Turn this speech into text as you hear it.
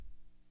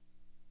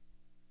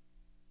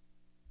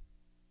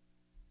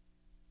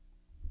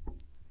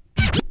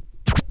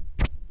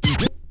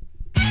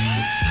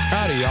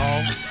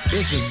y'all.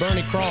 This is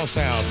Bernie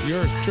Crosshouse,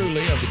 yours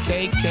truly of the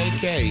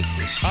KKK.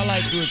 I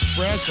like to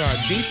express our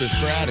deepest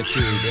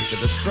gratitude at the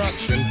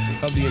destruction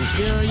of the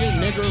inferior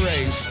nigger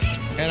race,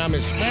 and I'm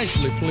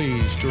especially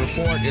pleased to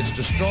report it's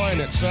destroying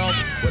itself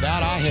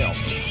without our help.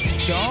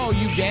 To all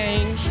you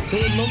gangs,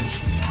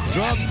 hoodlums,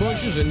 drug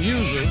pushers and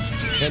users,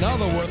 and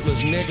other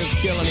worthless niggas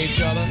killing each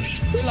other,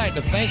 we'd like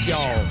to thank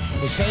y'all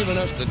for saving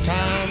us the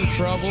time,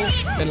 trouble,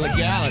 and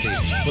legality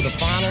for the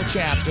final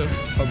chapter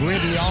of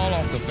ridding y'all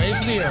off the face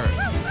of the earth.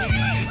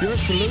 Your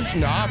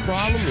solution to our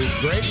problem is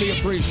greatly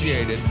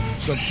appreciated,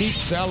 so keep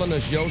selling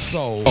us your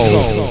soul.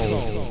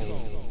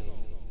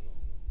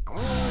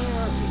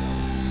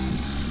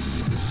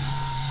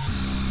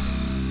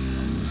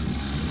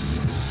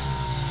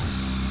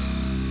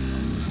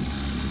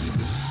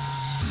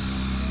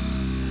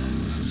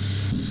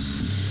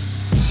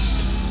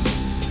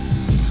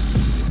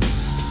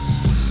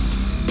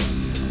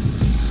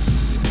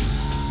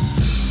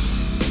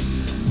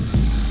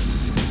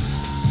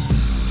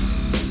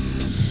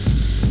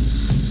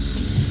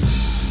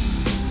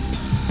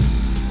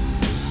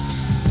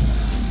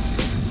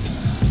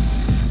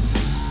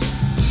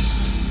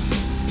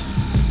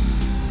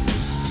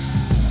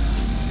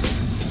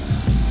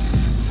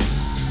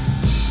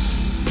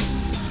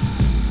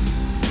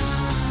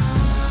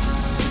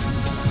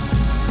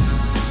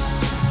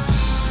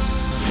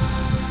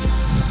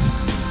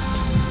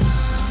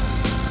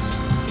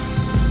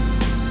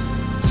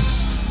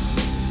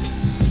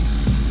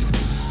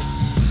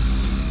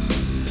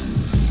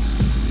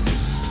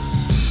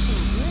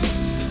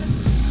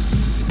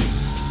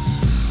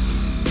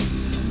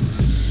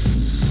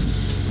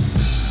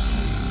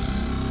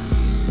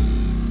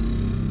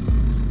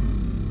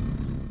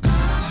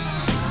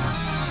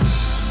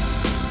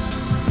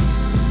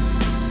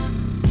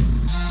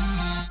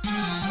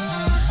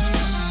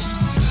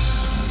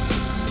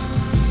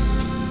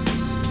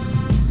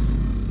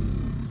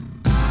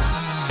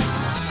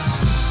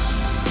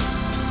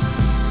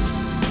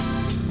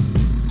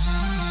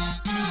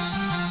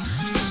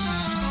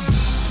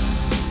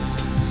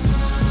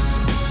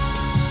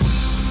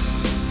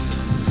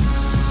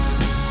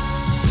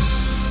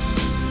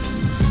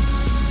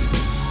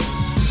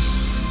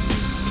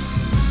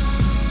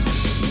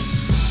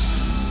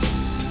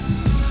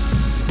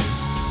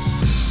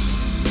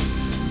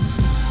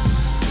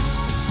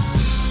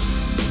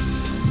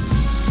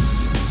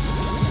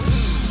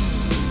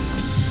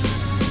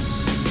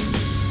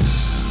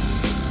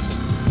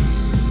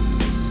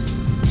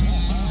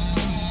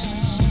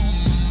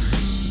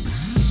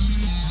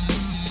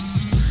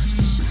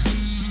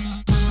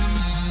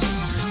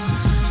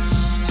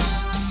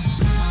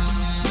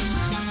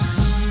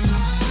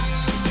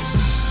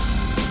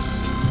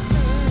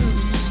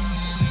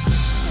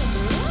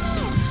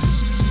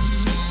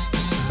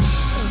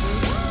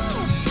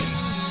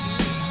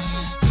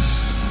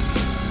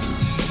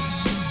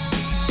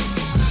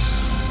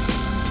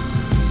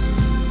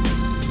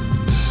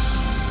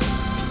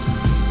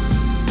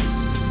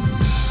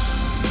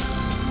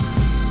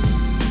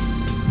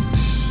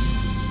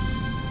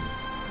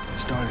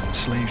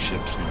 Slave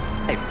ships.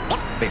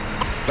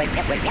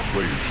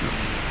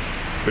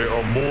 There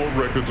are more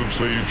records of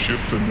slave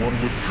ships than one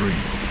would dream.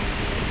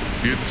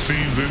 It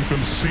seems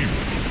inconceivable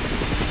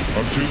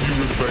until you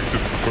reflect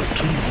that for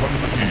 200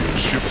 years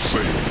ships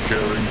sailed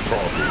carrying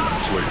cargo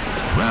and slaves.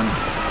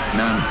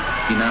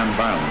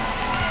 Non-violence.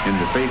 In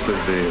the face of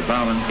the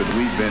violence that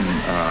we've been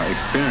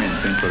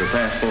experiencing for the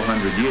past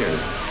 400 years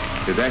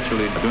is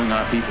actually doing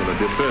our people a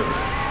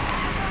disservice.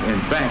 In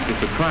fact,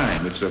 it's a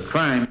crime. It's a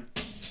crime.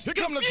 Here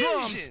come the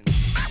drums.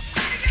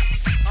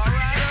 All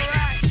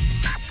right.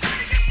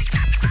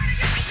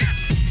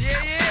 Yeah.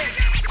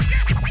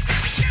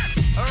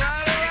 All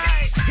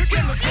right. Here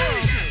come the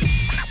drums.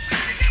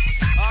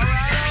 All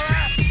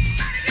right.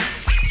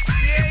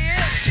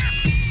 Yeah.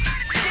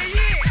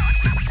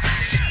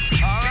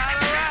 All right.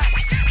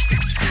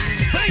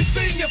 Bass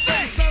in your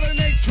face, not an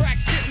 8-track,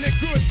 getting it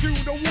good to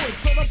the woods.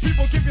 So the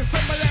people give you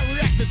some of that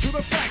reacted to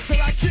the facts that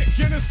I kick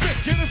in a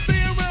stick, in a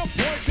steering wheel,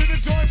 point to the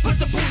joint, put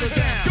the Buddha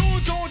down.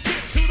 Don't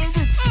get to the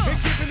roots.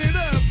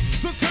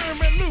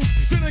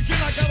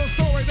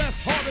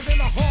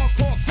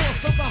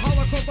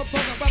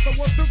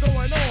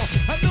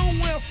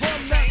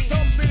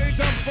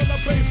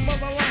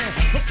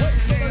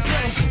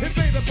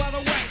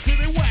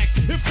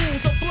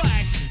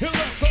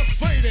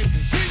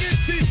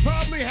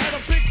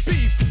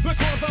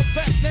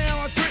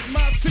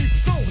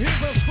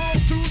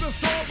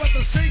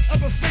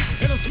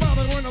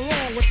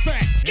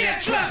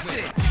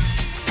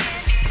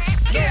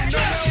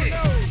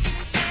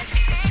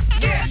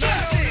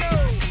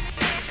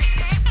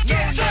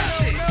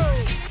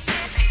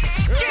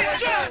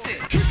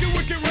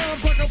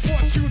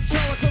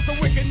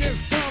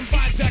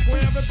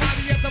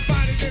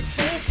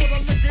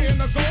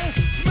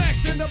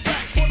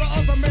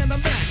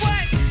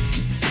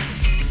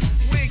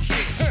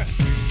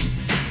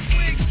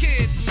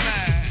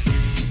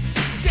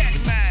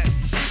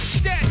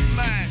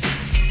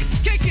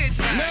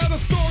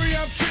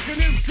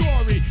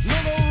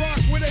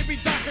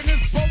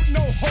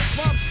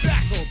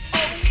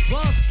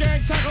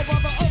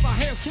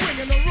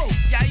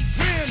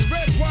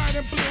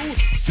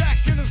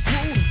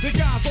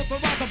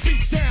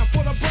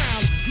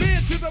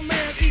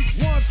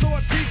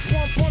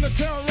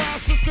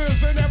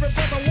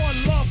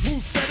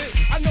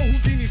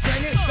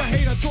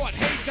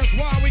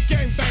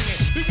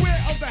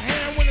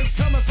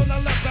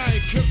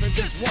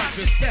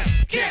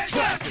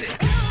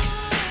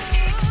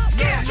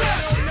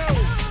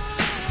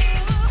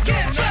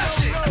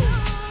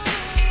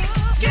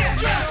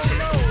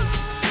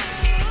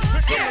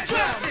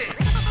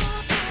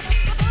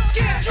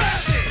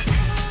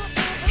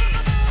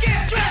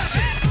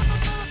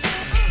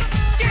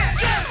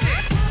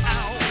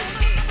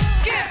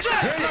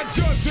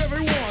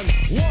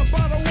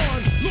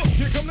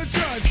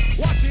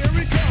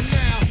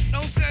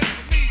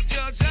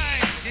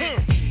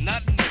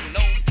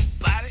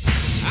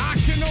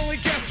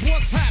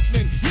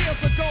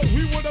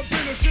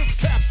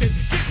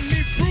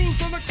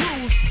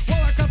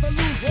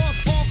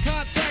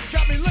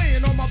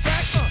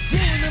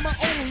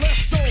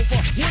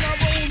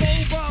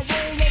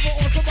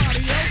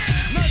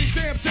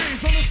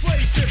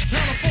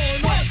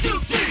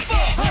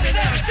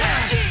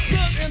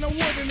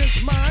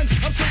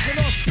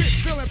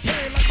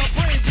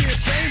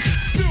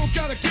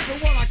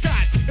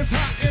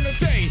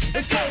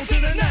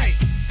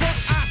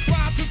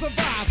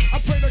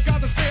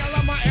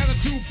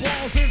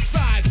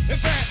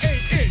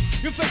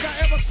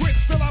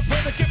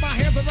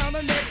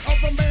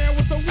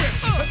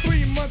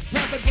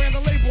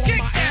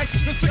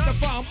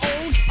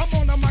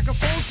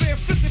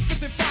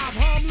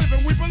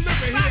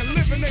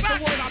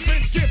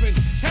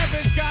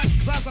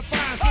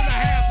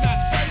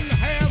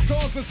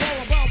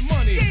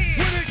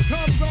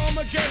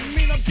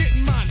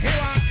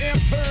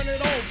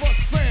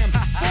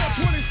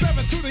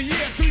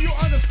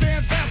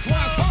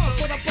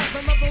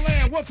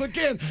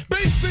 again.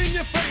 Bass in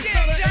your face,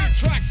 not an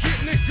 8-track,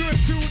 getting it good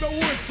to the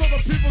woods. So the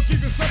people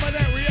keep it some of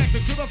that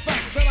reacting to the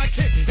facts that I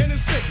kick and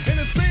it's sick. And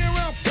it's stay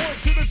around, point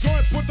to the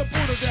joint, put the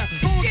Buddha down.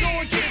 Don't go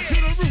and get to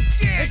the roots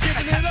and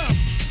giving it up.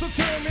 So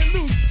turn me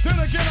loose. Then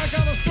again, I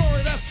got a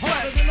story that's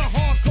harder than a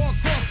hardcore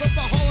cost of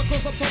the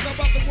Holocaust. I'm talking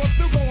about the what's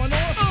still going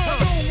on. I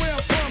know where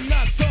I'm from,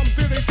 not dumb.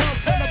 Did it come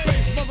from the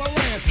base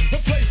motherland, the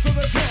place of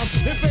the drum,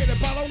 invaded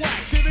by the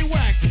whack? Did he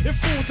whack? It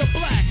fooled the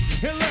black.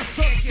 It left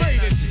us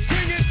faded.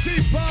 King and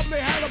Chief probably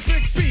had a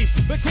big beef.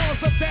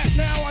 Because of that,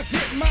 now I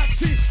get my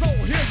teeth. So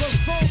here's a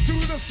song to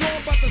the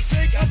storm about the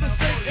shake of the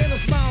state, and a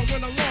smile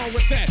went along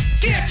with that.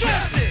 Get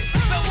trusted.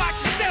 So watch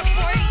your step,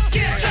 boy.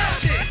 Get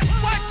trusted.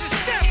 Watch your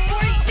step,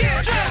 boy.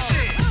 Get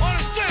trusted. On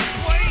the strip,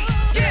 boy.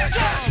 Get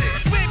trusted.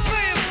 We ain't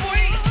playing,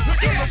 boy.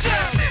 Get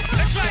trusted.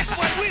 That's right,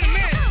 boy. We the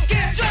men.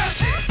 Get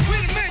trusted.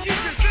 We the men. You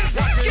just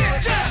business. Get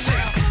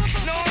trusted.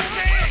 Know what I'm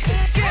saying?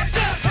 Get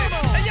trusted.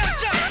 Hey, yo,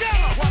 Chuck, tell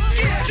 'em.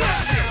 Get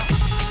trusted.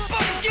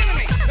 Fucking give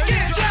me.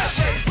 Get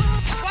trusted.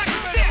 Watch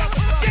your step.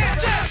 Get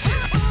trusted.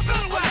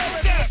 Better watch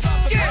your step.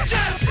 Get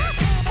trusted.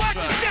 Watch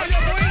your step,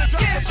 boy.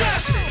 Get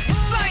trusted.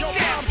 It's like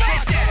that,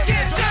 like that.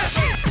 Get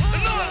trusted.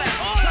 And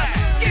all that.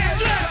 Get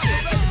trusted.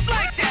 It's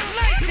like that,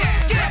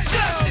 get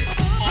trusted.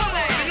 All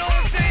that, you know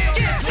what I'm saying?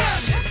 Get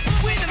trusted.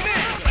 We the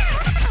men.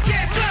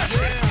 Get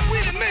trusted. We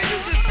the men. You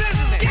just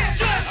business. Get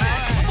trusted.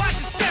 Watch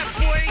your step,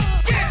 boy.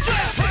 Get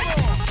trusted.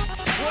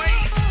 Boy,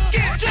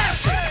 get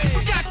trusted.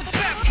 We got the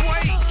pep,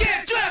 boy. Get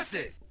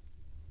trusted.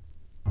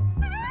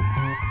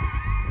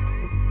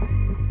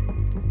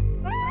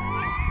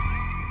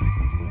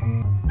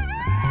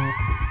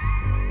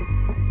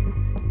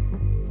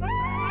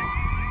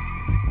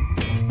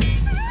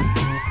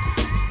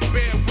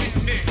 Bear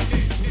witness.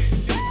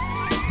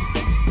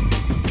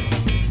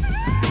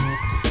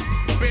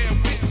 Bear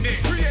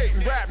witness.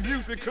 Creating rap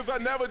music cause I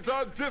never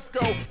dug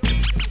disco.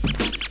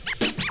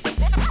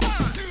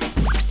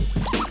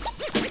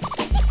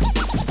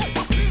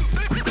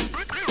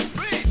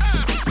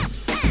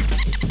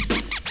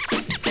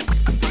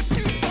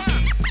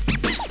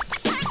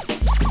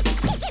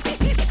 Bear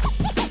witness.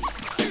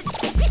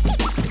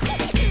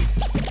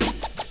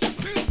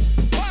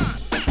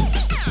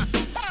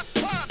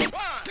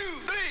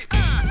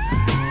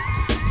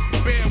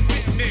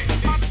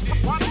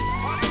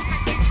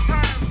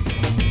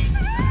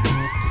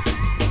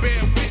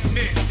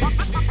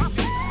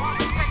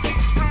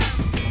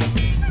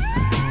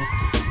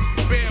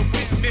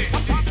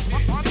 Bear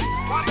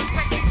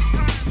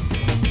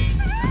witness.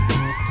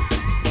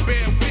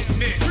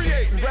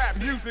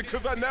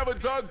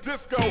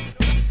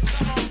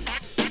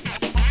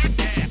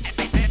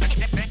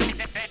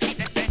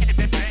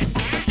 Bear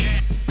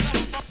witness.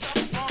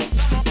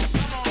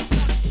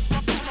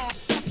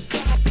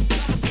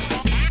 Bear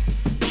witness.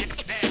 Creating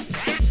rap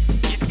music cause I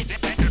never dug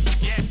disco.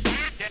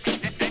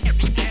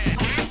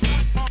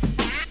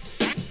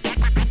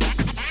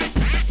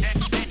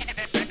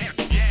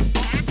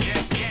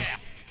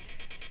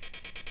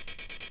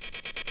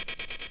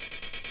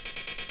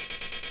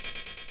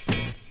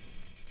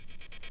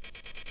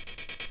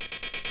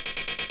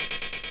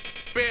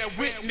 Bear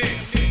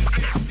witness.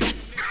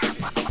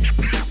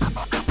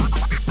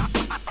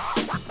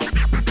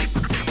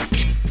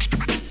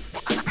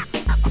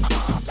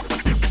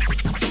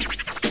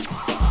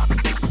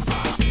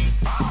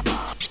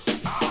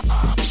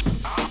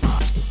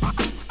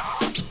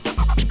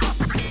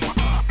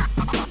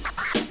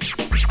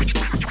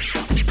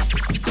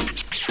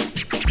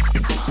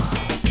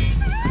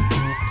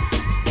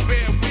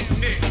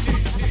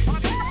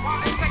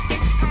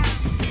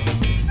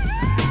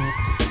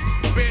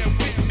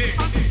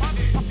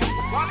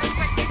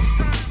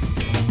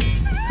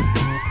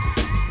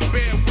 Bear witness.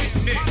 Bear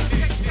witness. Bear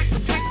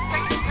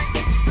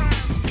witness.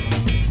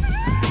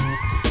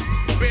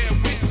 Bear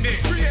witness.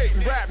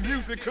 Creating rap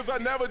music cause I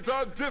never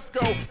dug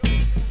disco.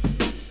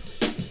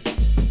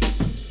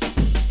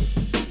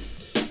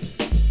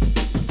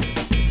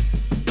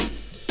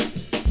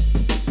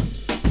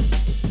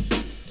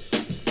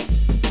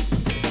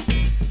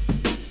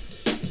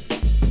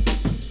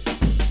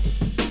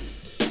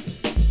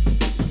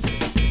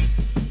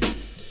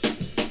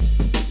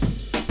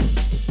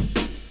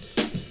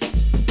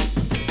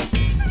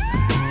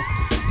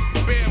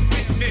 Bear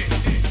witness.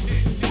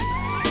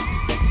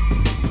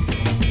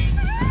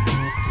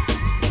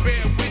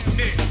 Bear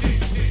witness.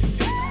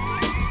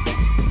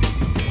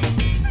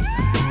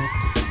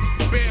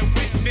 Bear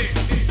witness.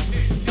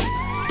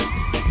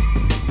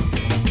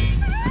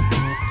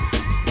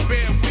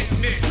 Bear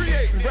witness.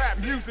 Creating rap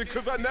music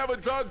cause I never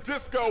dug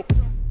disco.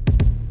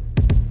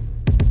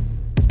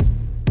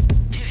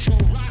 Get your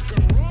rock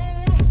and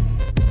roll.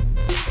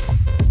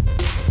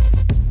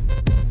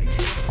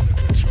 Get under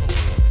control.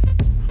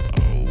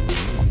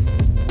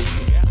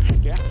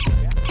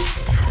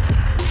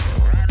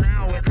 Right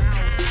now it's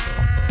time.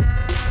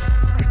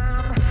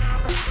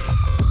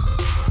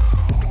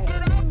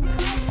 Get up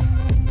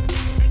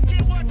and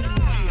get what's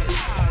ours.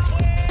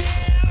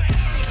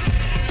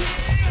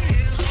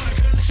 It's under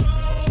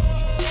control.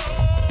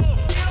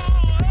 Get on.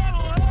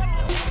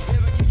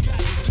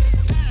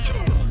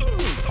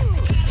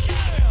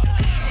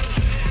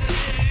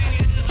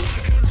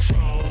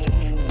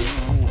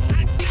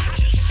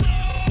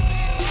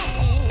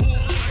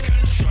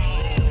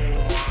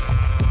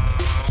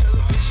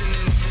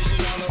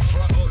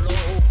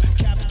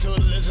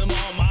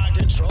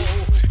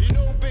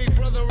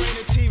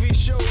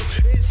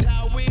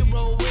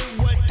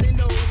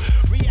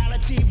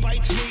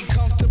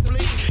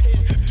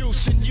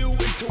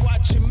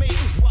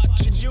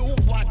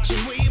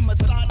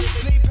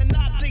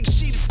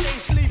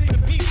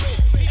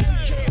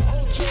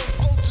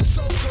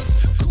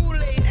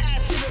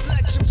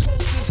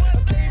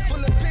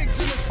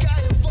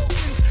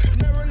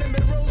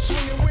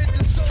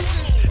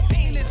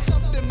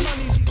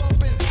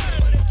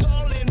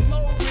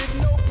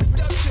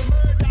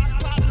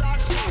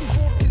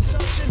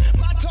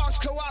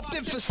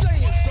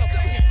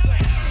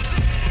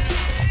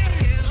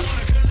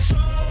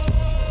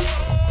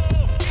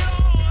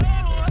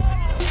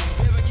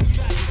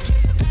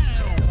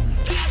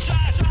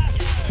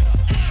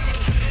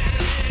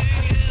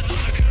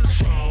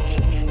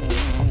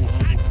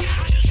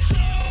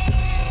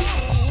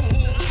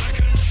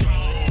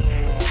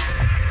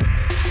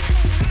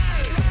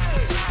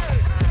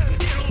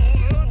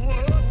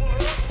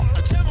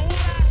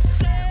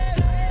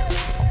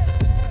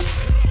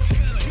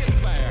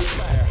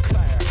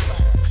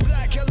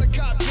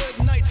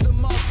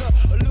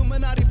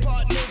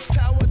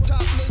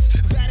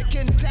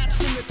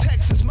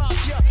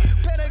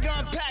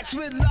 jacks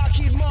with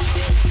Lockheed Martin.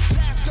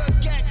 Laughter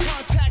get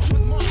contact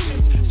with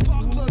Martians.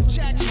 Spark plug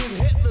jacks with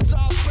Hitler's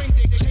offspring.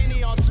 Dick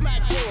Cheney on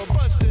smack for a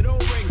busted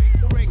O-ring.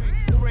 Ring,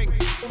 ring,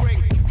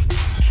 ring.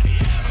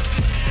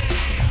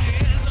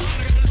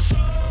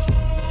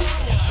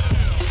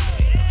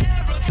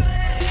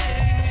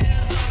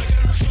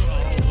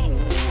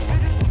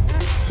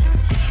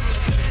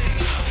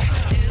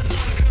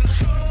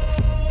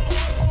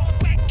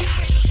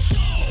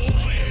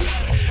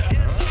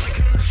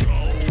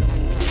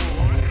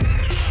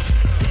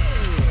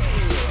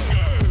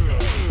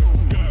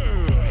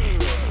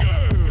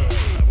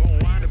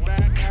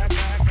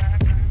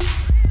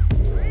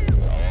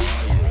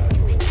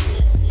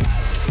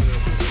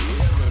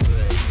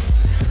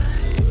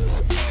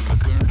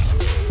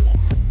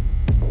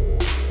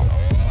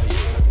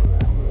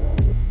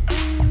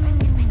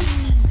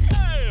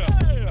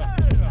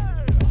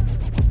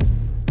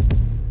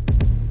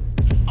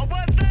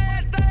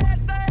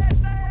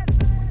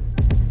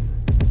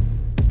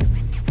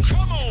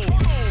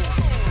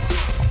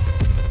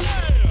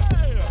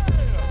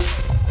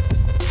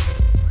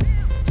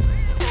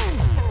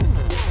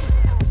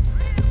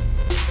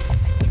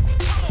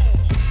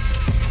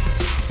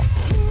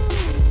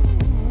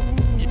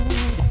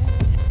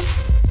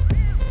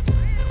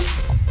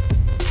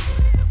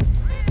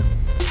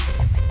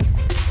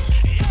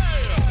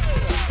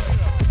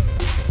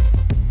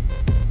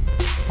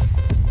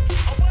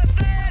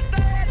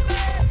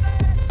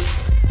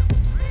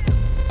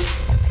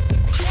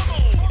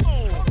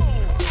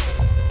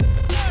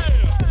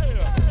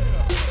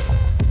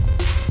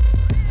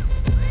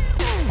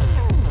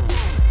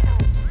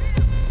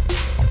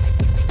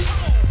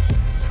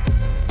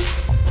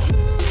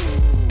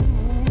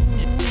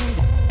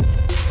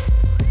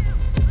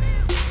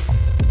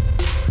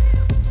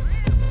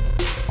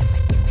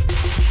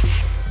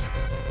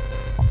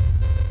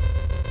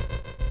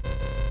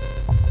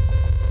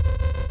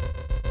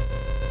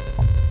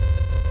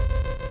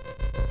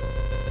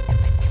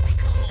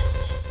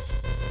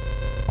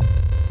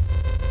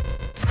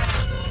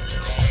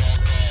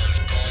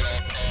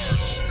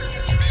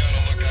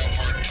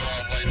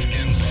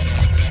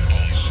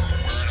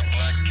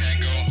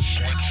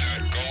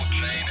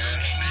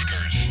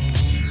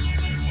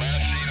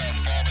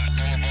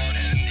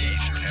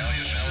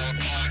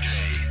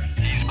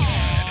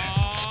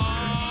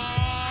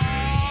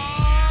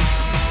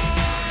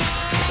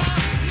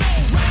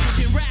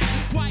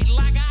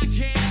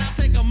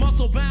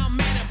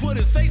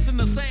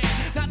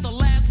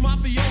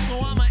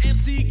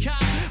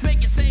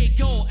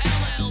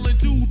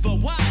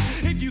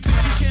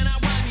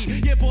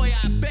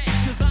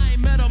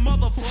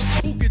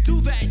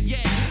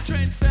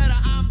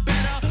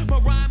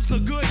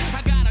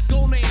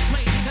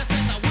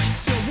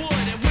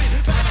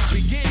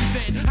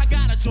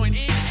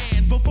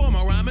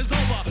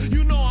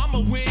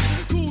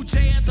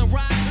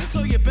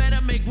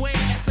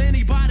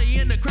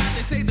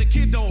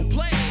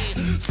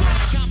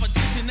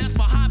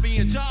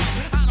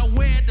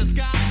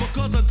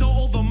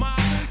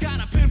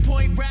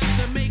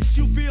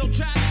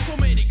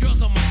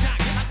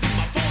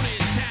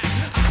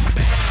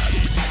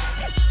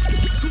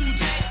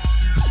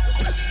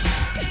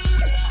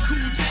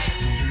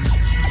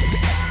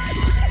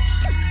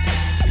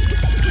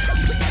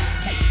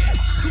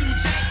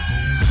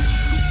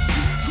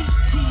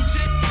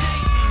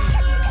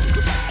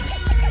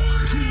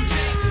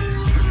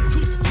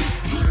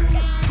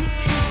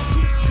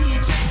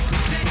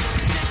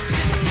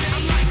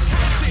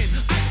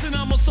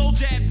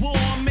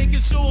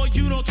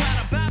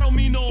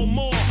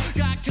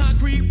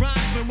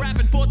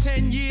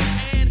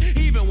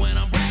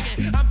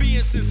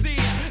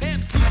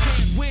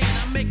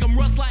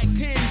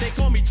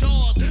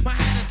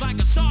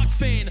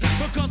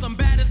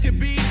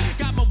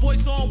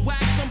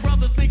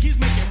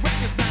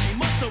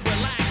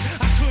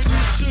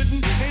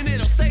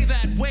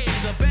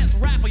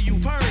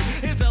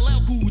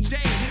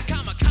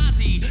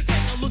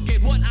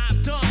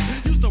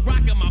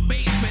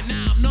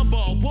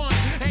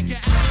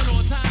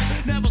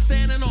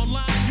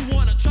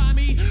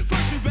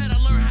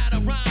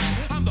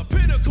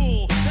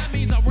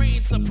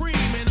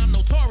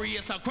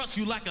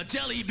 Like a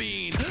jelly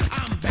bean,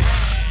 I'm back.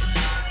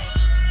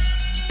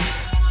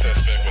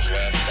 Suspect was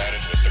last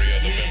spotted with 3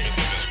 other members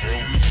of his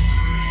group.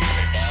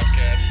 A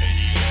Bobcat, a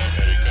E-Lab,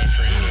 and a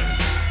Country.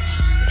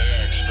 They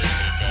are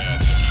extremely fast,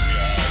 so keep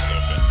your eyes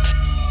open.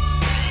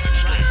 Use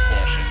extreme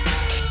caution.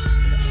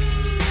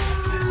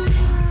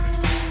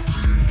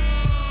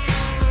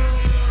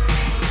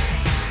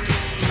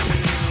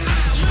 I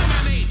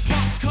eliminate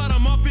punks, cut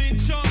them up in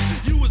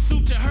chunks. You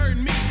assume to hurt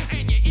me,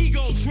 and your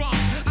ego's drunk.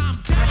 I'm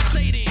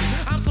devastating.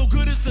 I'm so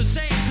good it's a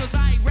shame, cause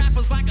I eat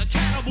rappers like a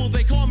cannibal,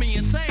 they call me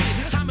insane.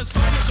 I'm as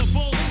strong as a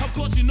bull, of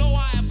course you know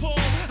I am pull.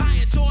 I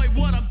enjoy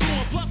what I'm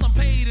doing, plus I'm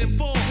paid in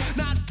full.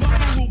 Not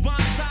buckaroo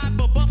bonsai,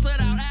 but bust it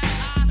out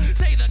as I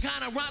say the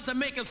kind of rhymes that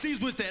make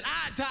MCs wish that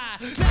I die.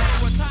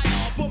 Never retire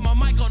or put my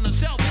mic on the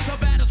shelf. The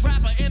baddest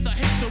rapper in the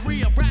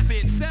history of rap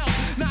itself.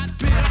 Not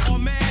bitter or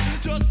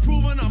mad, just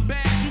proving I'm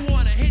bad. You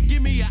want a hit,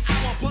 give me an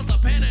hour plus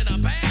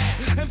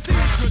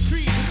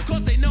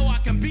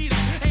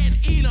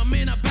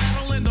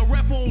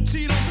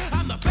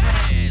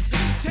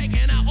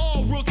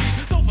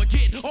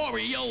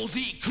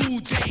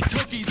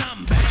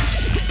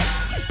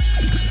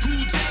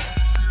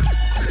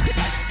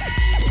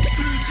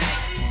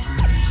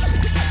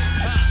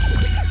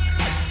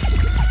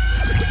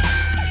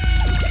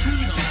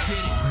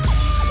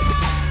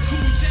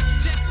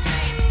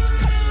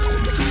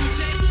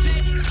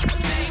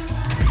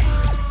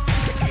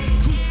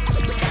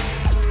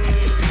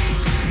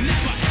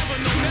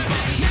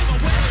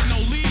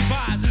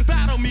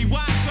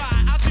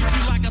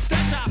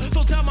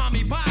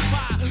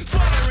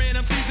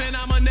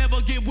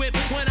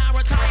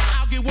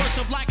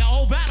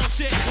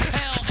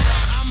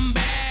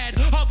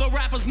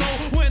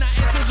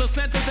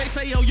center, they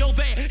say, yo,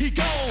 there he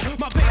go.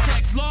 My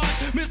paycheck's large,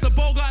 Mr.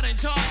 Bogart in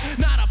charge.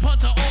 Not a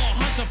punter or a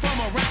hunter from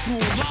a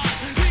raccoon lodge.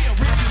 The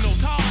original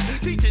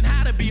Todd, teaching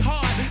how to be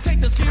hard. Take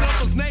the skin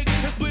off a snake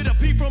and split a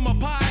pea from a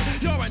pie.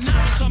 You're a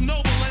novice, I'm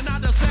noble, and I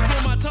just slip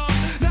on my tongue.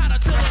 Not a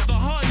till of the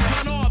Hun,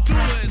 gun or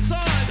Abdullah his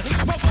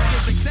son. My voice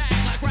is exact,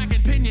 like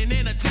racking pinion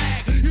in a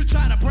jag. You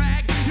try to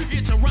brag, you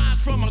get your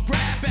rhymes from a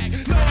grab bag.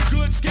 No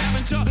good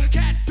scavenger,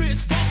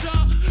 catfish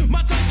vulture.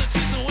 My tongue's a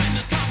chisel and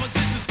this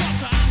composition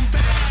sculpture. I'm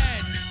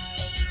bad.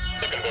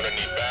 Think I'm gonna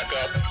need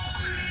backup.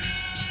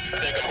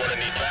 Think I'm gonna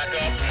need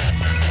backup.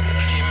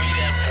 Give me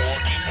that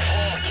porky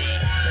porky.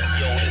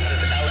 Yo, this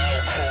is LL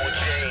Cool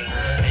J,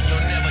 and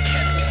you'll never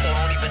catch me, so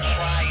don't even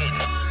try it.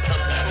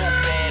 I'm too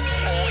bad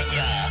for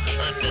ya.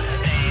 Understand?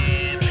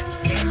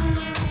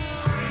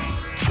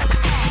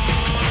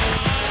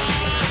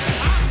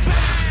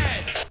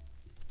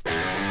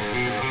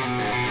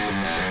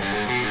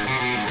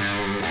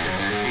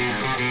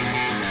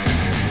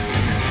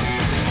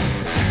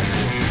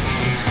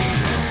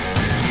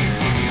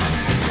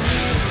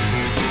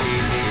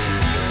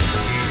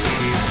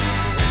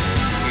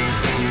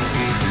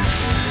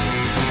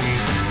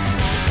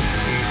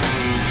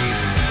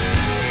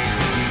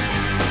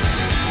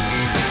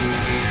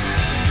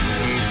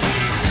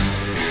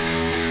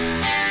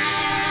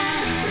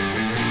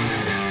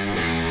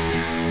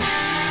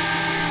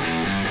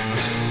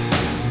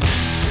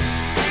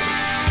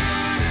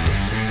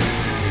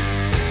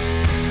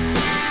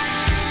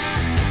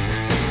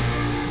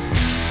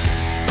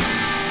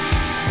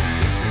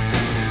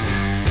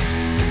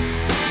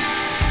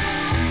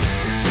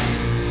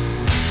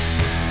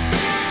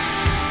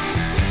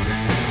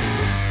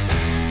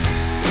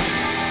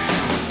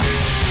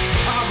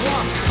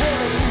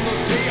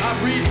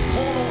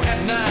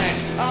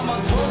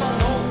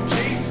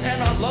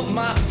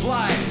 My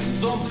flight.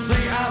 Some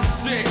say I'm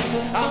sick,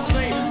 I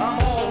say I'm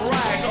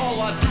alright.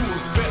 All I do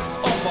is fess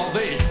up while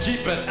they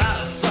keep it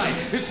out of sight.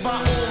 It's my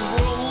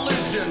own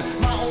religion,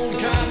 my own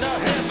kind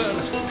of heaven.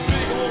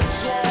 Big old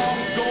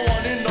songs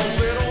going into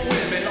Little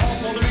Women. All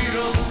for me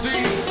to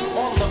see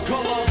on the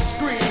color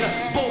screen.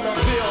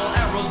 Bonneville,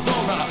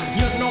 Arizona,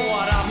 you know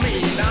what I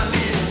mean. I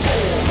need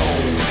porno.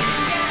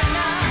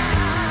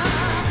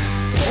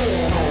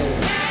 Porno.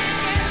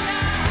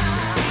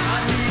 I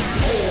need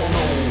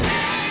porno.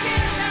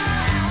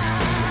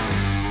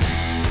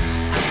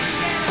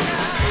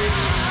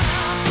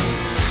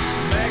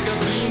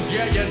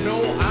 Yeah, you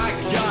know I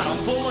got 'em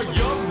full of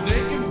young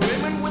naked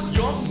women with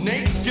young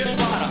naked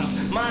bottoms.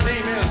 My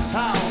name is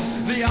House,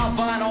 the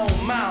albino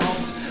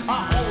mouse.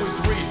 I always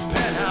read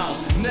Penthouse,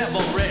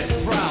 never read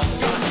Proud.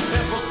 Got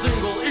every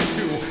single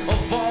issue of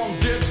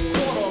Bondage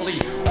Quarterly.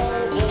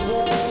 All the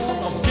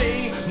one of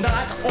Gay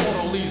Night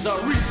Orderlies. I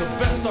read the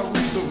best, I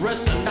read the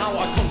rest, and now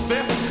I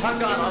confess I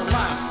got a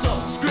live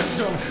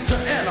subscription to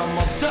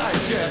Animal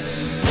Digest.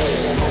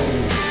 Porno.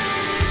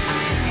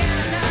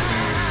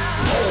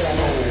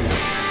 Porno.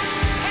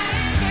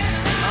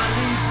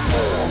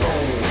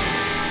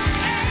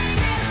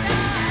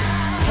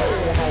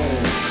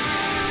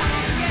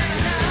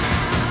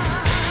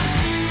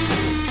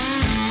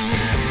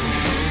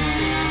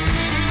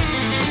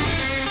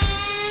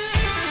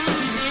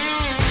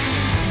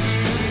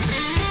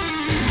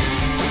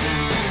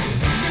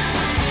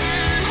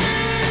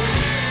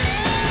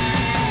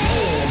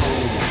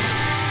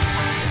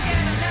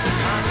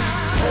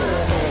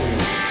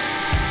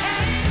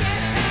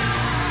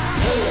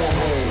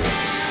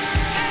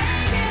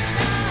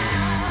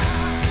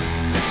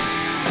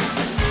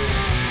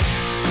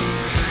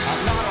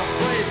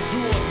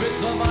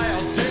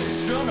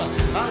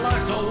 I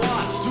like to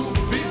watch two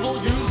people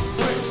use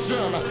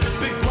friction.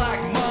 Big black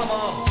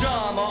mama,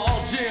 Jama, or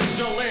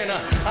Gingerlina.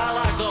 I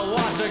like to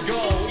watch it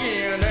go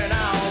in and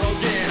out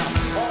again.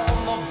 On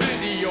the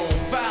video,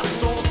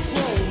 fast or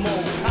slow-mo.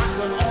 I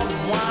can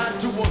unwind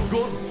to a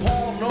good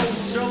porno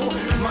show.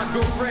 My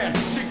girlfriend,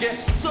 she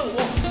gets so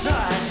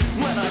uptight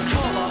when I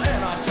call her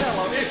and I tell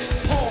her it's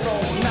porno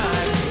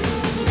night.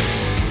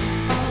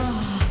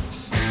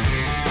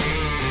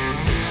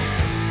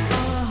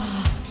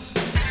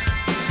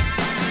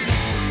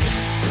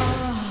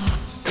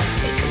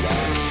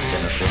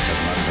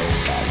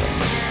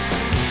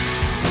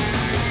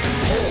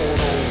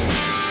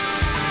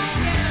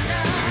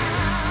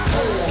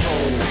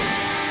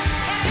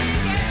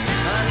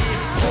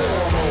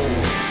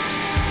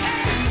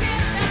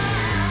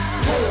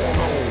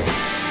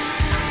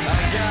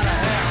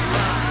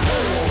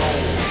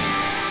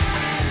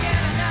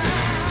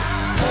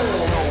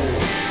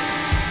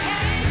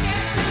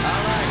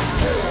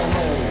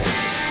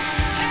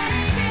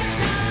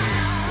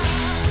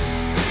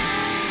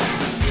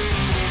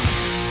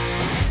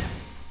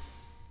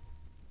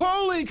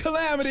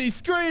 Calamity,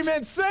 scream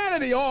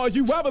insanity. All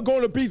you ever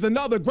gonna be's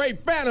another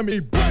great fan of me.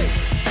 Break.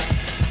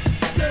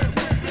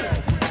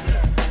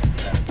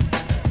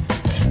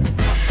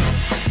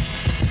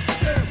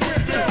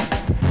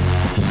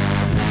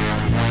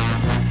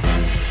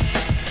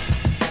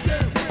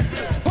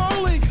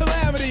 Holy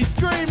calamity,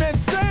 scream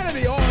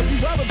insanity. All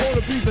you ever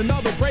gonna be's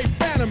another great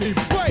fan of me.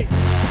 Break.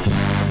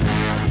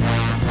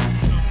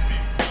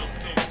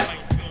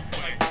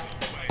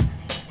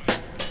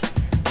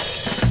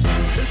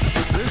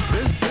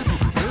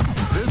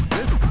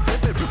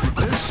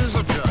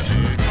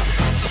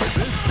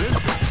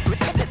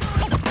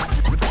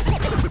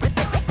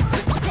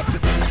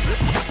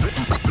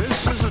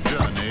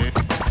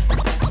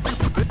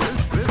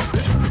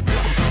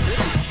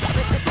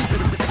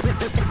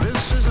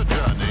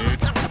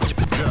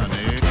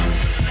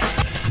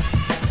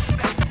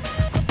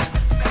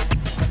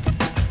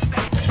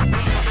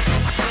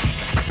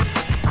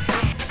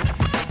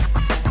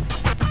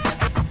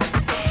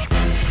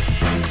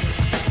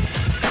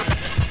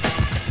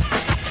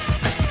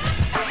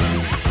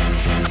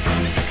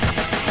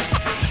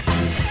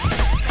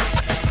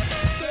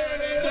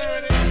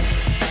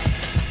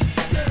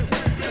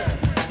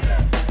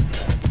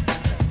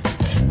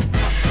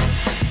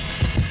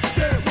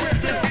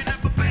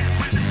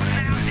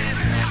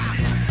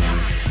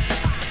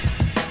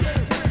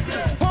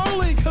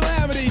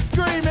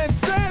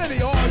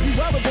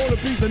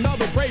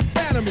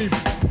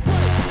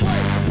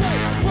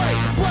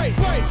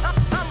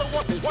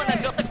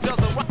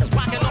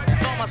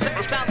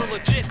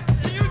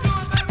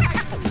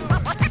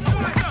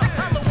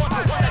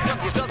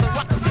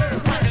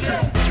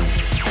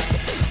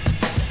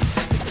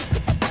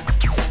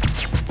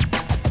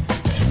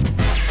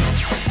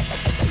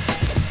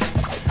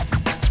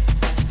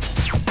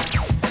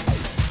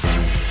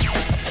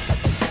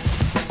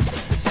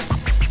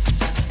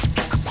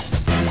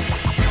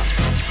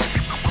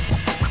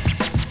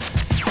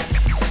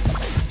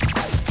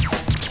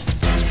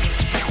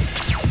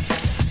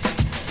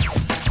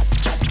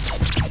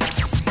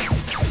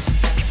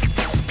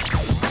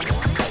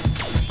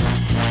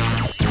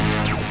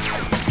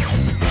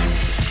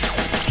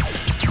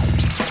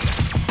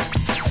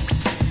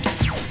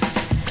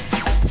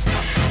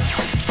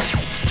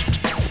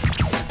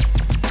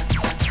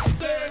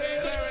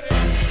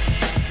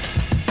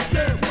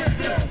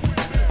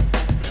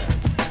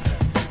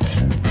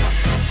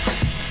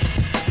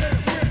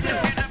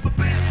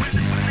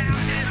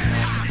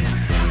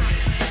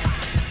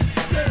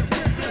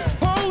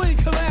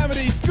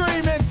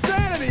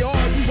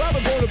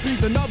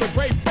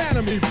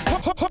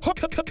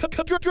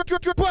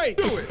 break.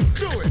 Do it,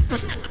 do it. Do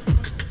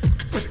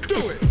it, do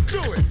it.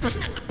 Do it,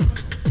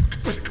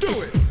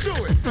 do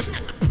it. Do it,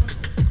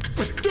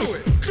 do it. Do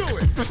it, do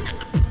it.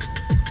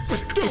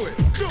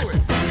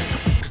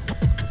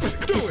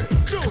 Do it,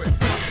 do it.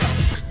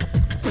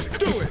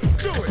 Do it,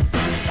 do it.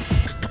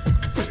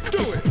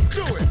 Do it,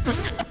 do it.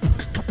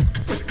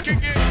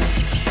 Kick it.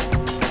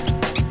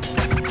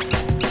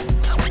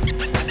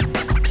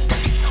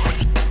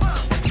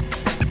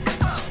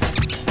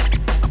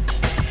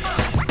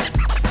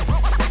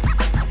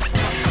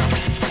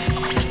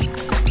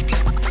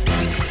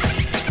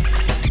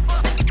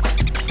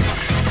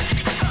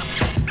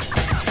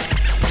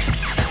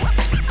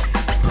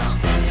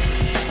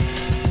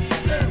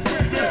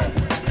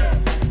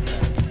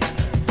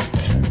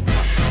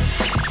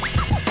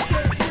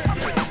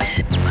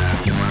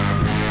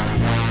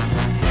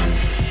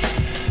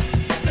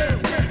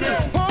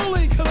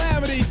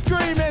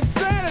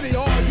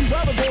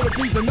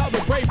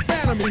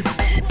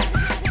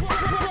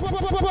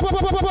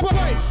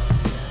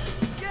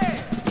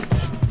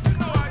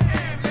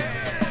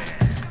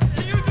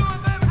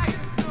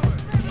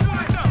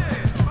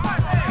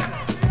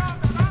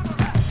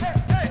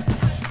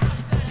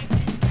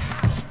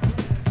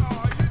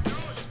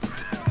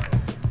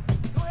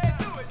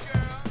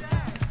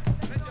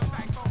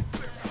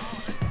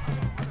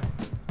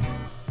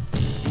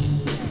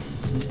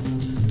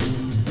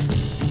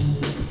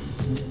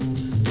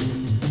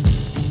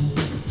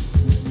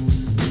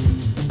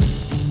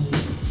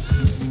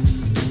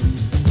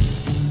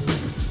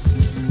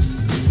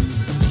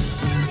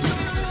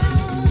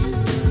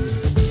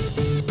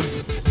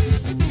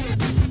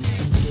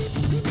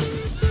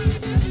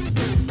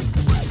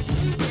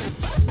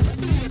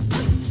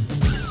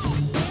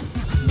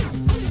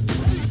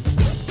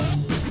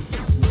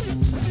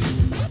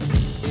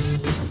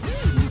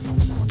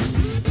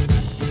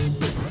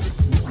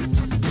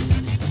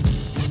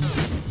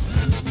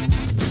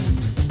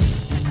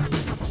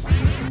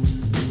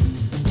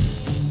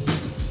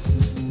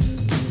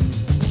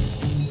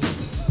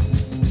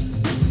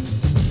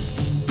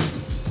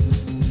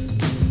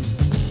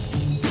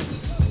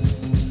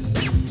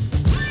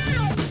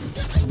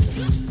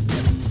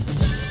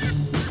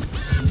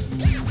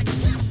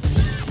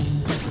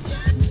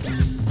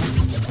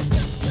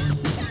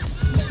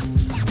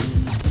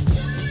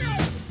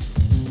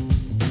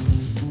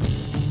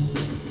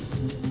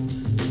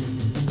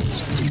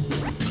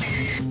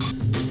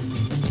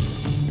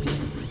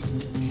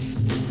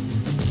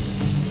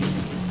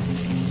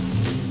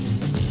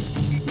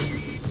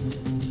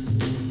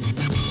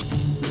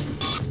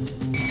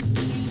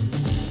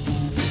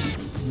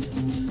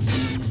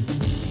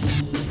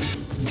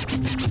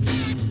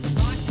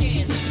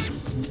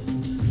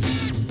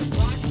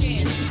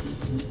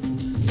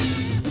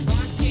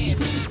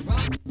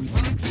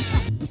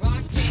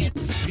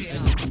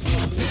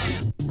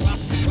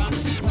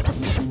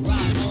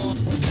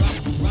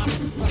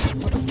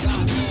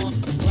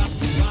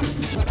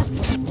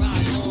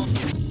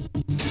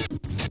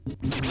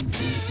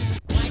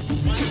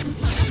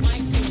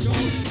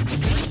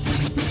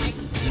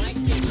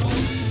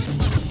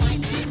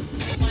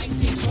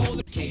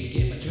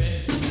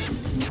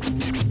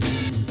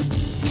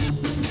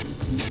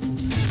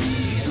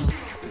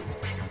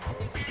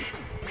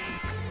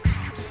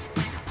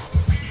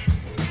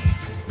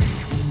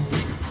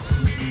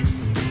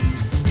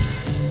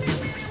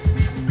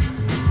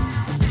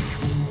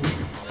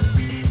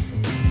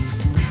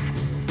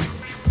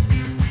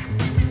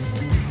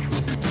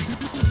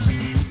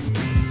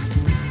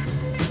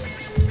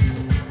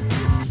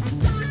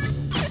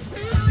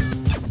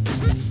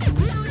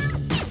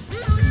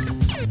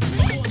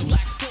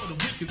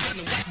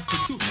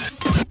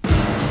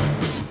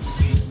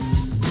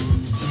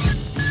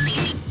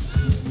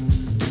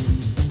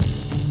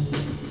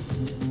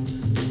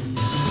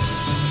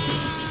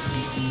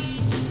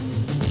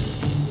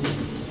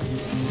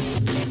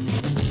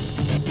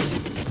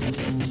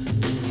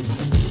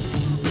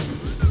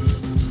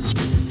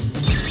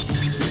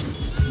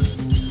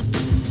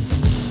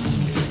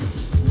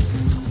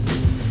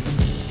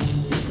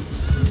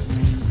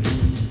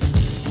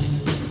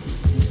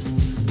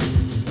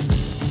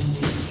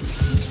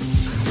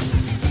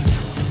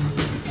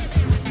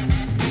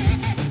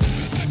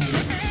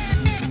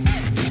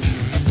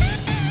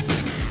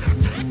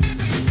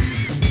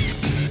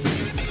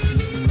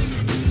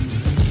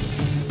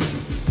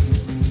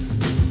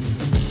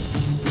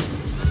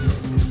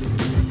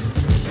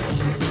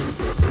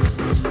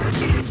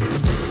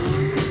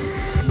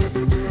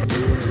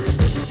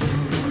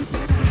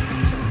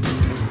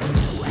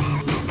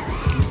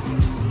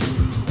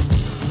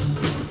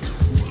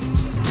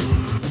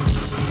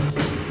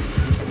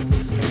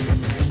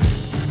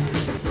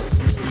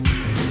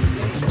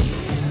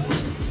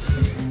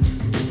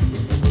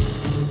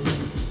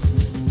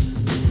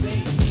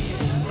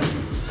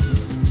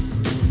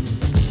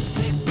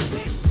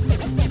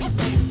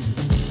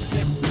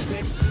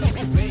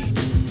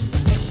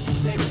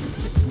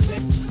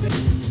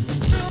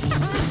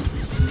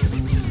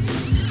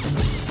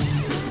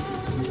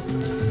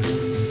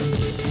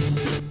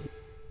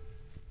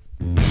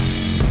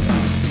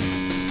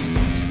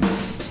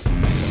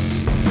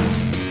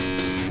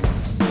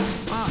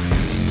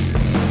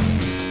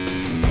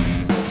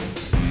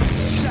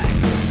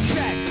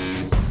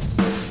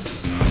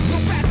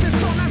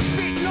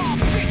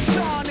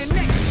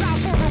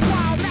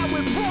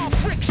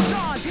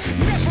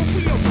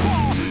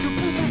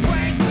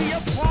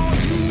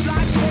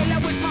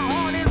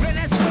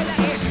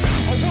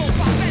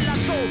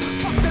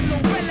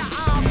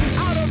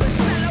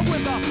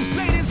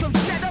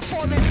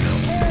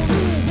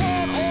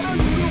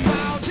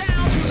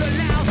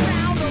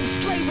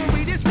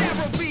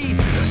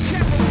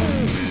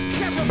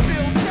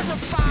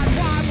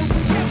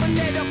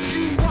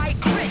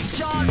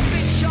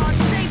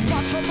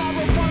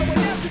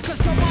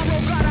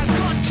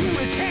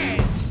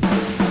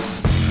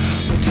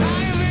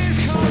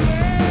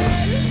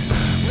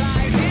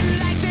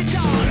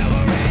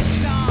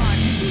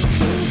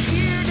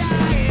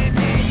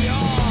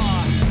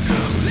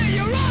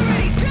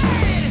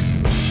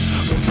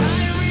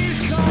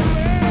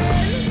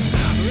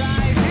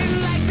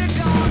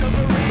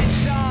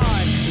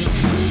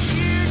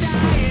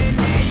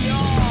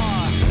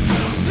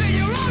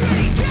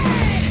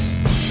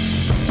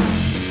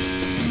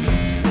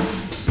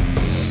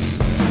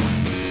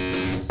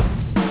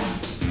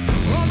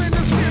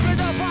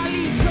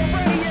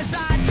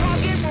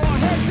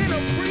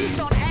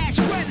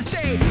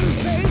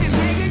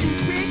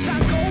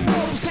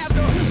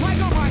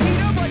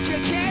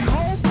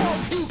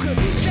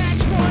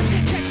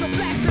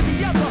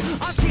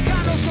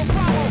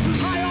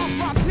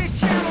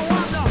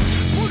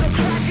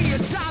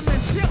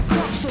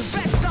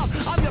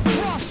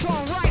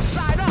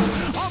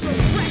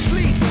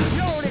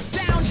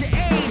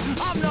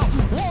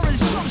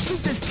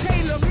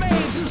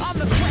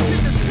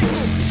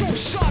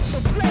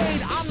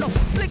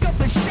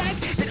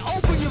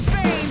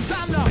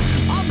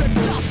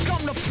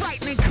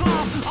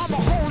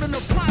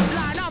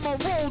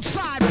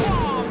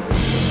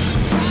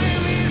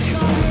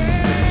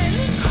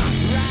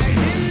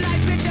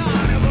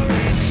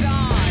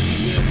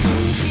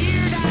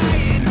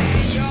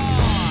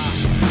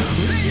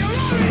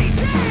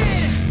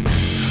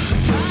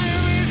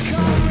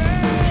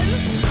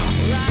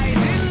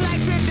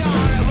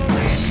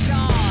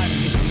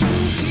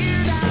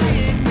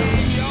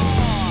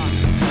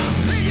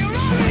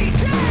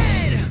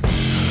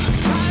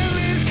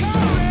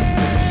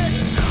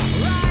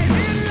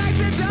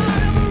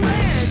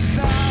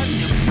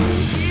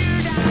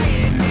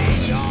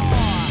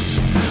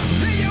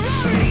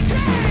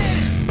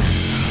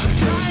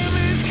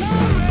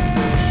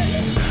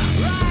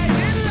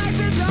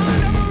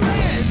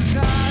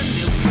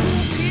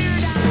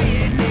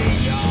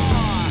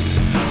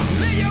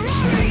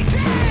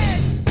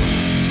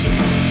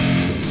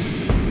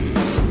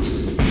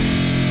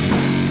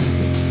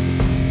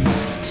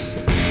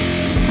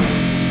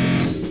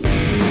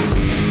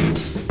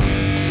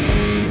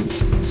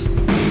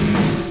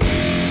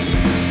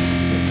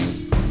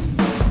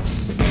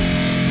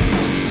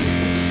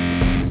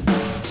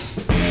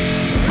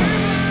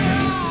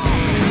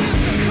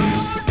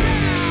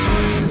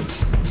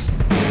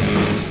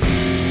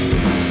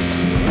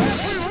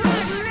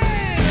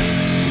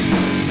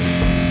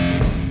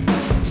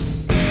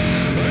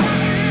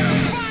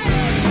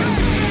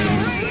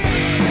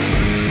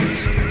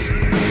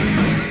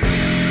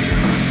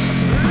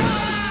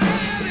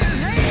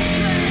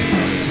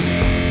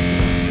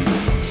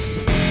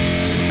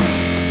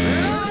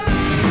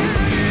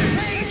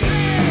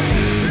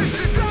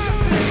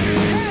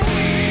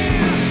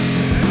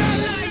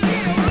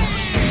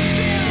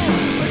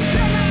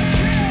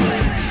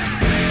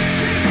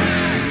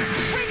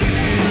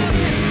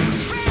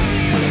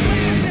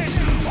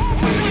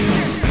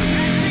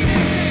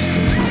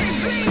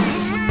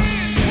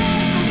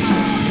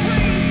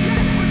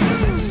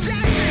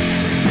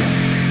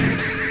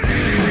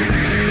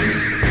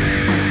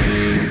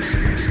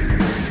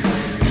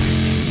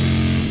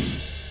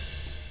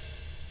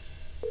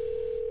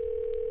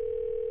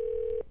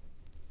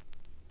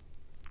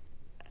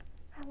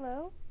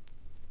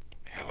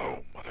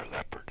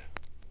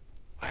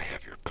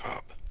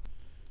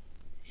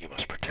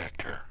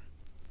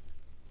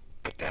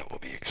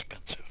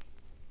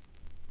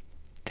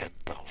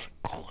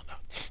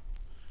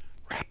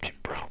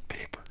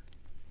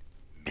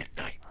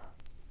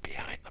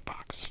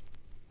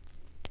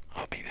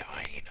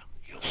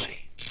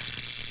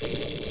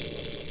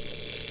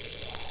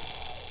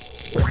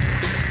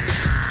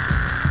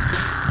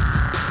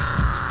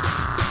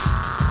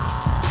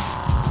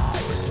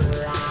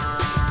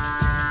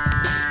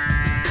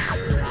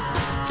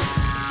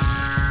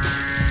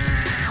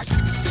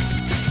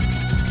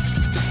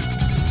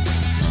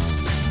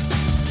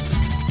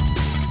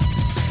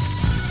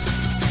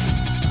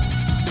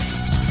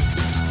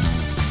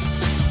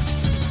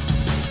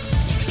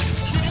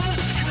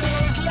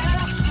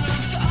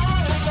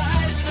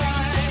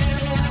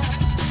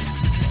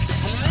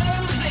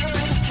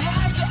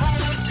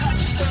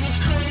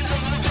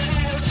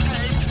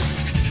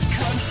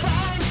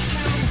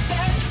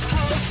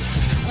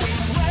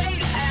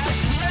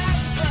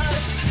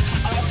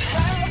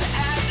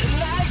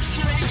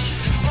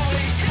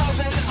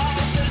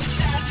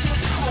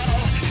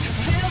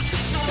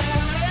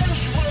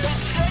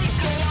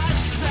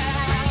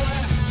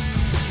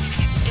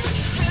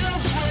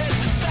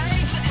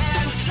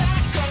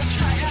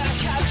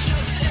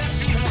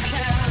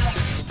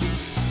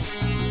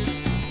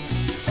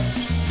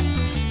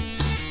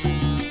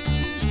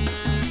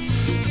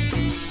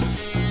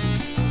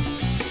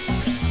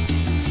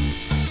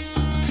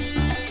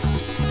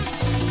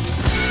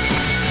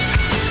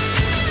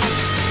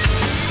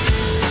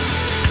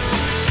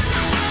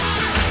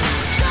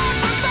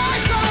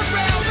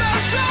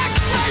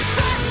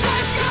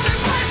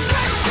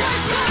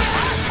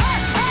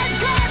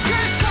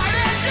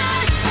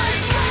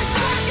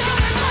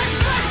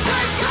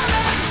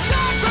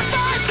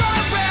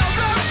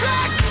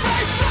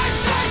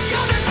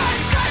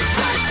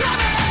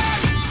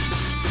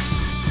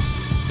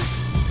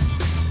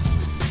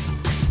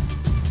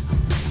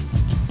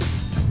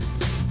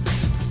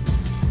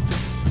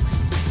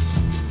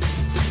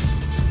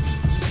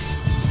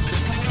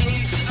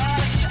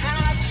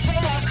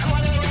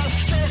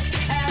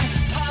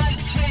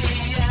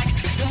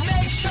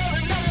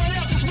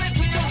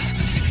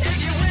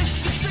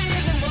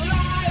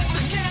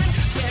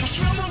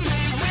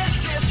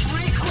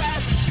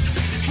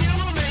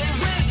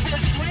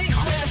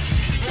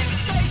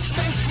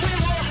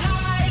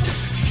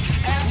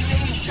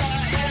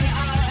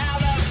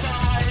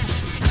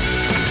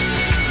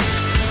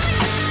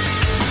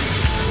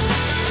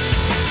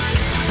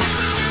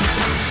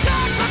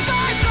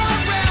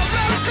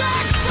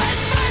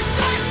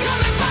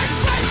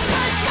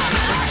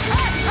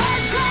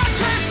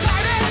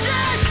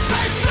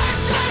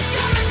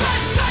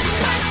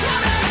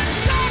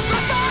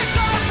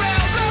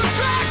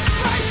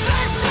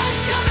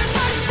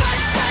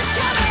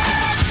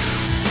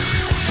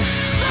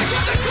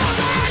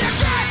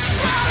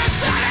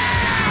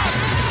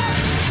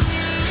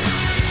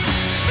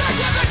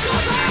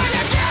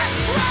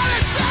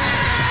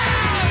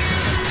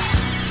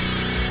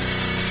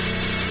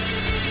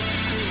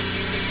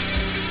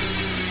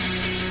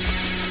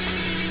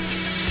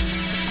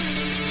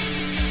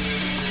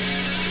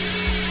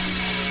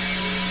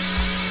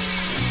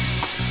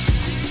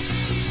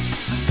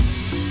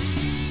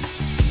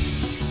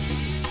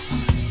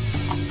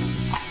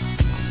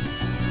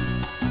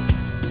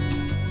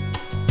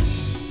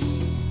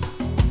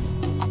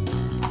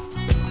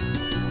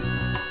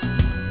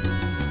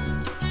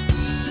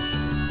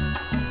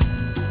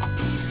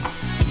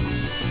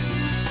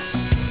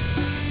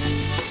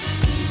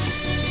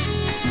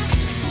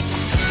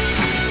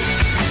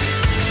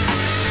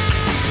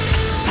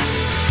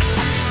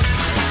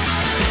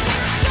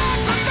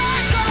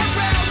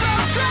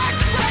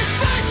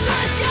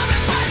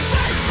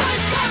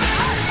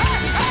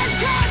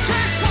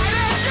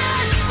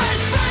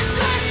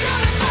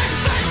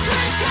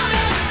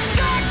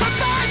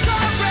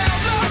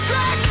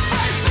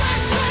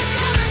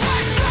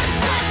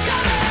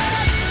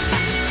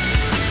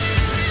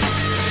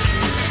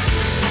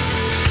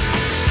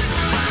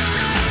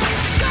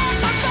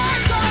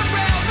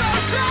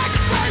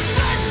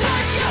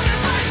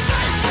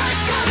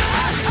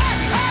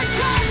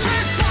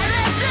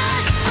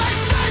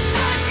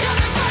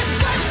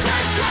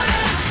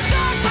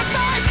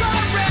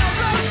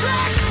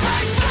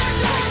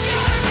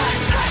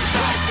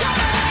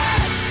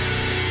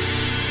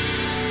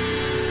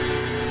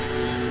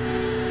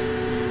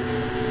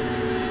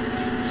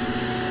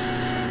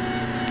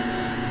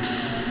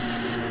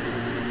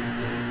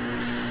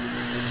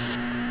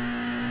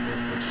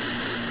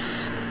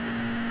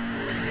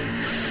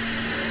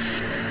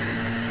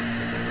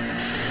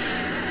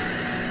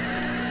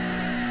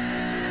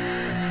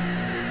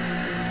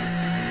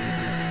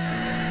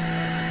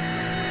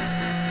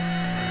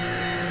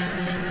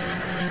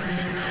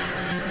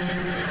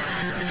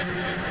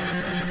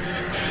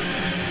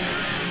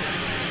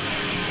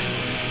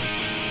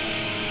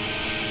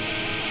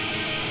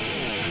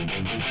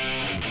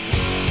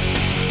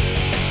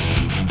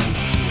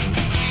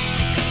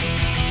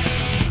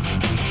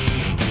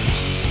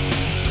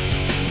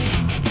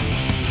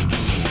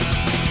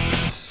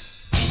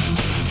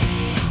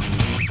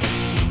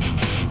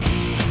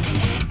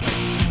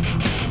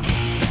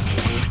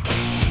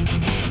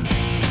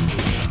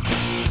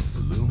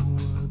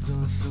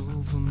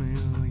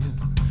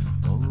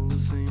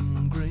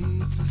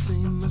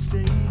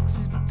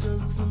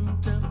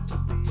 doesn't have to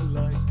be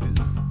like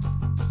this.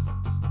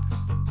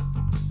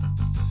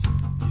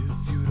 If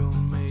you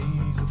don't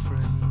make a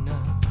friend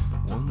now,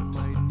 one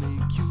might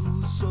make you,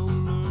 so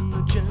learn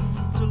the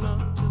gentle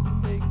art of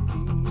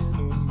making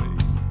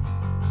enemies.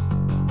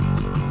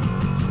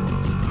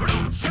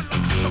 Don't you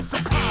look so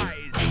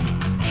surprised?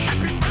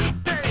 Happy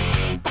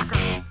birthday,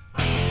 fucker!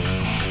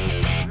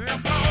 You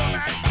blow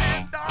that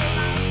candle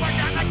out, we're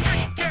gonna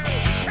kick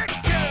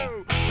you!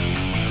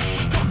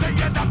 Don't say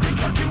you're not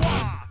because you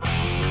are!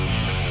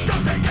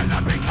 Don't say you're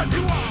not because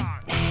you are!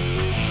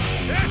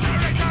 It's a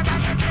reason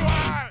that you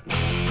are!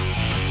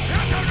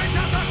 It's a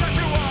reason that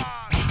you are!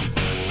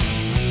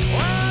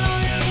 Well,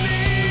 all you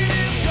need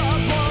is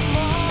just one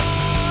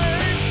more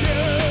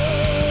excuse.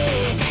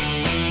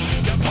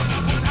 You put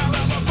up one hell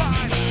of a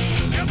fight!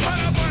 You put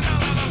up one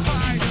hell of a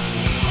fight!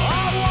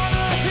 I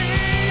wanna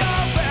hear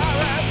your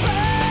very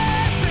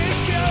best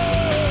excuse.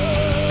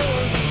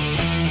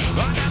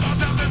 I never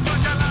felt this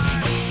much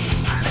alive!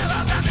 I never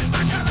felt this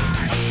much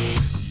alive!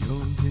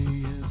 Your day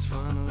has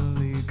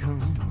finally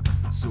come,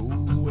 so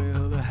wear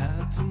the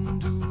hat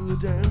and do the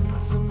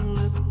dance and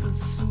let the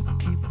suit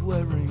keep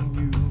wearing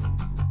you.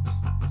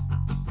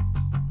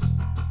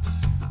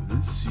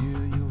 This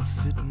year you'll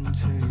sit and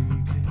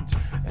take it,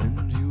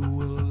 and you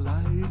will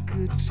like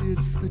it.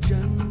 It's the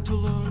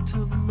gentle art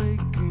of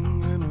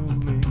making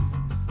enemies.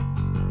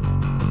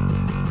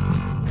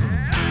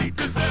 I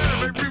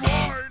deserve a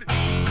reward!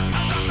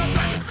 I'm the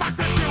best fuck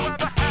that you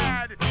ever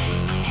had!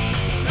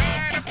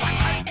 And if I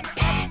tighten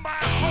up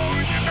my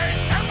hold, you may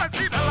never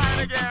see the light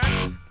again!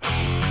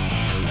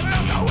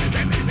 There's always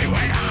an easy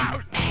way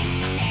out!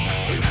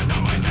 There's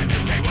always an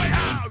easy way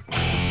out!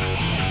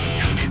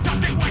 You need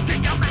something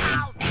washing your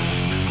mouth!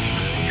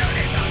 You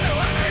need something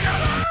washing your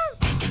mouth!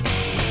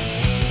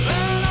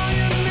 And all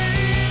you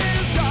need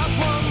is just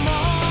one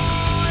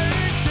more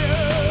excuse.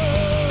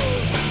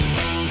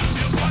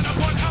 You put up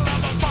one hell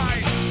of a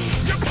fight!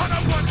 You put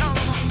up one hell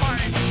of a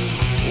fight!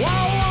 I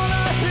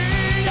wanna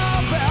hear your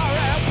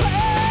very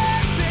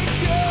best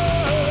excuse.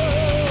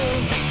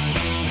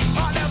 I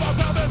never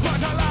felt this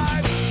much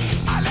alive!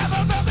 I never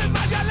felt this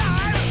much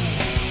alive!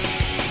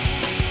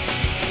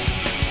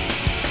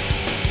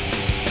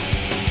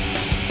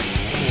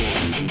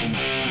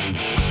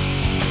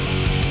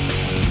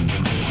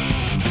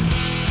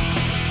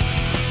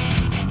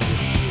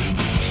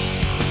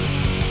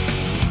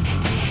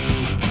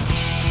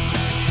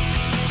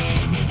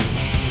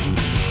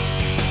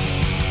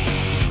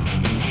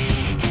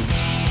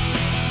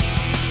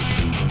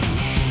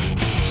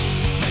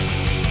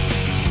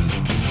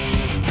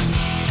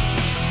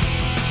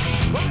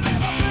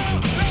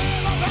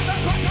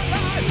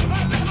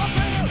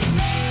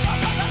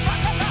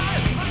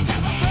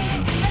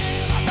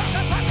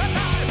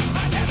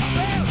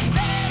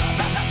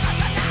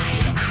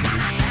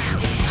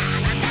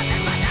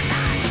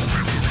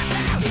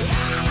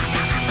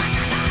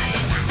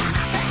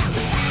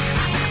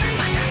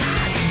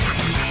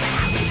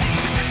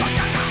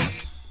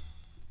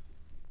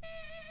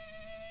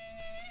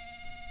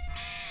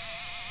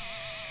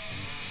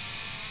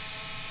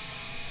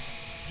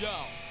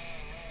 Yo,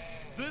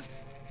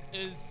 this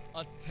is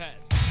a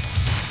test.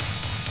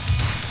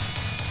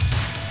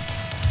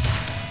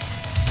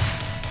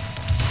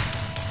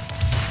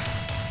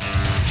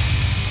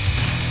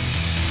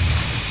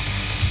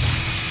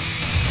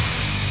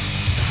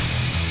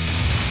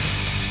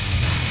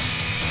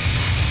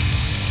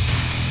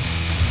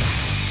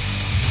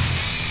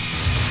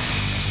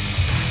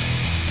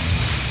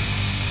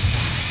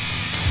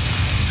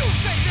 You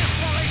say this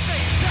while I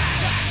say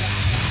that!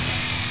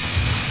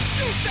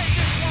 You say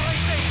this while I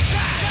say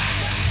that!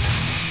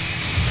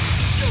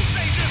 You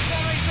say this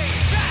while I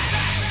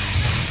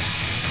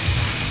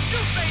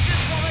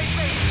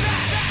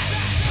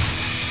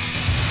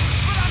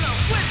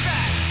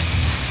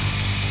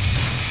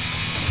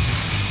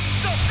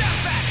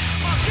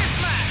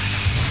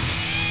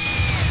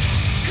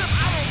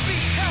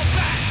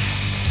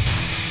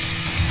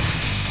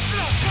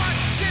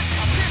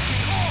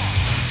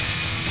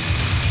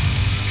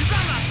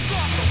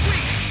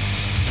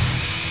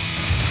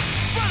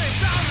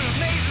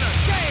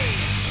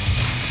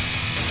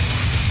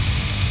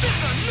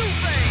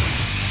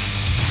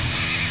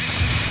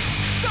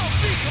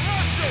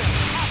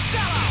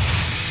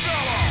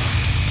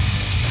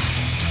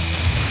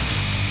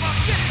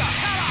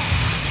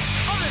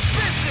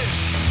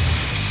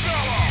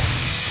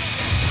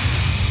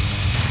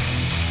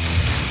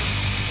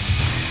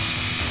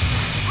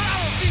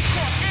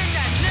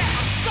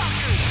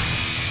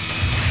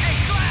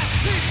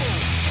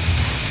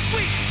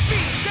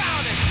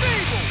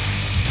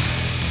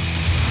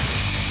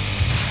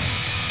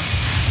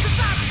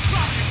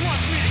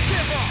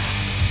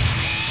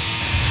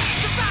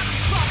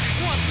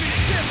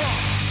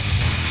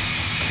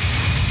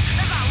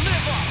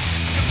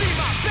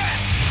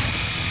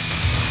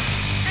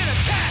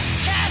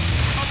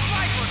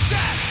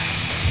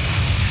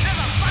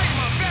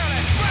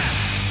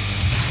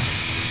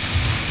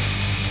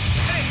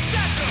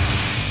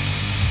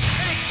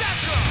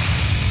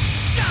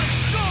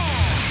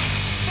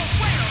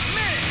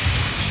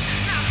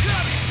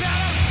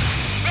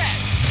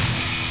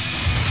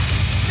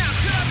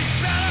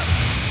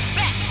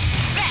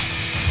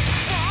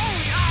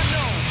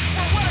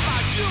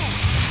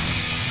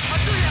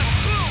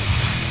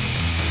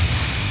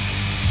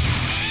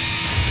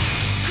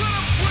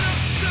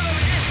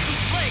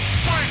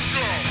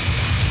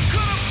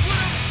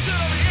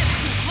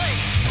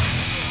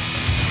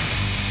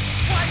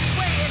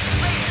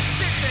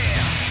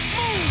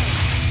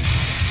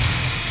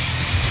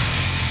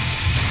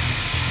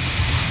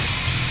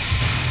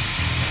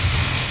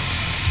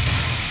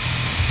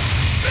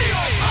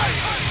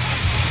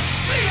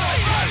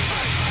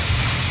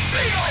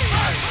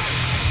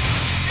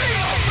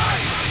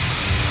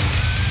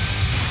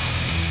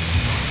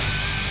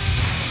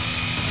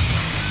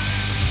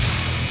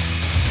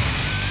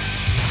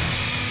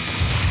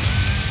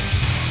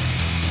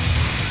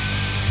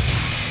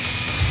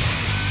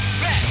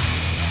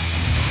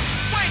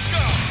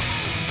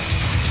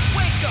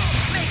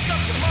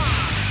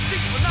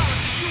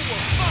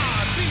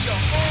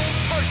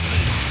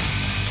verses.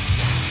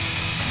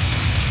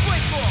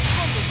 Break off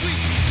from the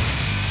weak,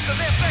 cause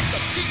they affect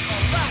the peak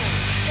or level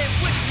in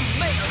which you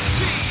may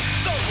achieve.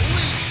 So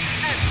believe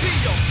and be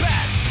your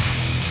best,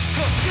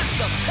 cause this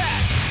a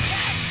test.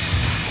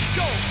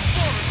 Go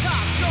for the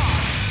top job,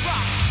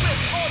 rock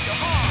with all your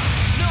heart,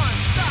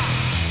 non-stop.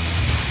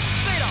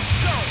 Straight up,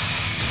 go.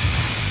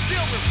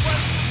 Deal with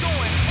what's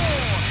going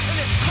on in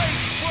this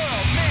crazy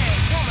world. Man,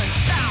 woman,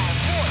 child,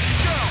 boy,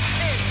 girl,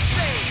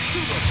 insane to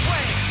the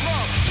brain.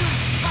 Love,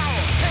 youth,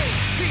 power, pain,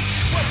 peace.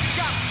 What you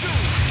gotta do?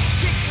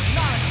 Keep the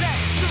knowledge that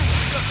you,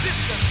 cause this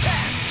the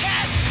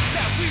test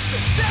that we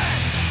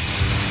suggest.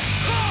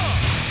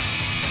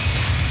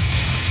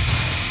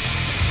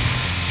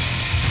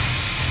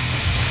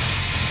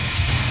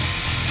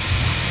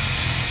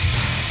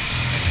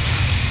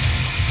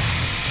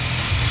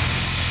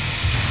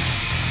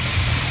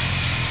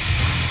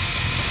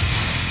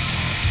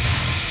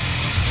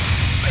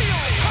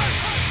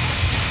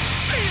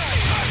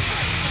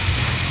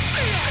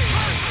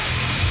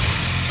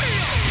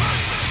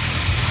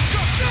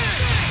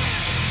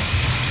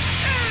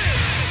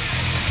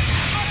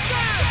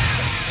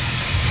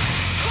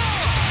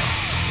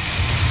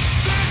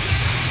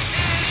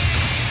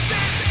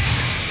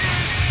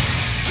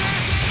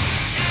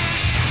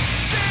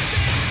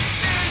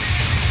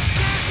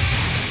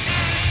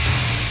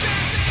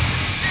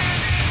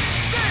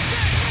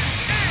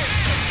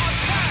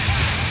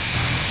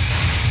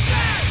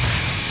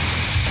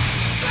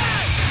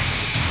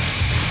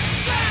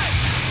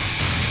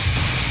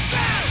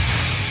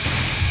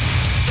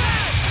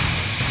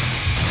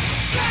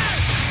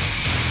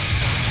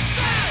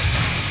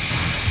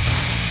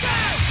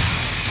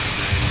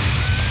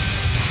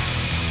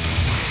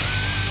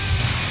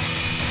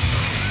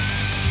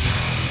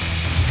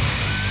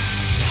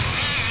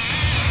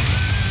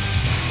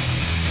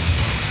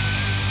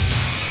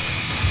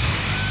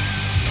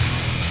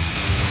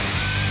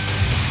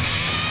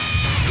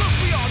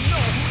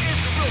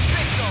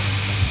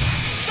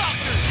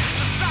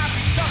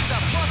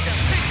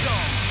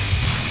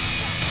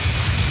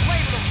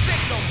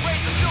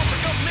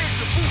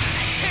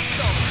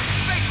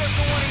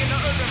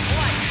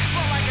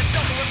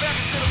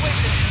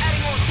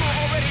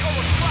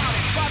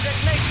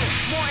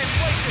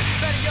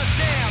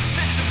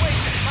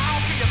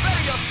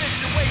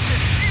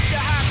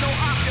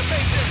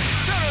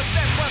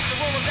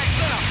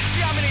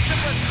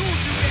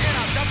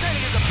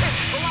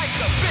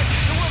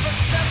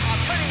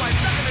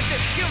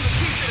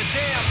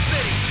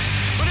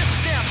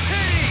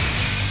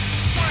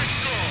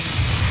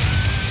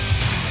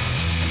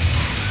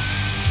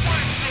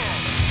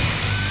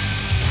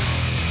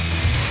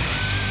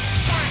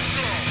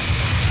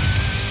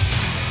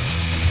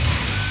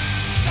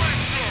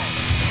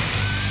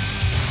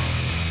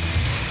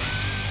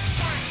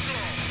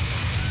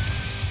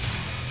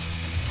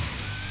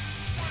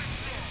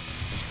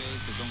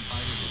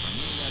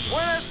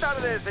 Buenas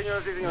tardes,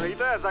 señoras y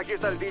señoritas. Aquí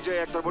está el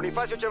DJ Héctor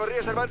Bonifacio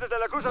Echeverría Cervantes de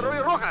la Cruz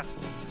Arroyo Rojas.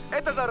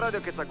 Esta es la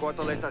radio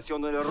Quetzalcóatl, la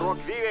estación donde el rock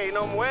vive y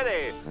no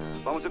muere.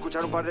 Vamos a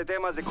escuchar un par de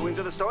temas de Queens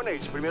of the Stone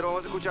Age. Primero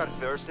vamos a escuchar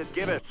First It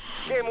Give It.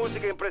 Qué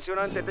música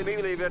impresionante,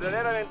 temible y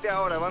verdaderamente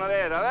ahora. Van a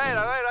ver,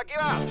 aquí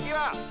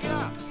va.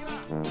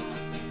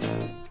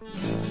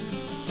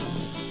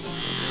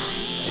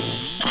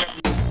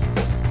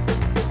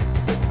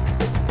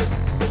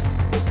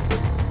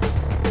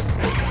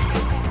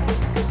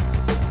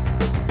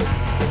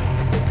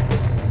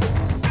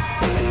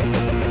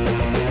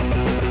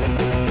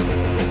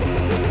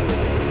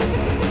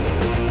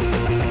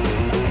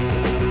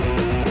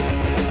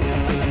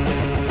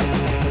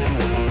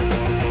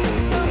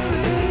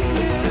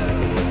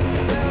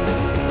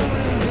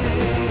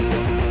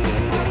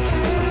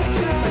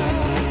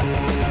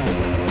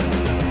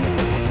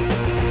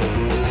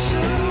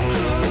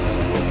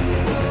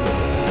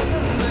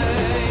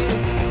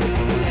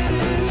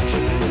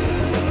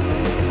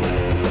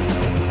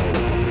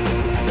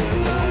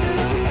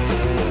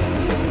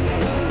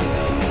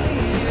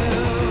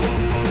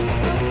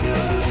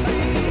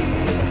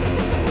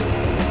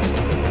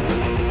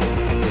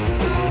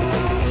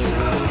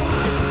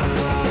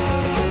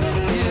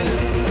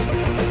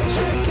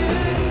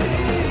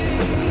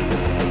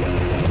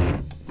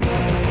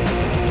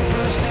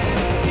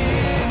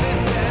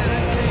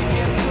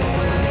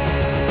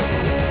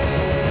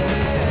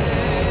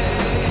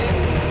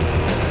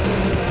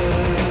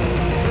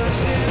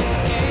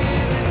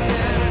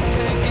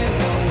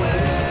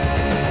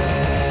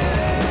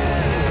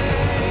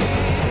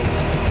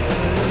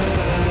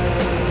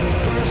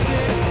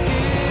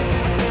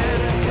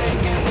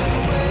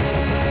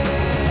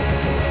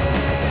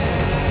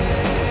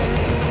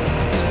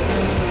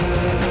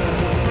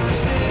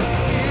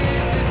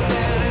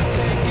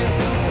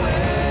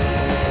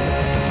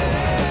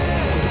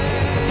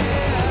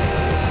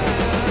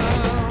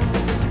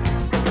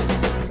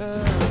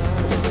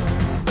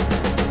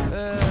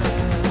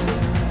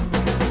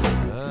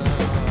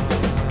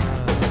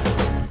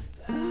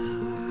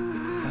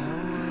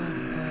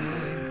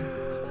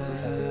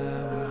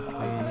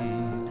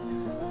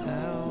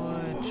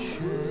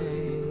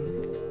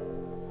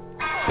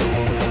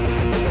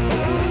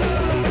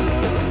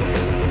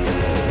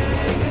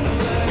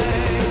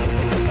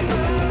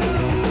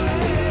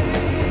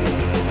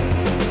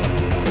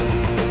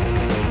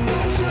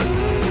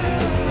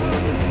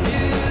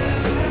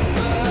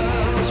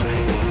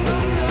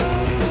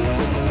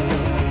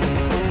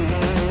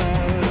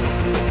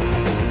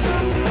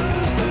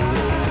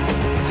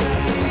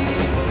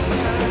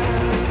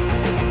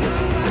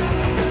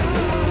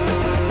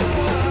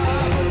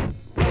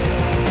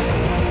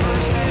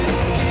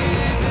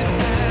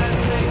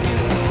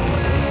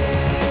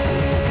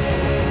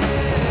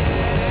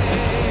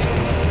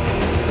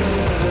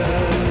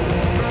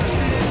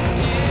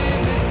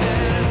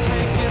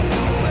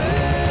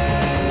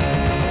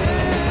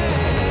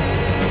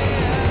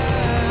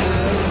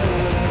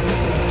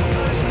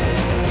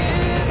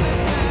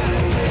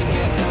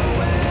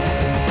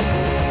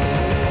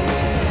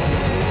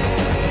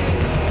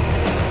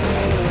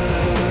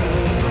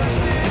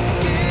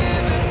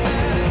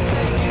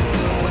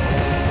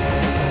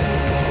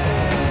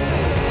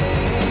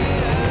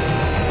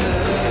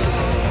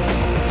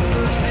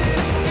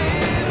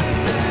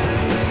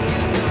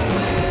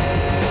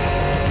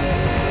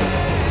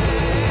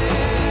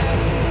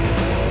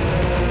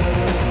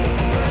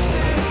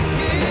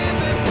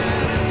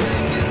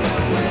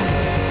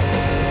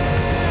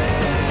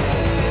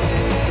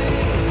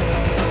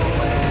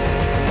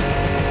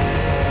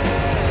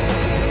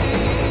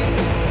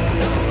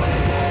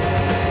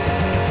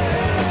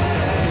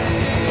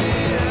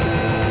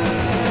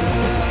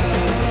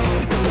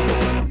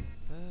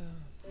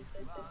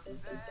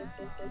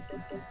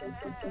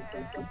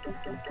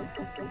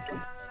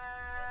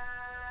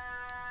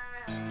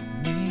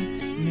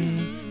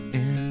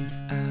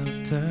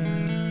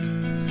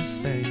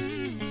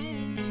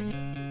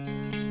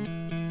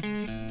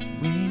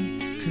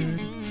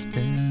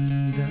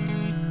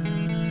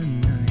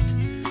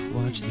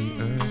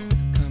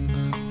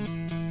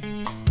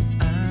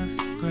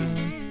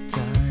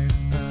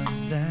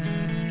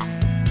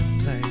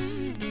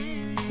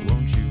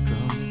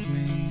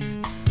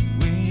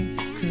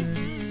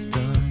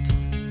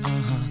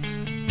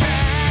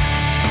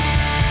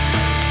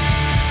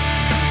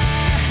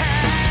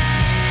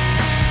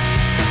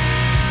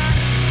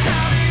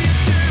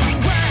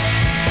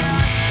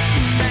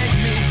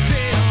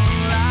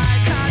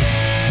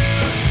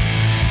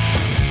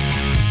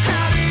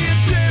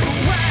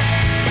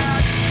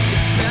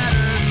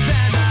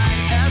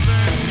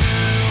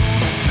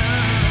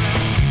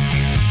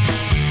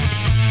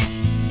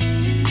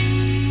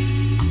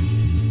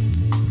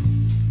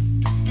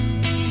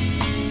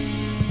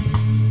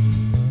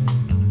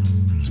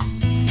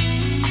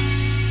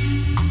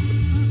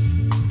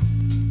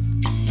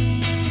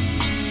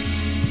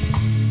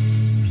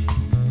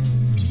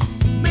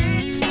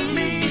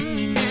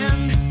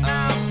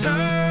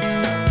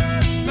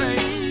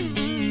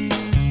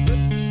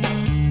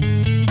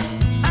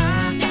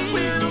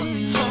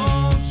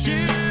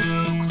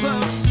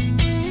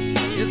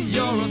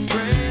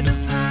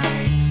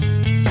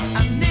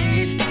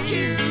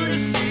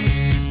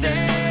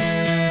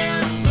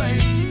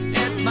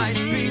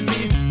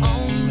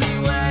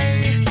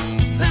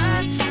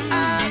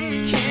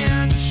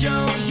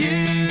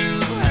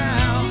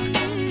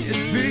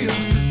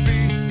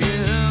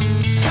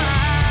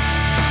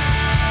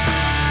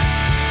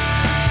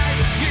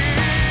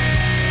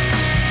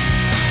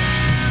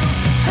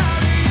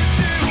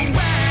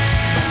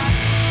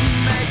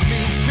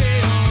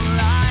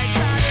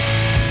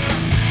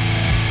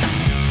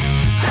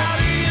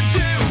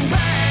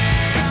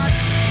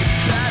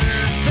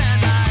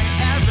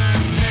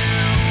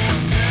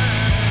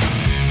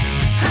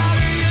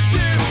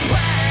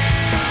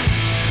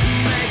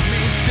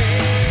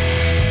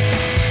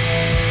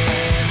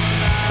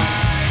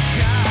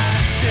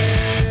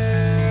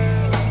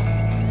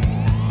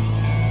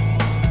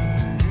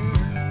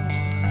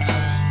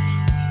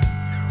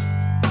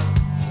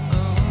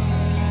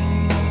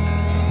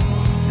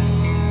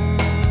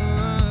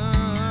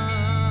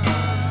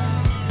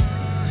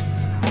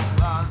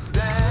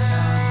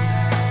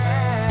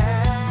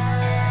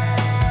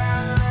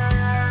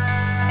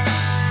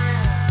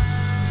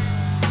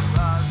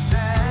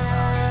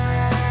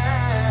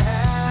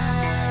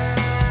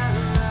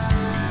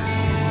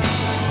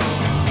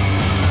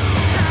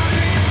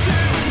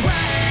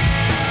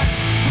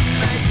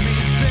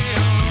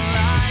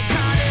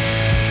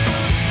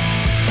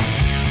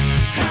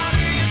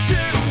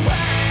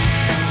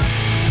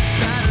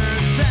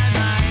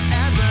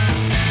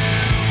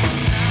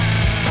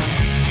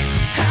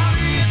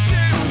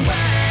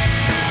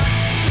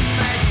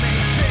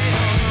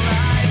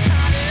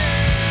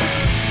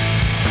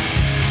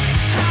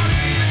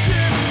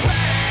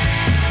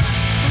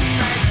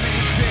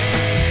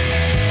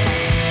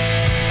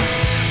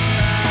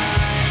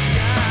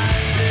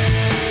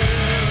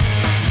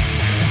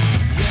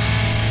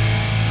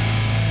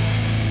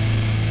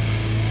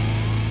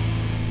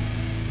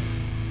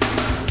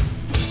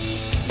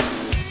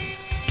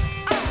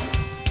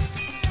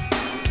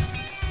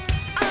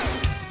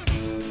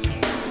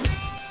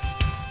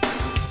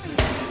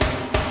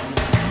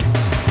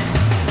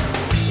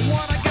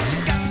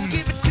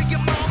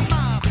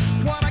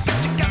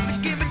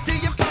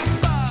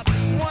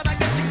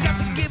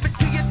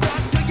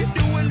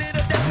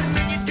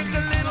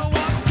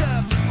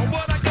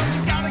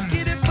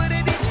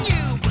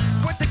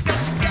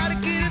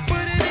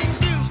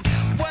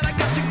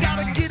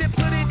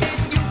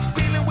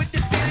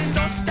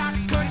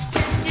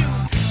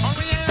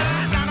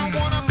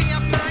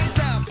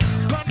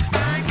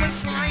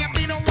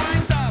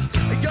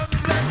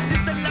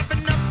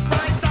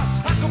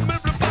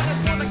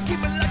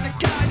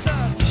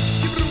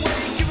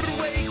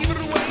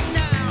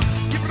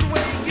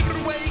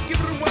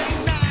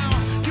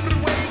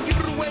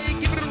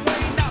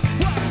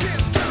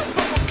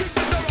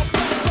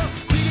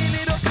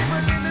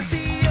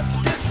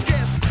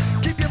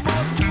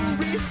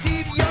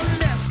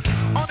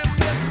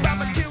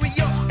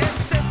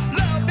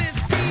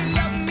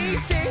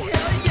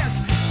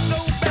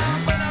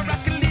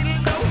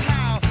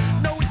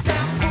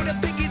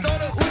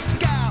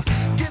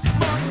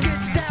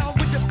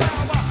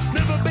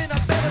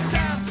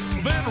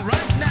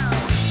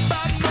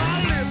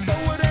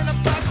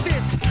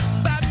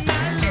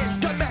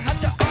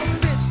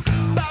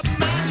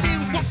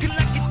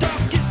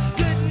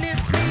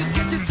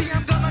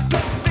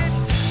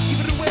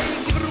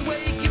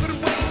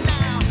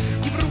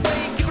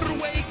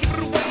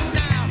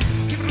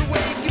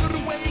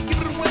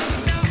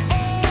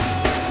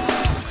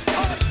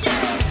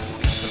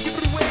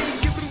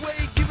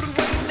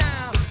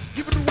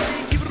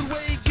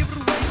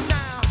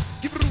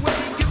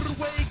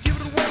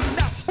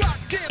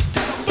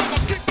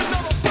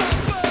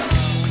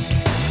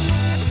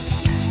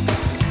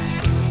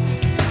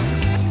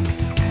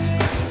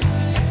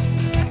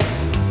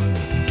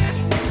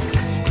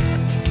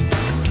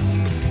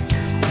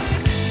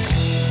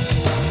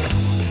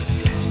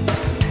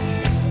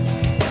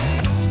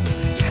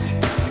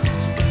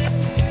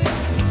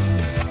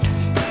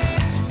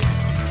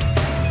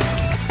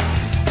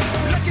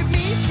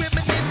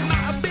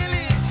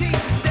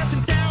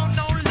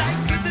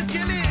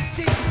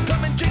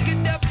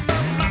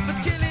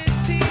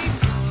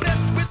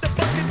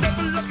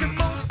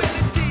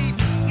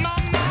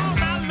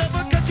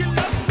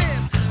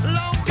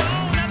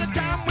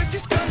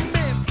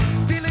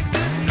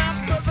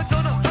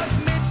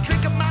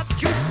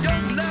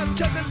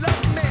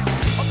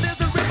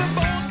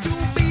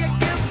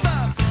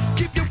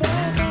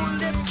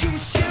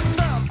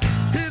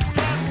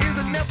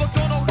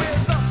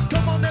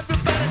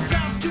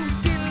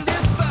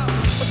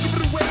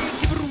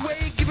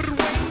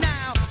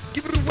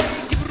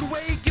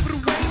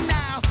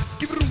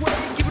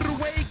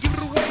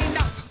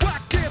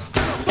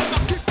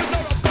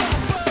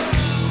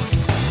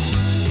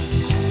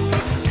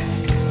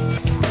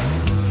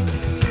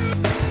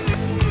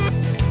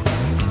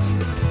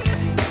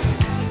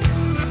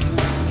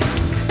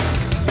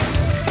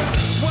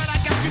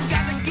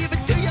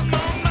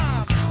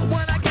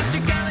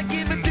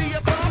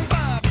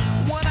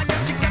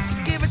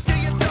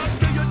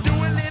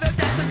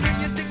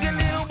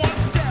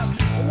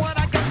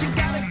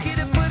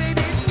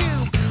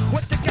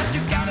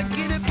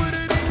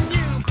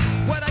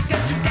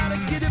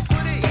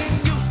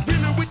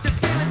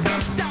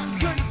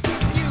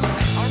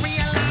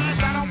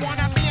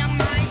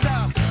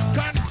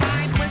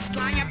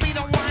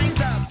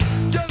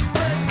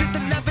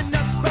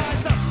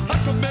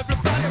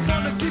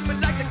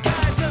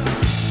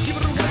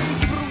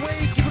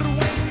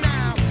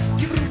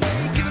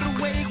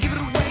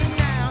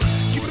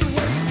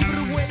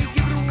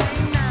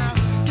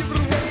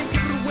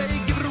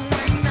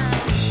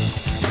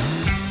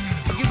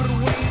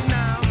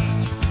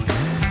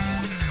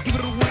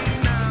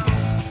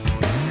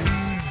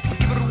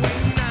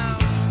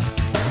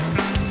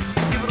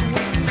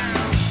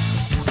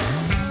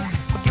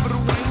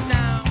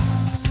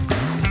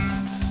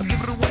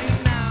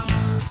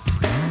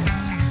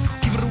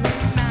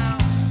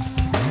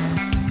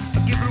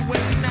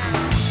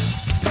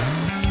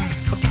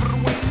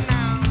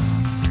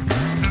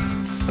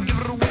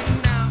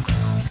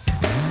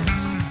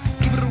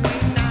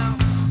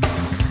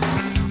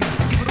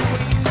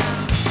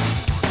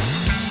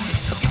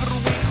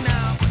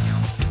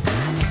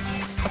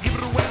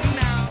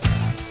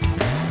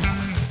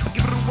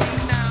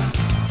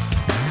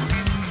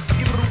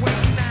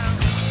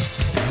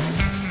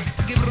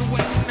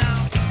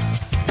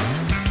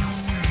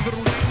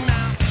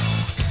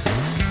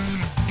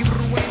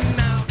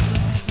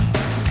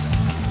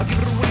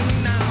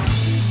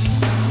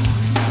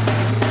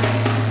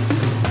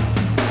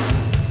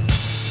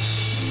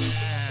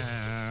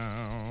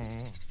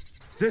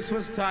 This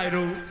was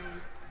titled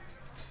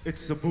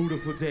It's a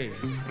Beautiful Day.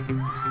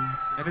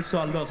 And it's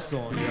our love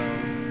song,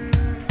 yo.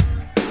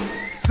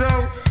 So,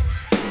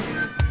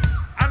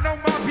 I know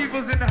my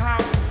people's in the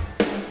house.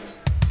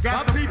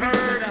 Got My some people's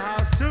herbs. in the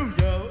house too,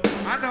 yo.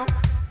 I know.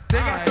 They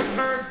got some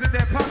herbs in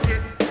their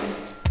pocket.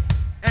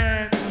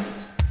 And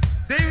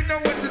they know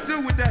what to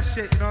do with that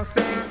shit, you know what I'm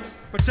saying?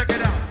 But check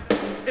it out.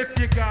 If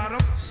you got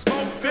them,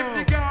 smoke them. If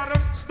you got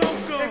them,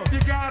 smoke them. If you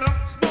got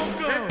them, smoke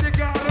them. If you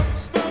got them,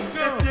 smoke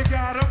them. If you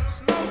got them,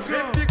 smoke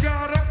them. If you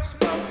got them,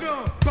 smoke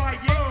them. Buy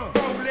it,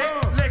 roll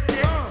it, lick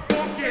it,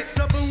 smoke it. It's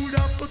a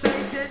beautiful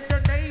day in the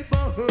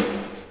neighborhood.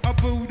 A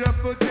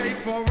beautiful day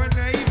for a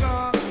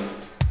neighbor.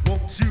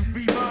 Won't you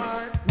be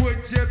mine?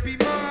 Would you be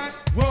mine?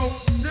 Won't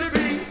you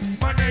be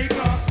my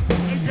neighbor?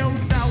 And yo,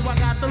 now I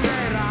got the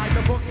red eye,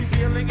 the funky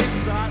feeling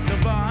inside the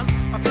vibe.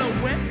 I flow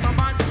with my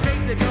mind is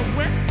straight to go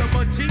with the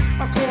munchie.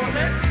 I call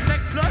it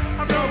next blood.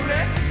 I'm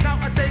rolling. Now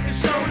I take a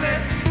slowly.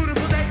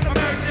 Beautiful day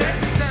emerging.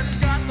 That's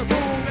got the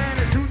boom and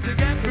it's who to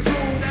get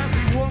consumed as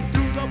we walk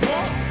through the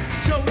park.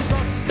 Shows us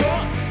the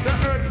sport. The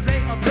herbs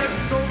ain't a bliss,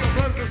 so the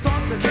birds will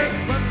start to kick,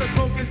 but the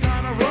smoke is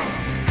kinda rough,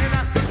 and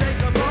that's to take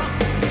a bump.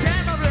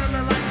 Damn, I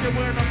really like it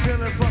when I'm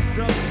feeling fucked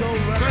up, so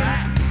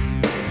relax.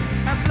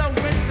 I flow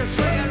with the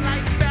sugar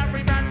like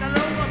Barry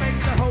Manilow. I make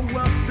the whole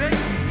world sing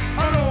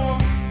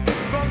along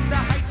from the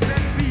heights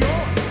and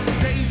beyond.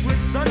 Days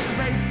with sun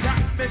rays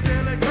got me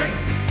feeling great.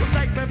 From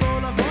Nightmare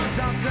Boulevard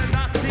down to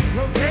Nazi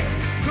Road.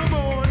 Come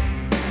on,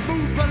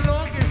 move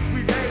along if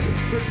we may.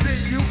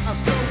 Continue, I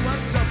still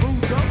want some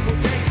moved up,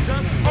 okay?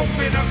 Just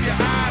Open up your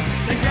eyes.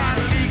 You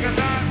gotta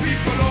legalize.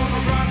 People all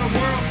around the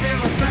world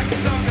feel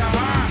effects of the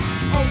high.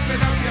 Open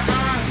up your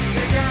eyes.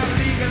 You gotta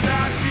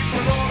legalize.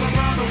 People all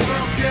around the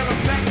world feel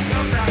effects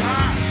of the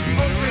high.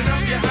 Open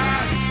up your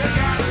eyes. You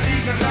gotta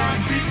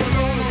legalize. People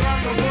all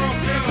around the world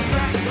feel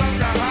effects of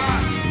the high.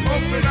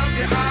 Open up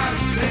your eyes.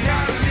 You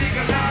gotta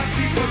legalize.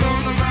 People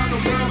all around the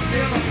world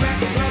feel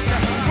effects of the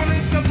high. Well,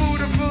 it's a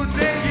beautiful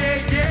day,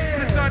 yeah, yeah.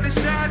 The sun is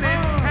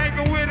shining,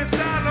 hanging with a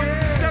solemn.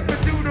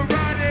 Stepping through the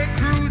ride and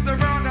cruise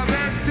around the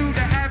bend to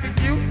the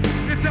avenue.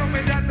 You tell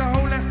me that the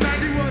whole last night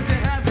she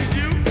wasn't having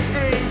you.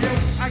 Hey yo,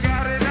 I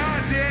got an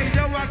idea.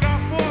 Yo, I got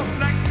 4,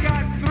 Flex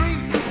got 3,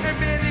 and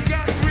then he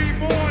got 3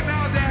 more.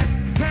 Now that's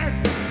 10.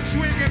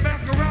 Swinging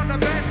back around the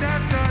bend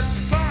at the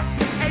spot.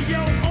 Hey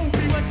yo,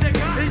 Opie, what you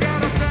got? He got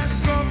a fat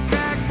skunk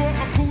bag for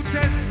a cool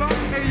 10 spot.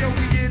 Hey yo,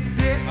 we in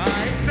there.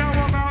 Aight. Now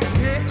I'm out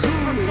here.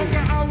 I smoke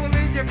an owl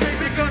in your face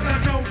because I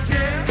don't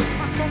care.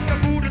 I smoke the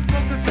Buddha,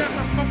 smoke the steps,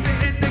 I smoke the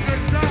indica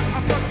top. I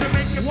fuck to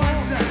make it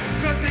What's that?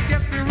 cause it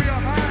gets me real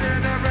high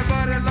and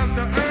everybody love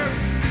the herb.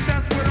 Cause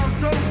that's what I'm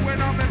told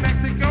when I'm in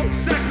Mexico.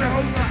 Sex and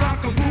host the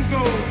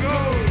Acapulco. Go.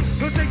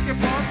 He'll take your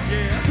pumps.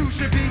 Yeah. 2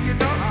 should be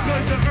enough.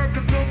 Cause the herb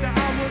to fill the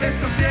owl is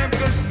some damn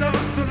good stuff.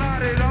 So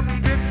light it up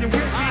if you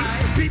with me.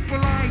 Aight. People,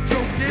 I ain't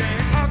joking.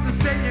 I'll just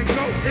say and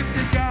go if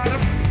you got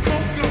 'em.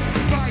 Smoke 'em,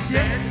 buy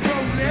it,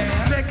 roll it,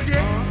 lick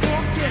it,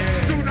 smoke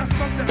it. Do not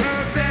smoke the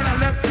herbs and I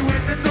left you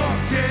in the dark,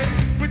 kid.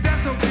 But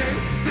that's okay.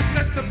 Just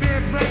let the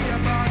band play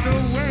by the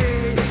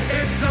way.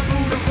 It's a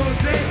beautiful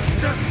day.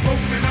 Just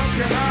open up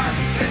your eyes.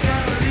 They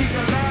gotta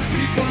legalize.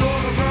 People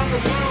all around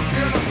the world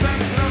feel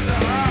effects of the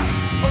high.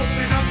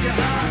 Open up your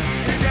eyes.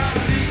 They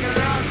gotta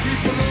legalize.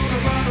 People all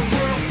around the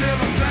world feel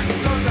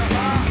effects of the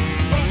high.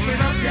 Open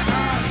up your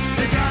eyes.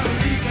 They gotta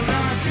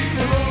legalize.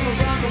 People all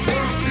around the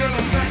world feel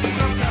effects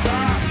of the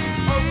high.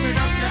 Open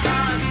up your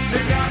eyes.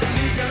 They gotta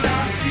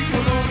legalize.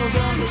 People all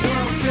around the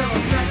world feel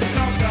effects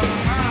of the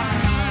high.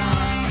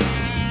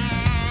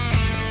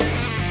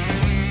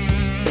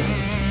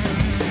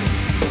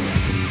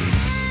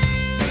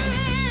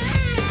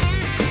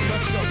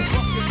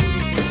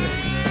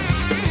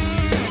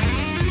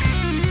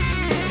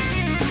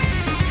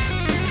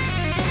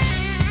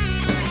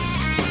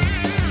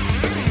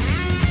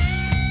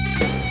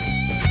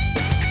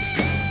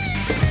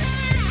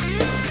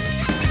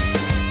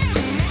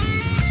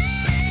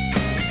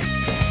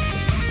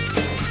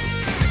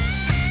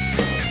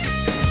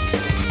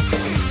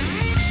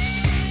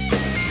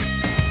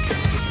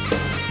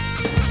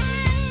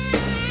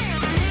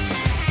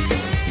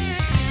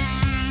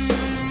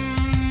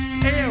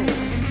 Ayo,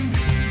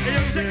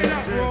 check it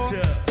out, bro.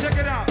 Check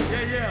it out.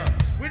 Yeah,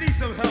 yeah. We need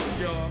some help,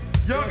 y'all.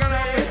 Y'all gotta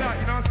help us out,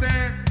 you know what I'm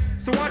saying?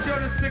 So why don't y'all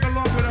just sing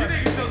along with You us?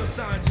 niggas know the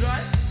signs,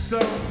 right? So,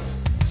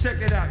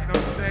 check it out, you know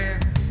what I'm saying?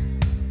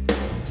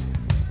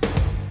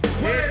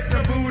 It's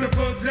a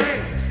beautiful day.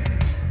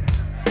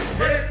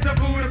 It's a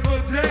beautiful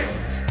day.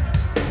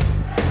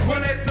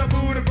 Well, it's a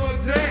beautiful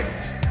day.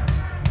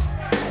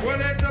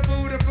 Well, it's a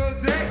beautiful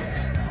day.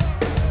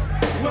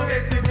 Well,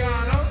 if you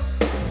got 'em,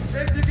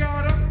 if you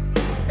got 'em,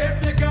 if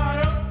you got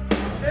 'em,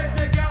 if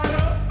you got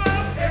 'em,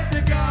 if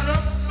you got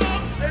 'em,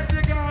 if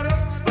you got 'em,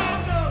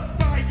 smoke 'em,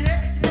 buy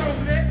it,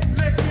 roll it,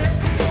 lick it,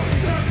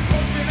 just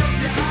open up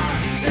your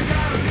eyes. You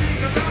gotta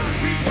legalize.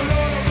 People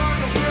all around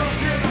the world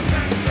feel the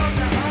effects of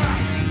the high.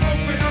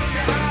 Open up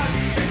your eyes.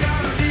 You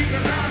gotta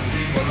legalize.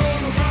 People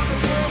all around the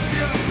world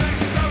feel the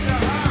effects of the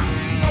high.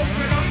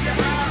 Open up your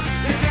eyes.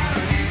 You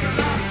gotta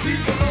legalize.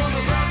 People all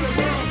around the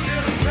world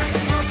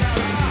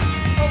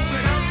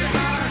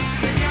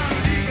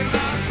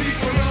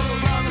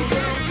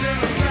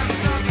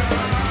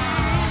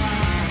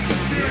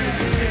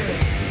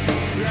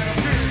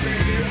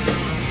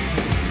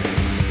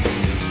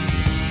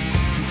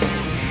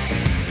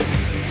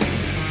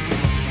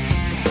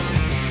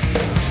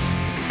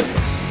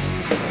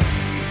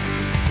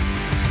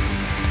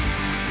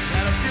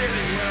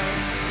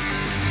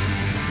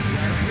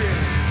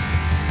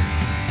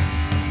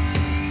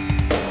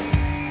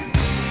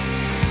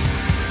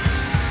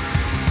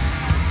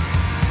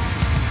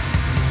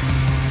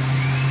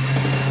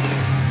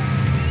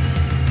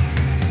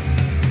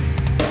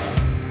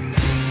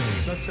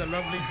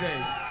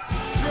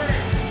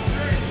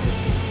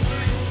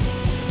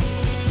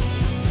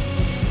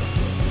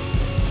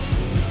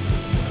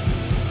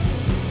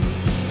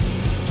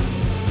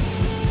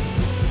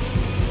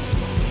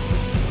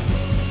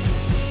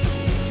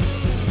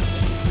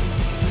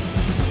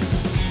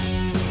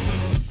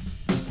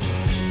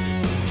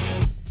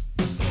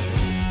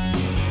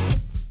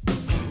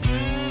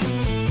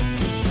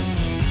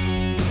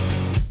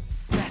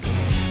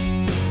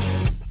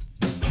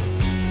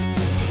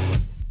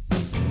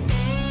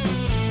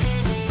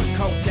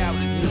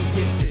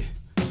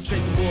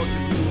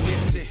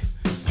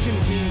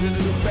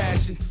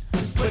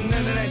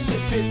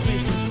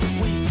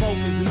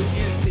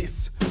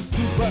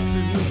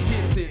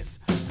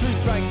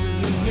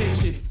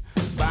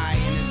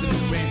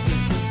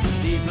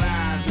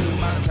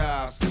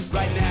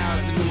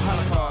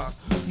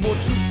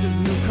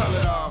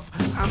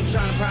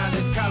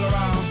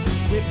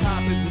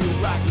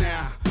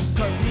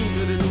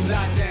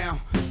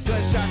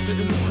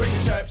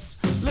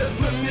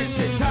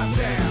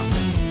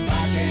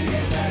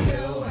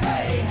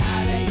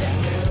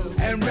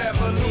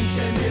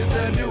revolution is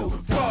the new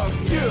fuck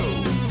you.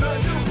 The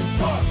new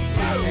fuck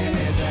you. And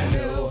is the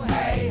new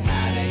hey,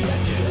 how do you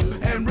do?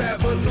 And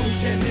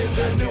revolution is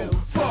the new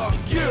fuck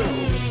you.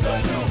 The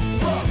new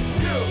fuck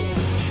you.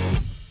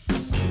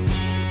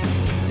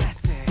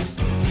 Sassy.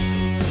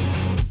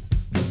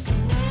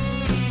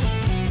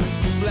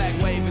 Black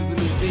wave is the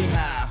new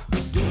Z-High.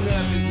 Do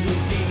nothing is the new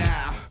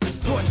D-Now.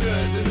 Torture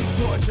is the new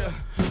torture.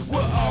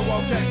 We'll all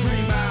walk that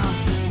green mile.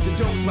 The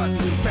dope spot's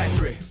the new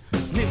factory.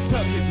 Nip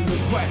tuck is the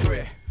new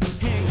quackery.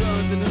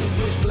 Handguns and the new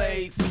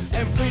switchblades.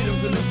 And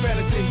freedom's the new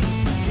fantasy.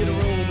 Get a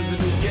room is the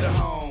new get a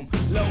home.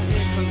 Low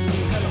income's the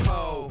new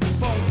helipole.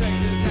 Phone sex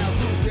is now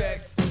through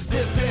sex.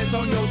 There's feds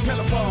on your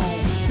telephone.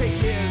 Take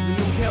care is the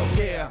new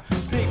healthcare.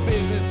 Big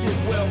business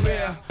gets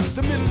welfare.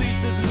 The Middle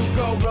East is the new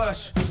gold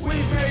rush. We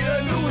made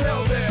a new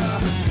hell there.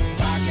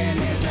 Rockin'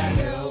 is the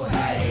new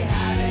hey,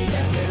 how do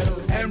you do?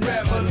 And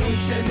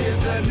revolution is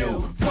the new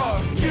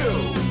fuck you.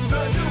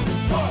 The new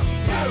fuck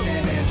you.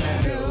 Rockin' is the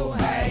new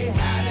hey,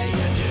 how do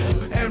you do?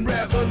 And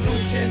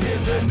revolution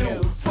is the new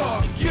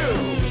fuck you.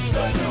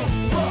 The new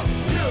fuck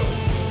you.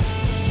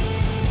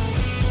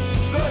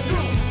 The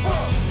new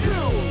fuck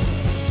you.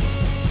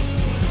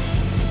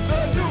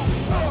 The new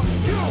fuck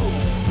you.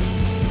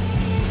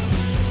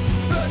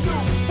 The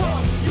new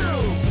fuck you.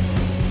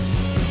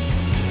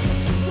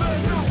 The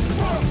new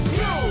fuck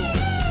you.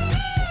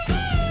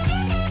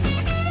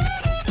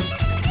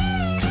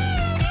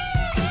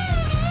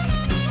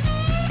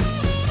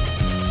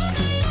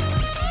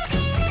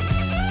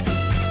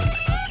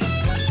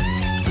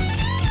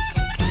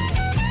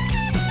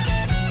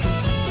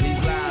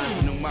 These lines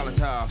are new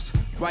Molotovs.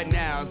 Right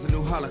now is the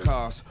new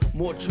Holocaust.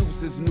 More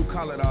troops is the new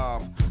call it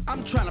off.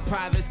 I'm trying to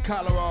pry this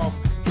collar off.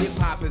 Hip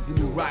hop is the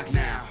new rock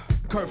now.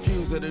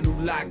 Curfews are the new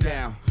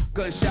lockdown.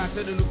 Gunshots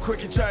are the new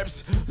cricket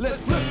chirps. Let's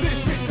flip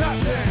this shit top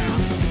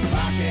down.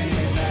 Rockin'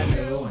 is the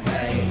new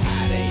hey,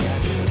 how do you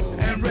do?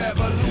 And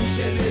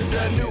revolution is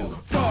the new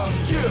fuck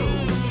you.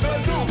 The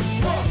new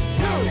fuck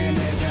you. Rockin'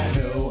 is the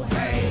new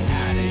hey,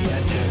 how do you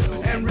do?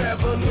 And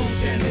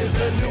revolution is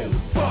the new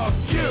fuck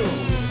you.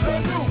 The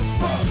new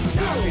fuck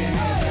you. Rockin'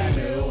 is the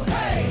new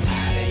hey,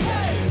 how do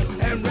you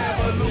do? And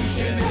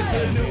revolution is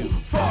the new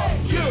fuck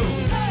you.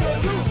 The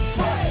new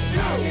fuck you.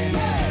 Rockin'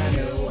 is the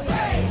new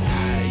hey,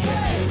 how do you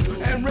do?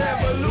 And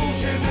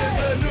revolution is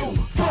the new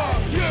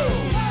fuck you.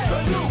 The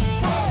new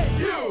fuck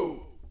you.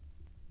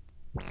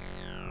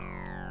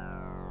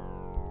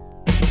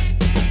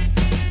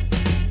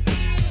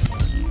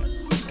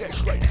 That's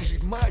right, this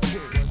is my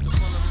turn.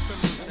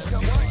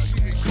 Come on, see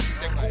this shit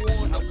that go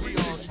on up here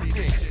on the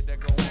thing.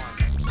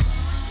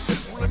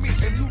 Well, I mean,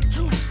 and you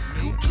too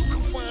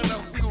can find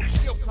out we don't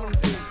chill one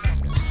day.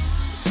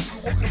 You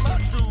walk in my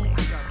shoes,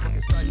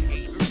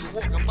 you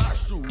walk in my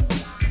shoes.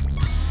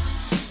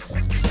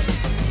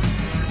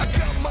 I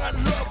got my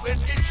love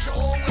and it's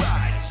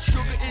alright.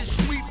 Sugar is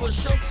sweet, but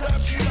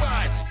sometimes she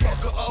might.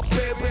 Fuck her up,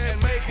 baby, and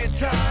make it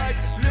tight.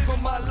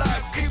 Living my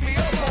life, keep me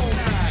up all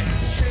night.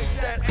 Shake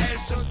that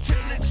ass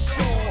until it's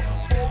sore.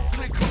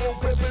 4-click hole,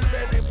 baby,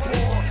 let it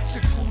pour.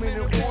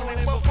 6-2-minute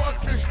warning, but fuck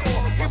the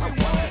score. Give me 1,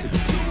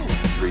 2,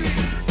 3,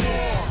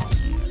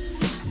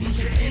 4.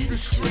 Music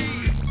industry,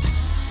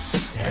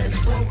 that's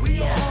what we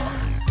are.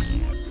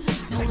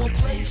 No one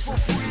plays for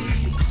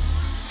free,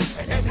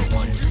 and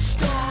everyone's a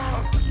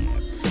star.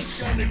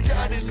 Sign a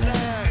dotted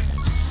line,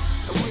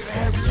 and we'll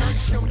have lunch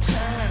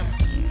sometime,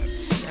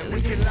 and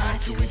we can lie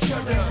to each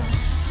other.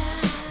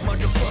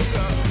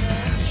 Motherfucker,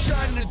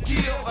 shine the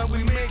deal and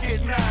we make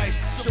it nice.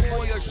 So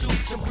boy, your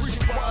suits and pretty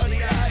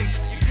quality ice.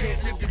 You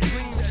can't live your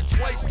dreams at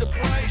twice the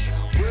price.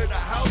 We're the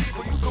house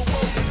where you go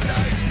roll the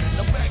dice.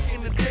 Now back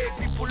in the day,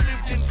 people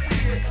lived in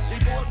fear. They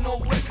bought no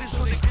records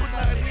so they could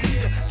not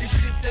hear the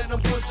shit that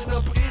I'm busting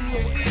up in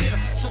your ear.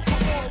 So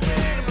come on,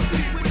 man, and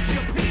be with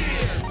your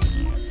peers.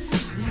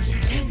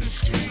 Music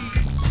industry,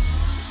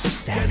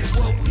 that's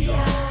what we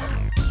are.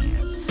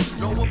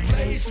 No one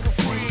plays for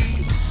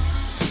free,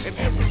 and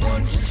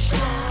everyone's a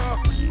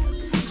star.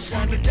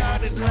 Sign the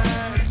dotted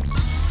line,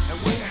 and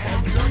we'll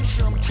have lunch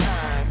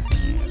sometime,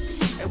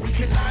 and we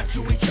can lie to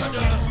each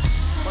other.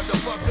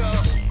 Motherfucker,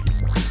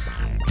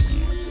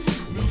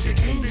 music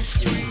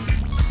industry,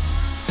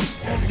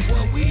 that is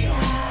what we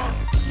are.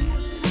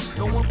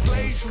 No one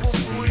plays for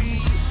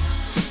free,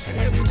 and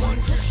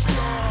everyone's a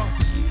star.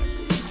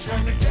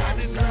 Sign the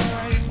dotted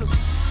line, and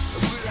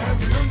we'll have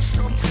lunch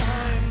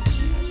sometime,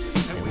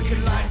 and we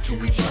can lie to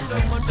each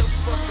other.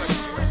 Motherfucker,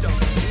 straight up.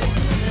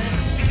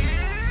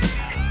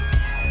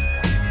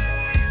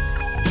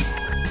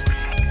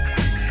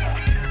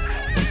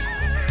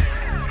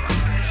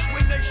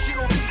 Swing that shit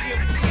on the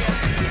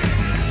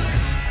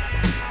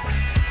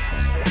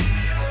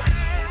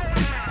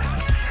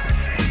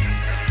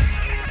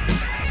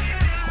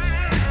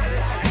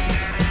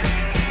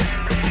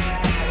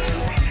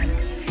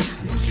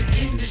music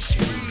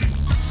industry,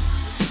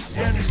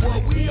 that is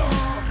what we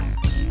are.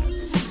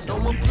 No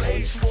one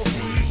plays for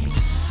free,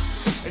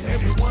 and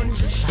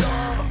everyone's a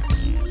star.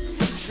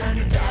 Sign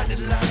a dotted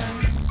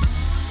line,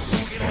 and we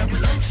can have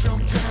lunch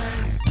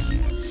sometime,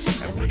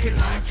 and we can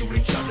lie to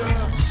each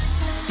other.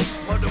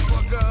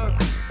 motherfucker.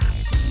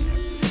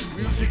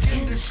 Music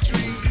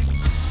industry,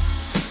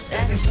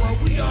 that is what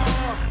we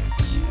are.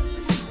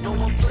 No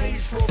one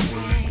plays for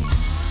free,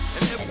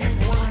 and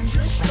everyone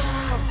just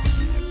stop.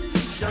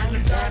 Shine the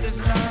dotted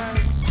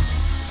line,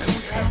 and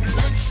we have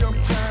lunch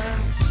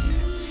sometime,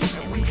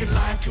 and we can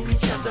lie to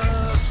each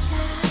other,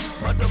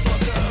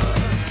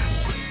 motherfucker.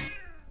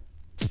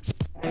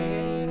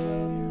 He's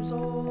 12 years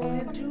old,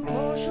 and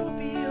tomorrow she'll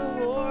be a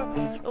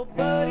whore.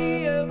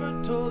 Nobody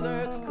ever told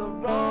her it's the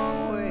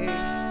wrong way.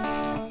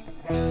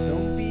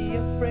 Don't be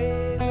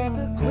afraid with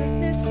the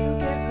quickness you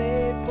get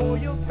laid. For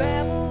your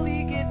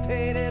family get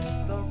paid, it's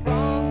the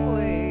wrong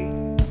way.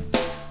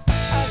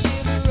 I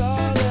give her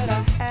all that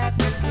I have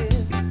to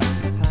give.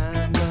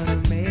 I'm gonna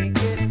make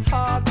it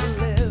hard to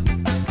live.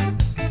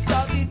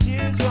 Salty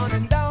tears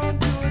running down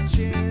to her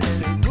chin,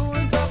 and it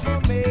ruins up my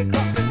makeup.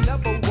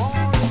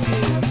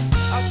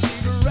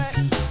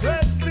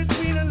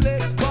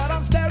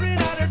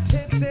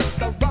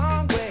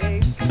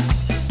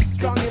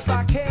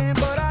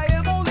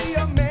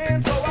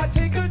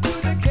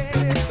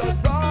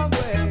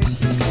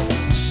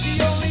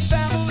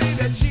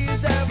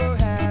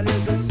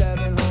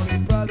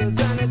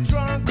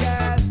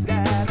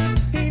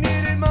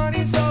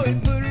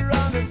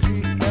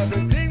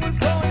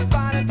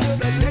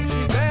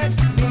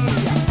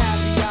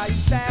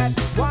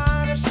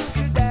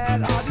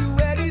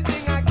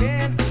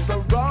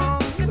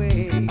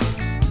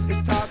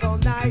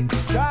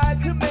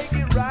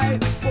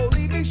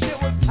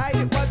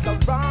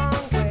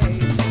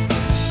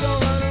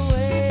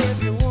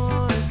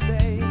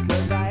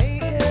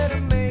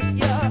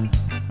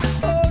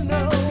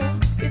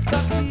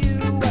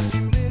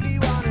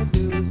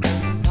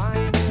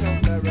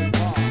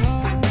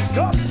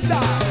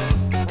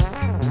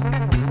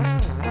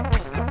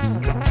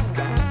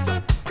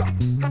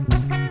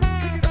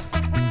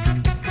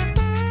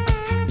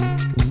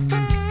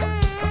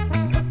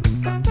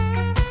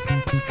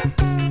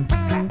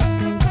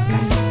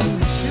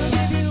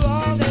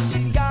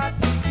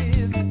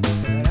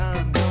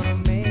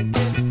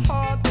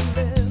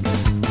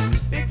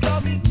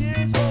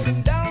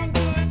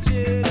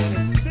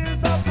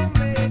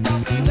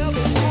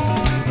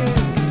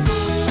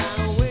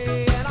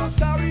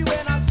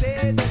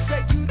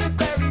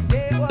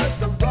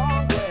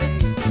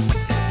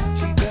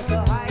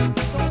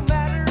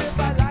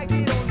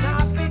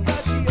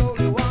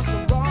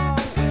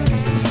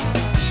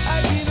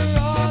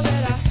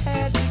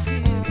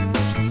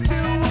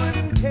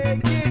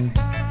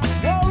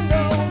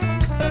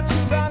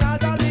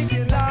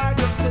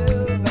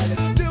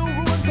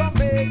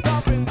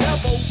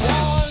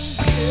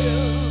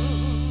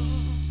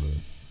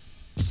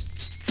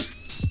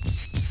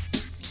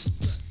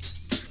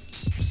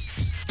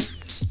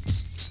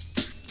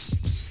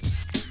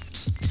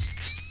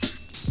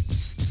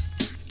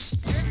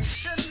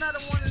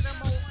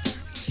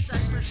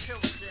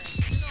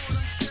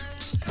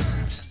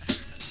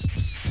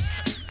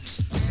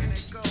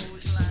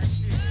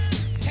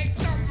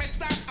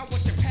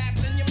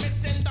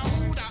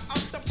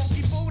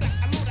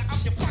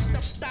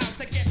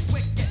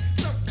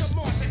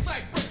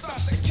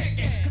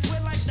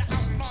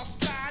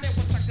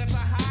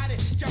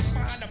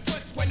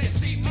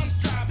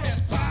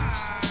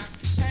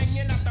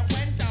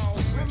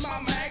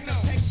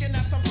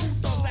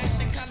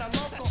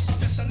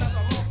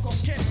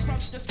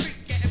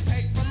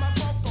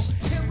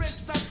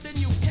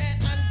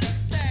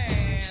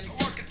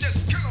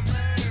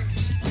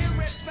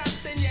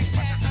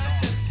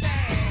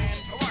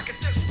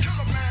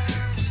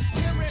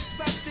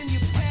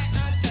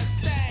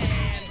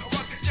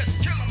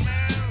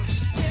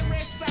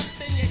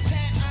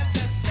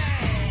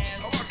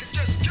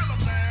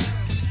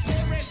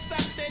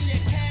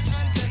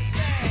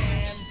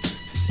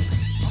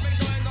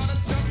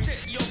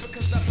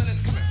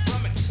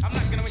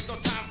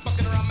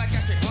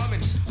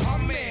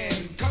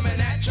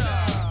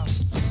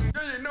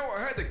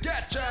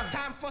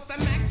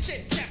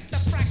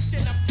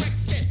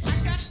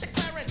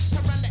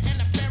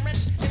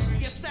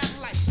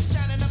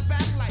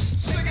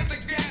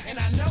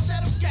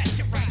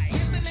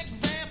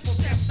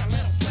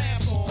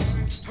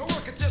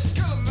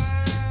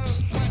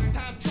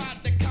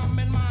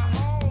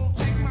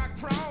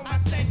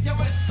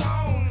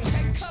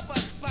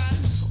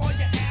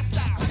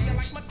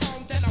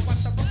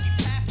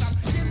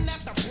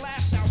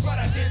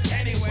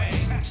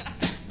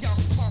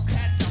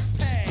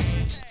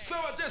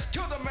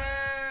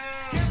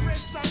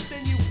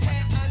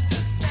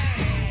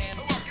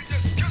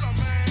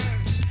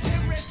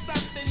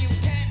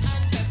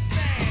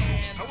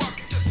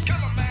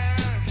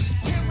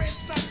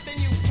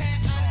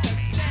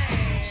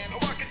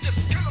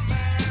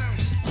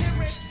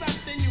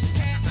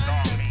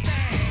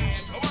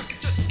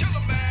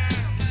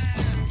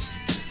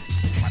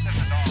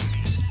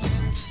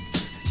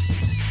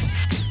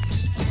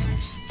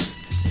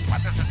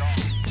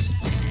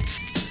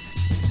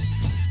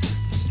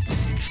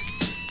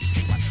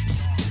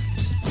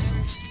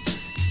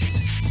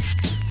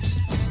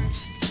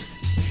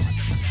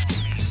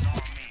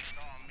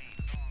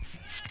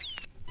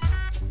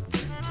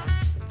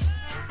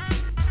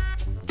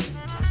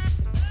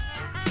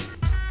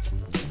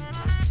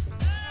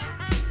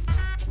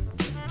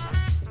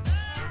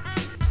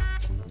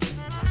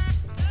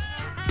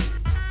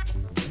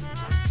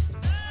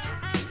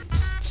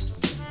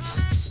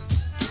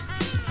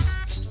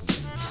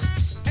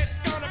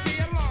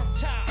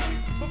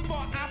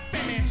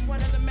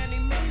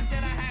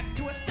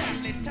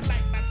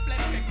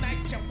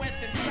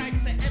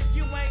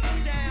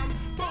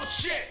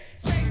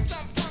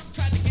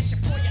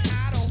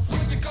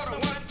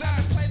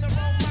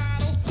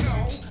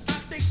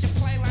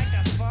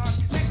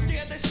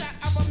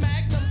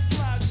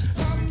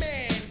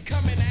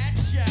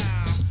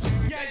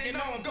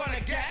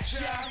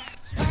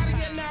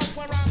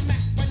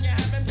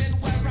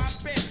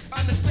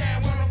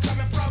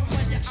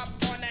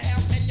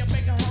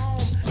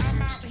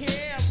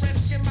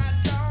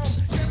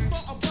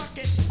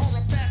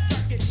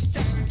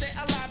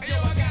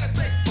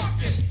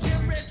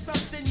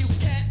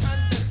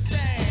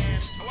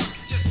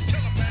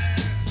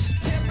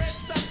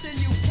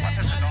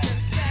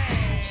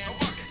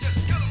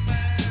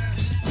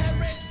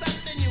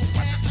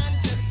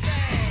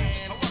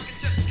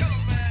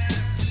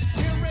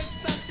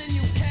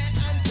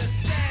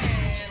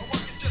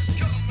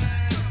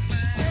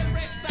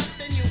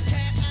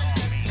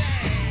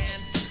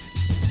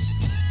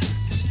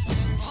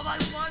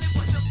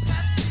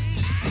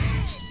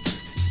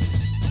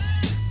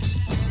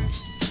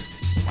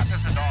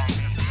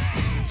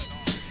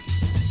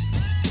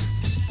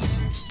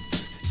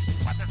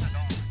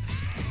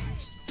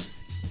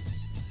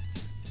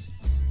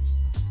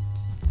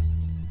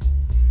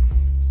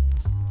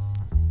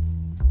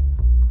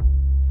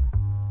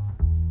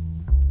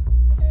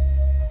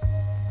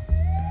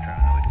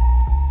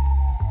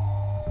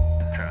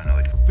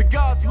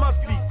 gods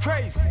must be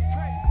crazy.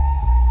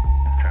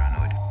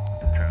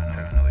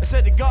 I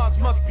said the gods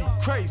must be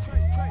crazy.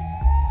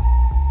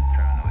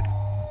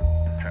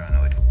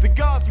 The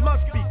gods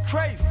must be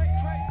crazy.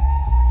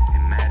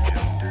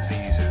 Imagine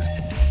diseases.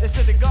 They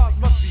said the gods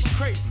must be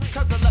crazy,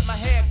 cause I let my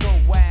hair go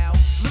wild.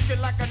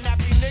 Looking like a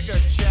nappy nigga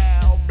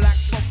child. Black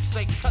folks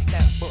say cut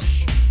that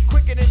bush.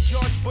 Quicker than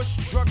George Bush,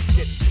 drugs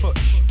get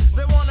pushed.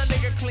 They want a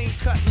nigga clean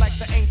cut like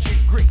the ancient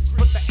Greeks.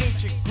 But the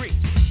ancient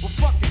Greeks were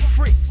fucking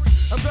freaks.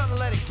 I'm gonna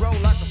let it grow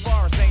like the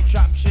forest ain't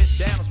chop shit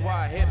down. That's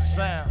why I hear the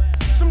sound.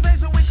 Some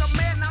days I wake up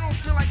mad and I don't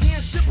feel like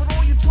hearing shit. But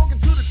all you talking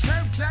to the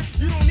curb, Jack,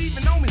 you don't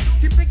even know me.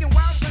 Keep thinking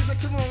wild things I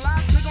kill on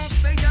live, click on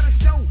stage at a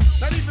show.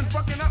 Not even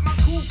fucking up my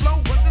cool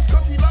flow. But this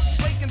country loves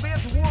fake and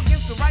there's a war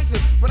against the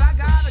righteous. But I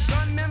got a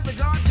gun and the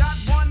God got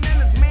one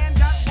and this man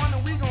got one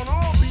and we gon'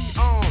 all be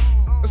on.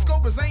 The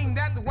scope is aimed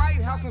at the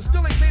White House and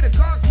still they say the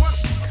gods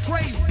must be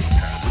crazy.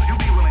 Would you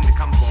be willing to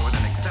come forward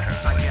and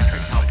accept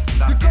psychiatric help?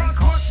 The gods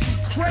must be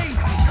crazy.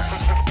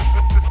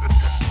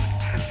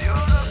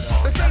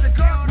 They say the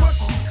gods must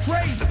be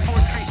crazy. The four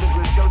traces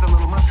will show the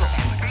little muscle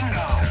and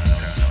bingo.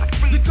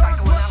 The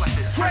gods must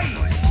be crazy.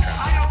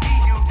 I don't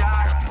need you,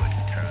 Doc.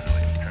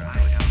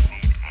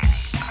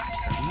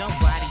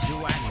 Nobody do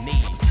I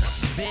need.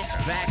 Bitch,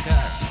 back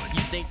up.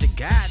 You think the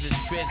gods is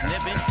Trish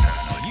nipping?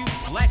 You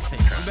flexing.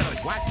 You better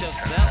watch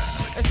yourself.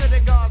 They said the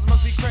gods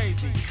must be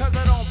crazy, cause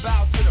I don't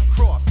bow to the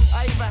cross.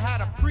 I even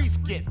had a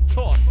priest get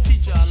tossed.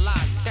 Teacher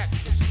Elias catch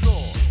the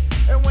sword.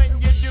 And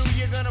when you do,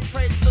 you're gonna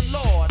praise the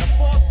Lord. The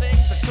four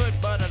things I could,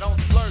 but I don't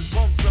splurge.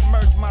 Won't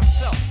submerge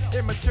myself.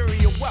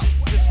 Immaterial wealth,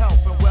 just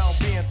health and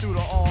well-being through the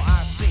all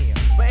I see.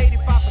 But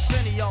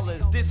 85% of y'all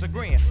is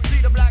disagreeing.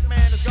 See, the black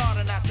man is God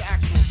and that's an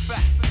actual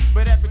fact.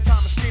 But every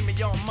time I scream it,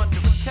 yo, I'm under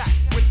attack.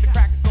 With the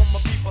crack on my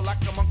people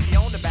like a monkey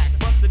on the back.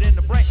 Busted in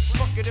the brain.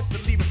 Fuck it if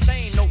it leave a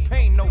stain. No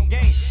pain, no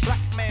gain. Black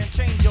man,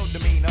 change your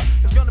demeanor.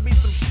 There's gonna be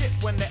some shit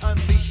when they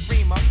unleash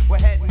FEMA. We're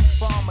heading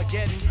for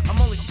Armageddon.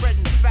 I'm only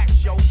spreading the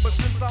facts, yo. But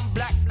since I'm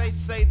black, they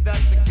say that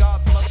the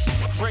gods must be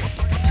crazy.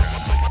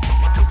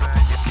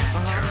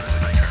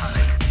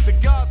 The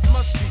gods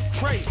must be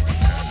crazy.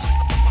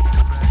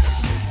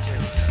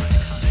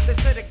 They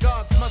say the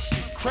gods must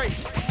be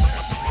crazy.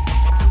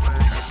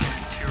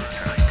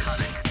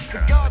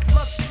 The gods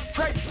must be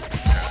crazy.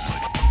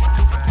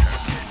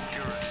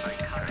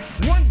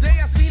 One day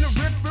I seen a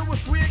rift, it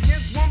was 3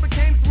 against 1,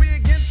 became 3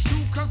 against 2,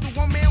 cause the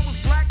one man was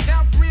black.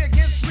 Now 3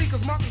 against 3,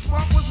 cause Marcus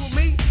Spark was with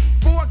me.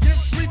 4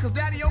 against 3, cause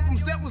Daddy O from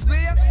Set was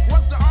there.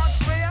 Was the odds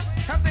fair?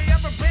 Have they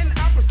ever been?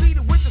 I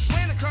proceeded with this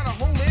plan to cut a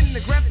hole in to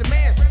grab the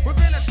man. But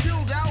then I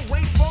chilled out,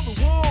 wait for the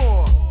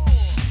war.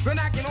 Then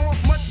I can off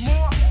much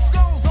more.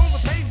 Skulls on the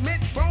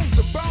pavement, bones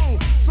to bone.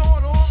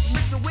 Sword off,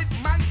 mix it with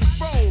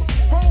microphone.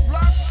 Whole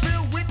blocks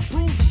filled with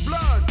pools of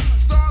blood.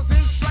 Stars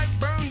and stripes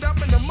burned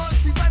up in the mud.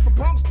 See cypher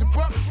punks to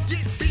buck,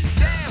 get beat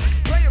down.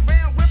 Play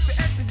around with the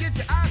X and get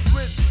your eyes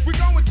split. We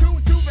going to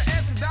the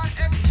S and dot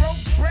X broke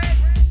bread.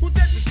 Who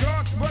said the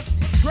gods must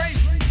be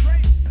crazy?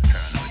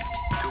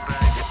 Too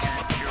bad you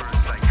can't cure a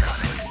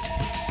psychotic.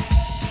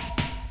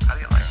 How do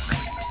you like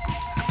making the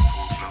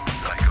simple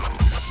psycho?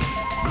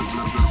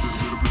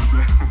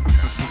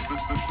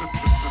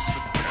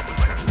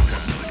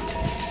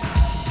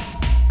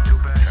 Too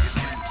bad you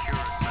can't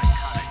cure a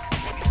psychotic.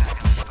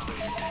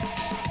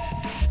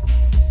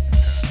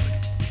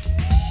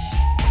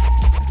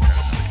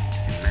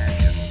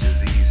 Imagine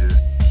diseases. Paranoid. Imagine diseases.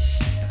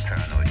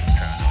 Paranoid.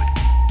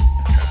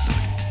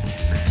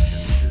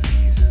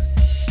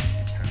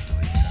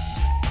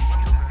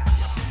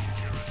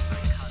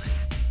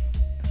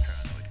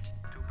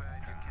 Too bad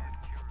you can't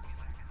cure a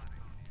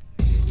psychotic.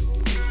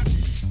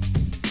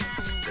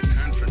 The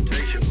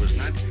confrontation was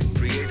not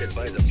created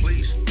by the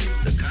police.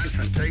 The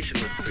confrontation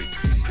was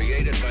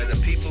created by the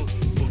people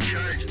who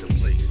charge the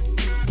police.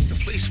 The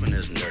policeman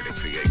isn't there to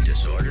create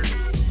disorder.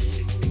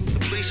 The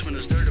policeman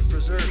is there to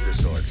preserve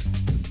disorder.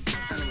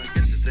 Gentlemen,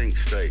 get the thing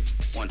straight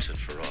once and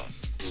for all.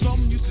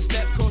 Some used to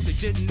step cause they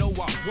didn't know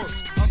I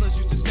worked. Others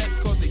used to step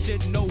cause they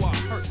didn't know I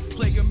hurt.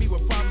 Plaguing me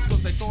with problems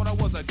cause they thought I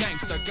was a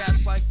gangster.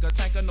 Gas like a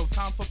tanker, no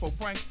time for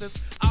pranksters.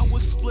 I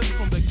was split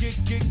from the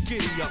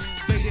giddy up.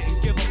 They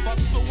didn't give a fuck,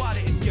 so I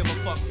didn't give a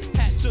fuck.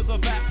 Hat to the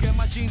back and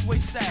my jeans way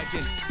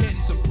sagging. Hitting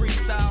some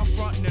freestyle,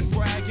 frontin' and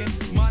bragging.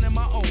 Minding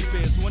my own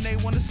biz when they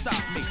wanna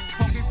stop me.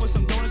 Hungry for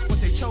some donuts, but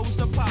they chose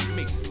to pop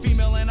me.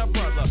 Female and a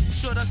brother.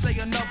 Should I say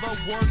another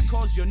word?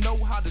 Cause you know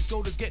how this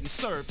gold is getting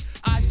served.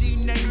 ID,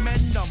 name,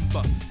 and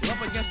number.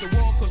 Up against the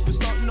wall cause we're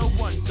starting to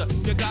wonder.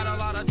 You got a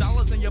lot of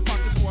dollars in your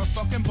pockets for a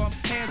fucking bum.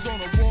 Hands on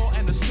the wall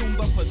and assume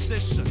the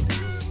position.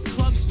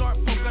 Clubs start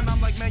poking,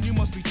 I'm like, man, you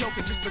must be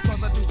joking. Just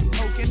because I do some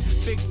token,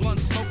 big blunt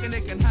smoking,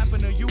 it can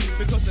happen to you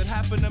because it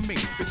happened to me.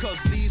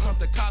 Because these aren't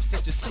the cops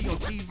that you see on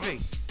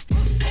TV.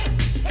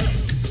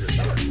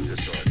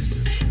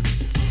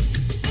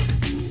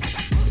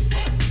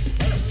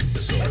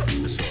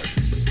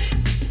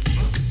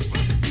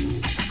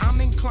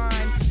 I'm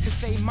inclined to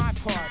say my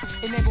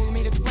part, enabling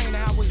me to explain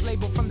how I was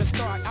labeled from the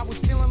start. I was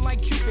feeling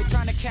like Cupid,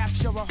 trying to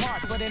capture a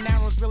heart, but an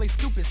arrow's really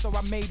stupid, so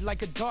I made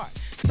like a dart.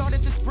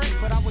 Started to sprint,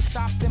 but I was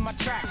stopped in my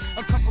tracks.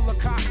 A couple of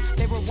cops,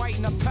 they were white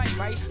and uptight,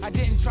 right? I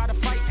didn't try to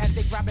fight as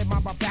they grabbed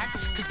my back,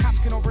 cause cops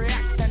can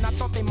overreact, and I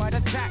thought they might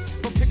attack.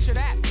 But picture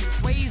that,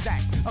 Swayze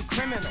act, a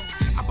criminal.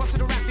 I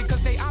busted a rap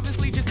because they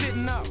obviously just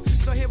didn't know.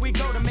 So here we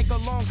go, to make a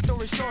long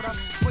story shorter.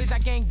 Swayze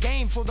act ain't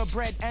game for the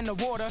bread and the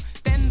water.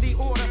 Then the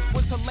order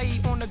was to lay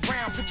on the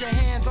ground. Put your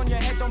hands on your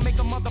head, don't make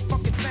a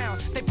motherfucking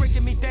sound. They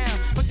breaking me down,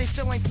 but they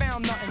still ain't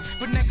found nothing.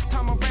 But next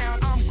time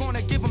around, I'm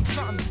gonna give them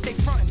something. They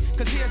frontin',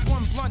 cause here's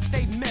one blunt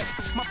they missed.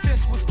 My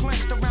fist was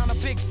clenched around a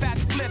big fat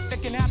split.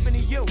 It can happen to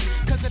you,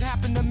 cause it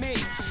happened to me.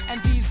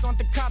 And these aren't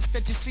the cops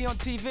that you see on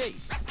TV.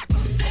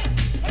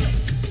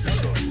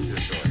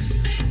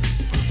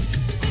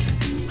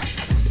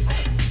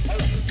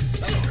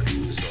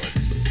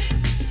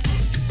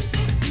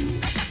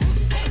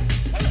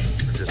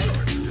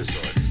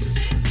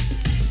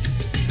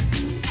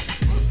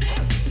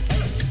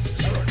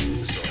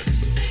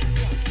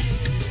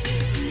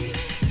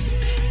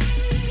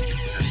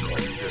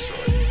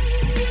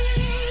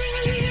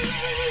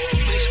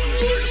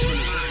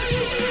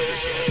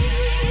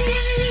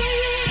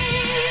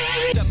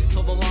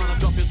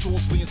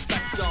 The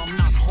inspector, I'm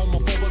not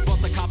homophobic,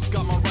 but the cops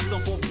got my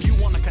rectum for view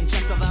on the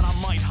conjecture that I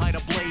might hide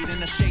a blade in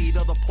the shade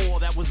of the poor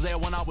that was there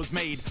when I was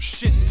made.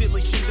 Shit,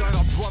 diddly shit, you like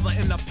a brother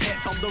in the pit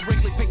of the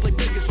Wrigley Piggly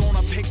Biggest on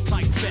a pig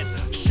type fit.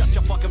 Shut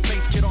your fucking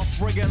face, kid, off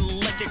friggin'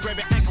 lick it. Grab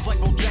your ankles like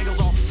Bojangles,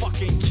 I'll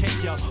fucking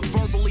kick ya.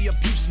 Verbally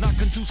abuse is not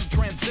conducive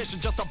transition,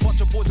 just a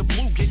bunch of boys in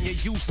blue getting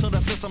you used to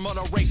the system of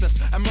the rapists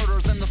and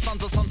murderers and the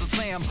sons of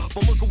Sam.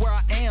 But look at where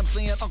I am,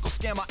 saying Uncle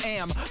Scam I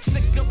am.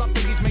 Sick of the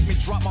biggies make me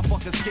drop my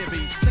fucking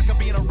skivvies. Sick of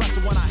being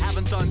arrested when I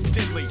haven't done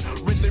diddly.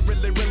 Ridley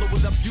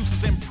with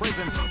abuses in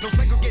prison. No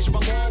segregation by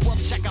law, well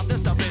check out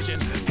this division.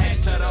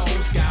 Head to the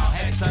old scout,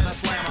 head to the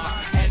slammer,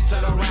 head to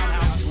the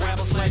roundhouse, grab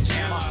a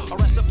sledgehammer.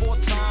 Arrested 4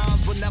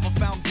 times, but never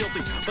found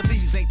guilty. But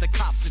these ain't the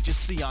cops that you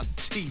see on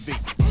TV.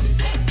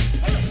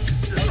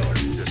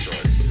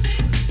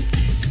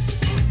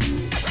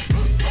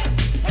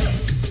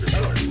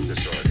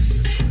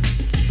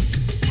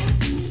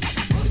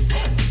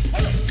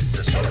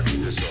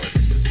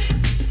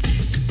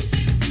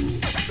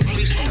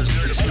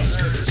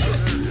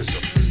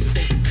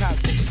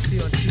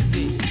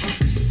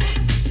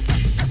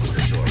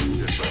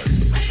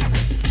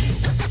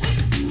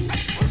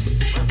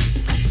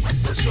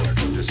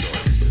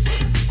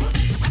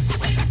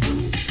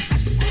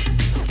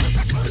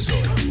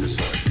 Disorder.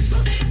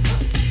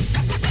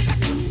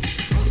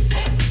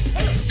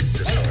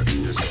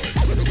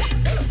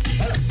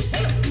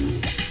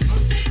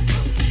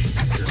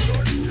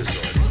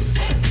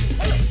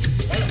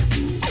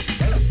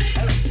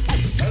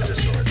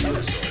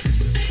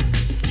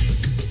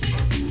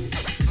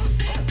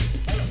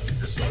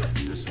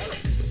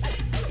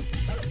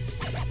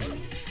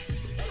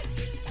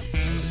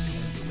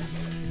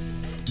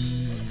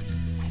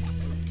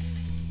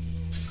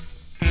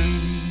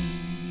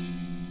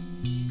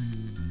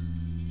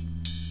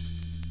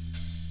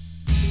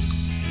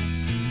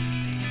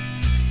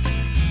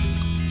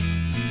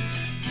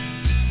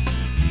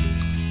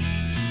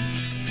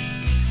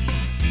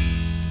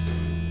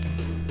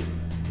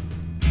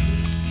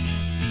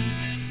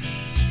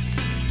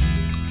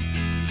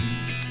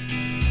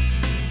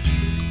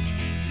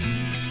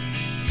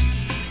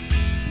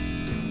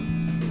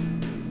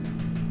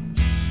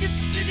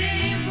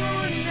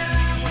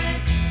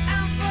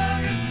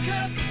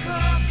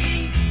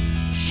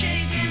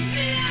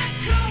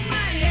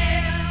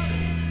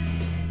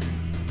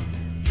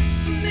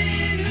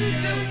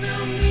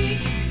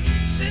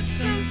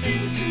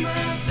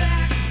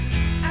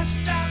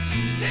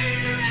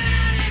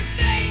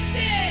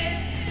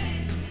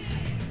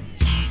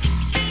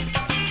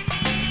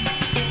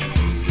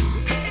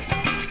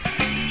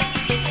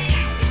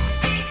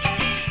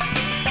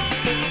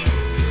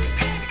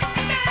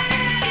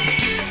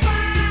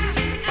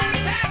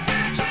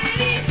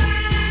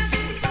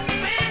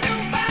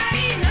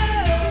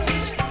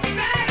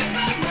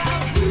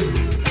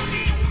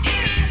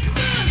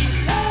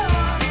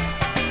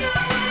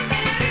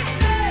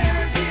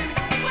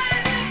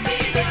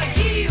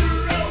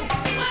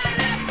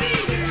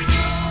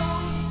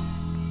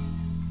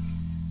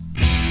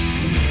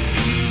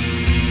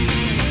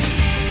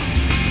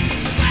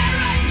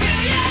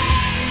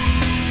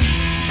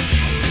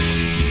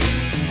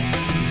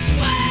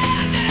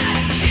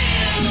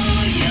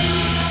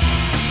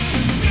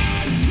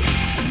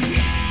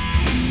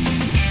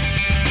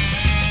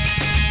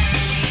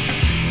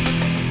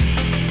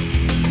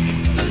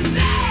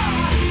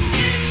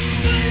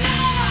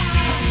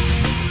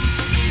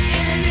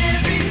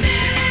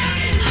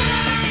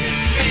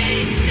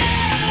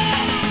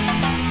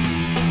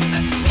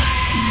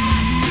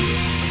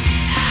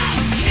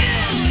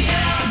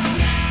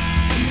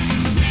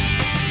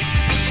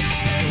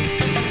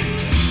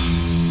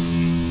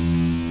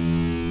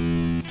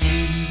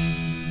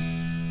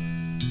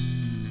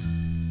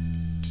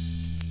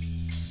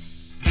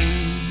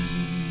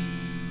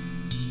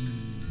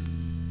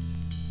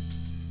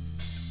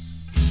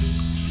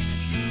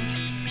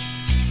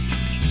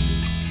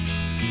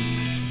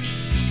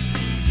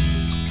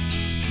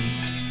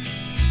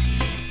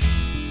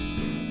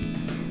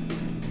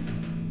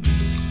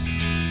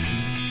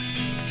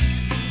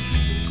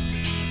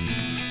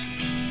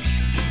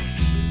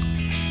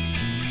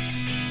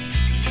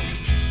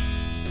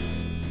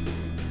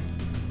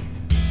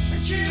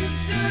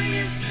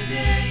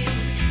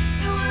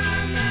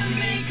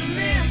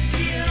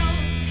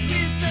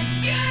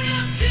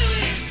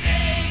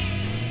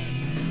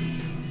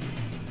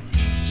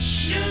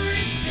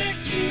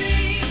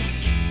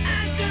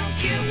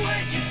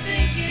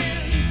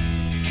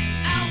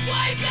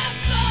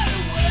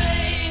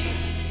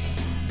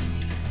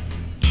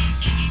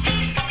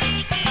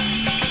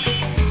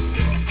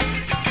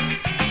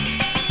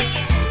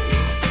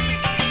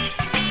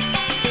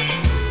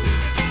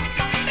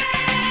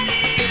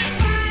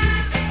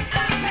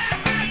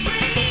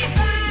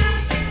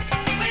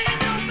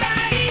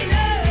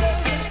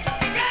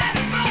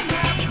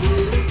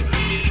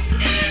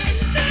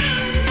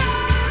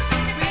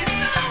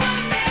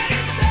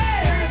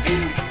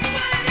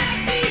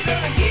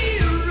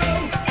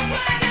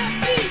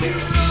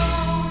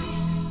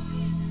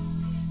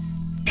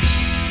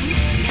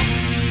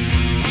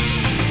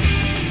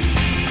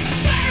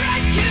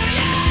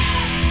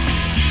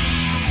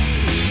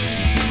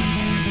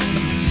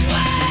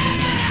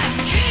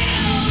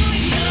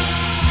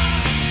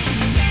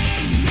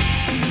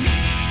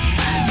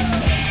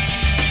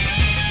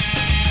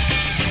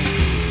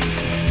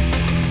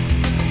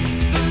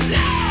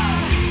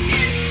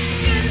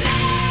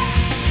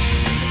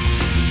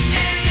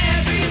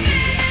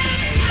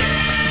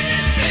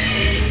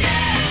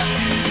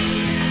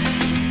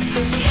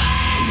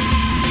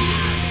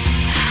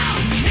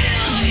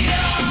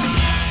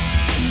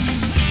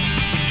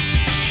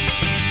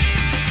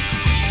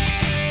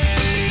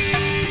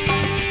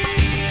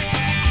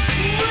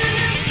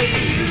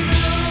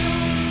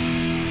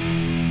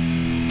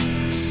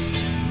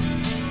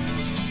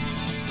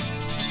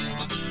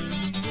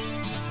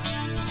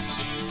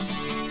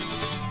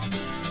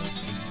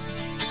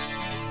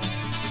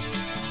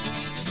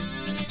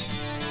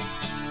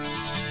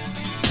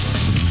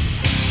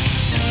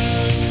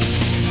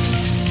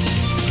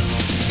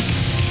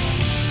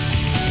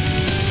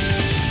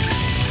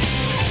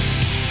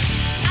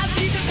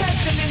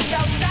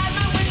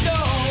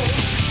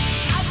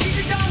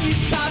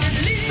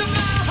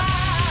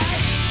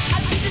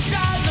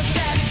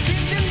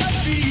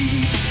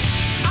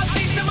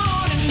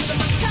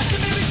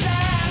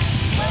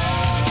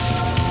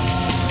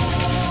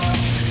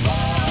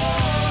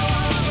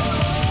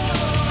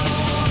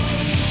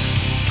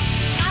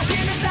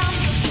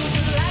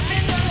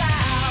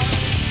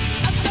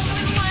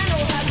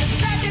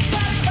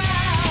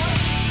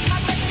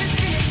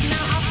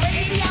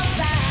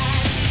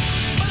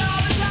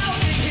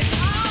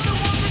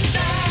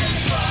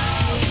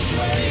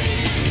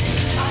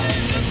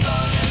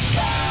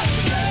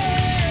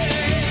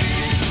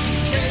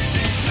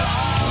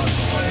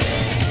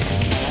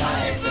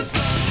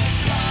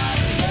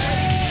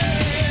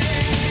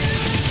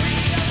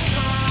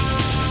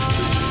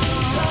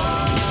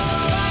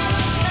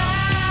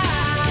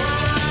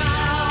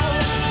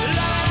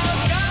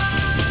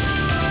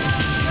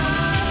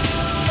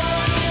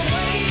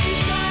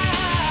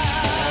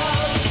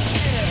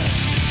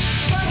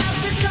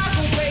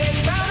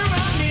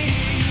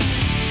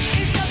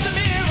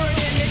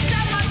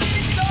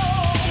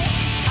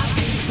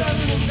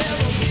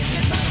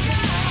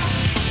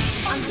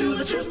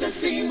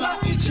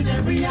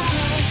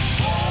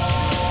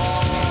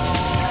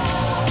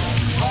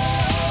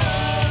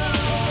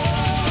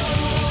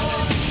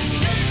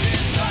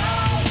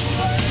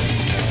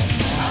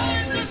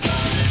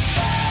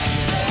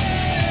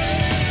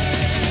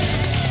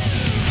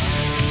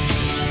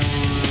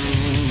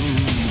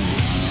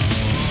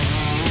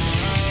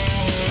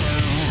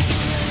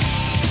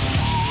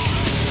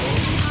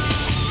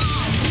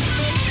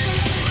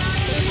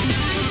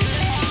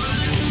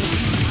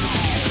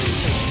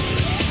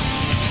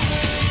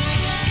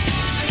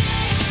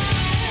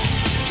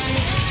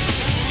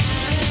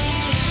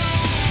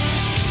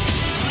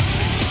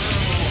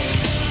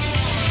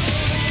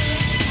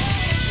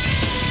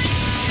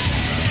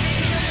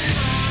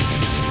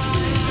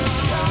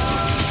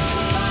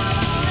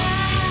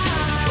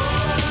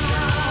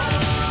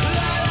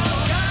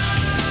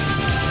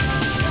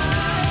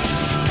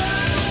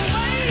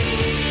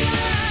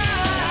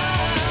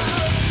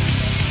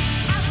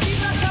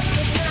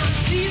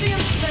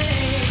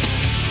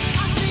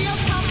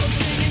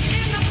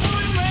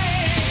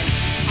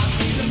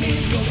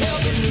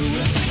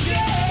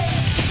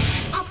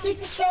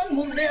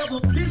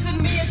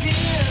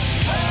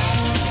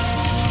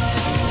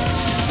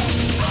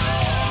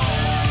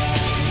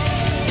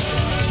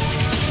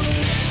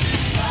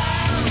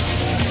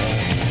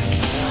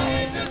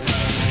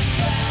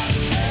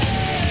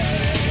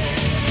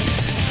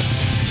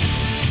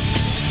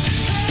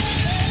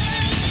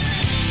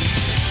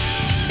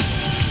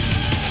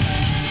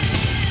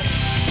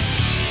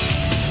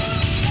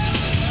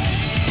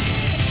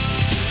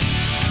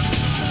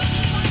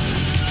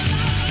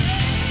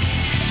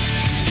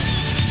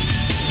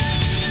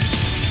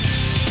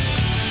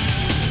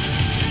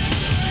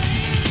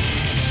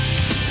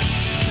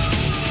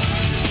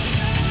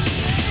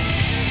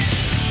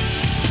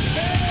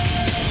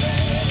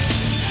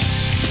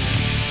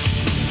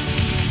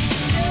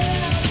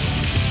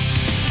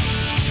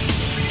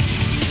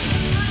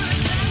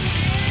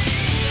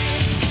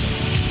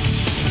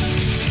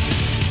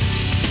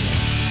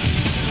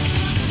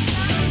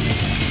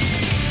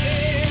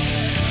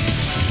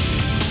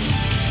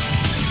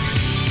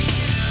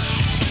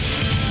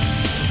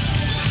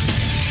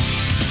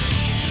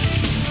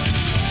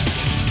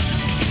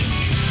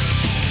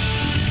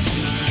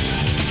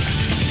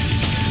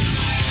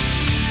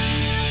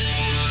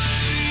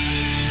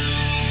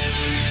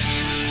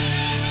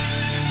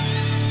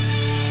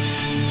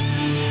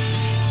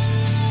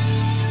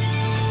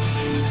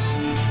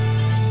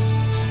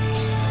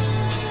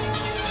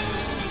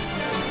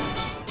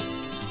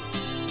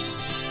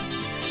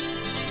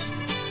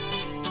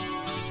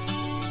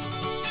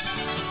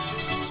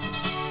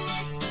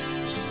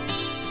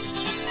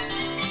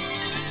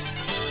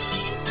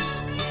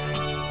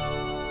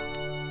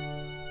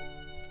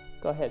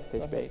 Go ahead,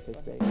 fish bait.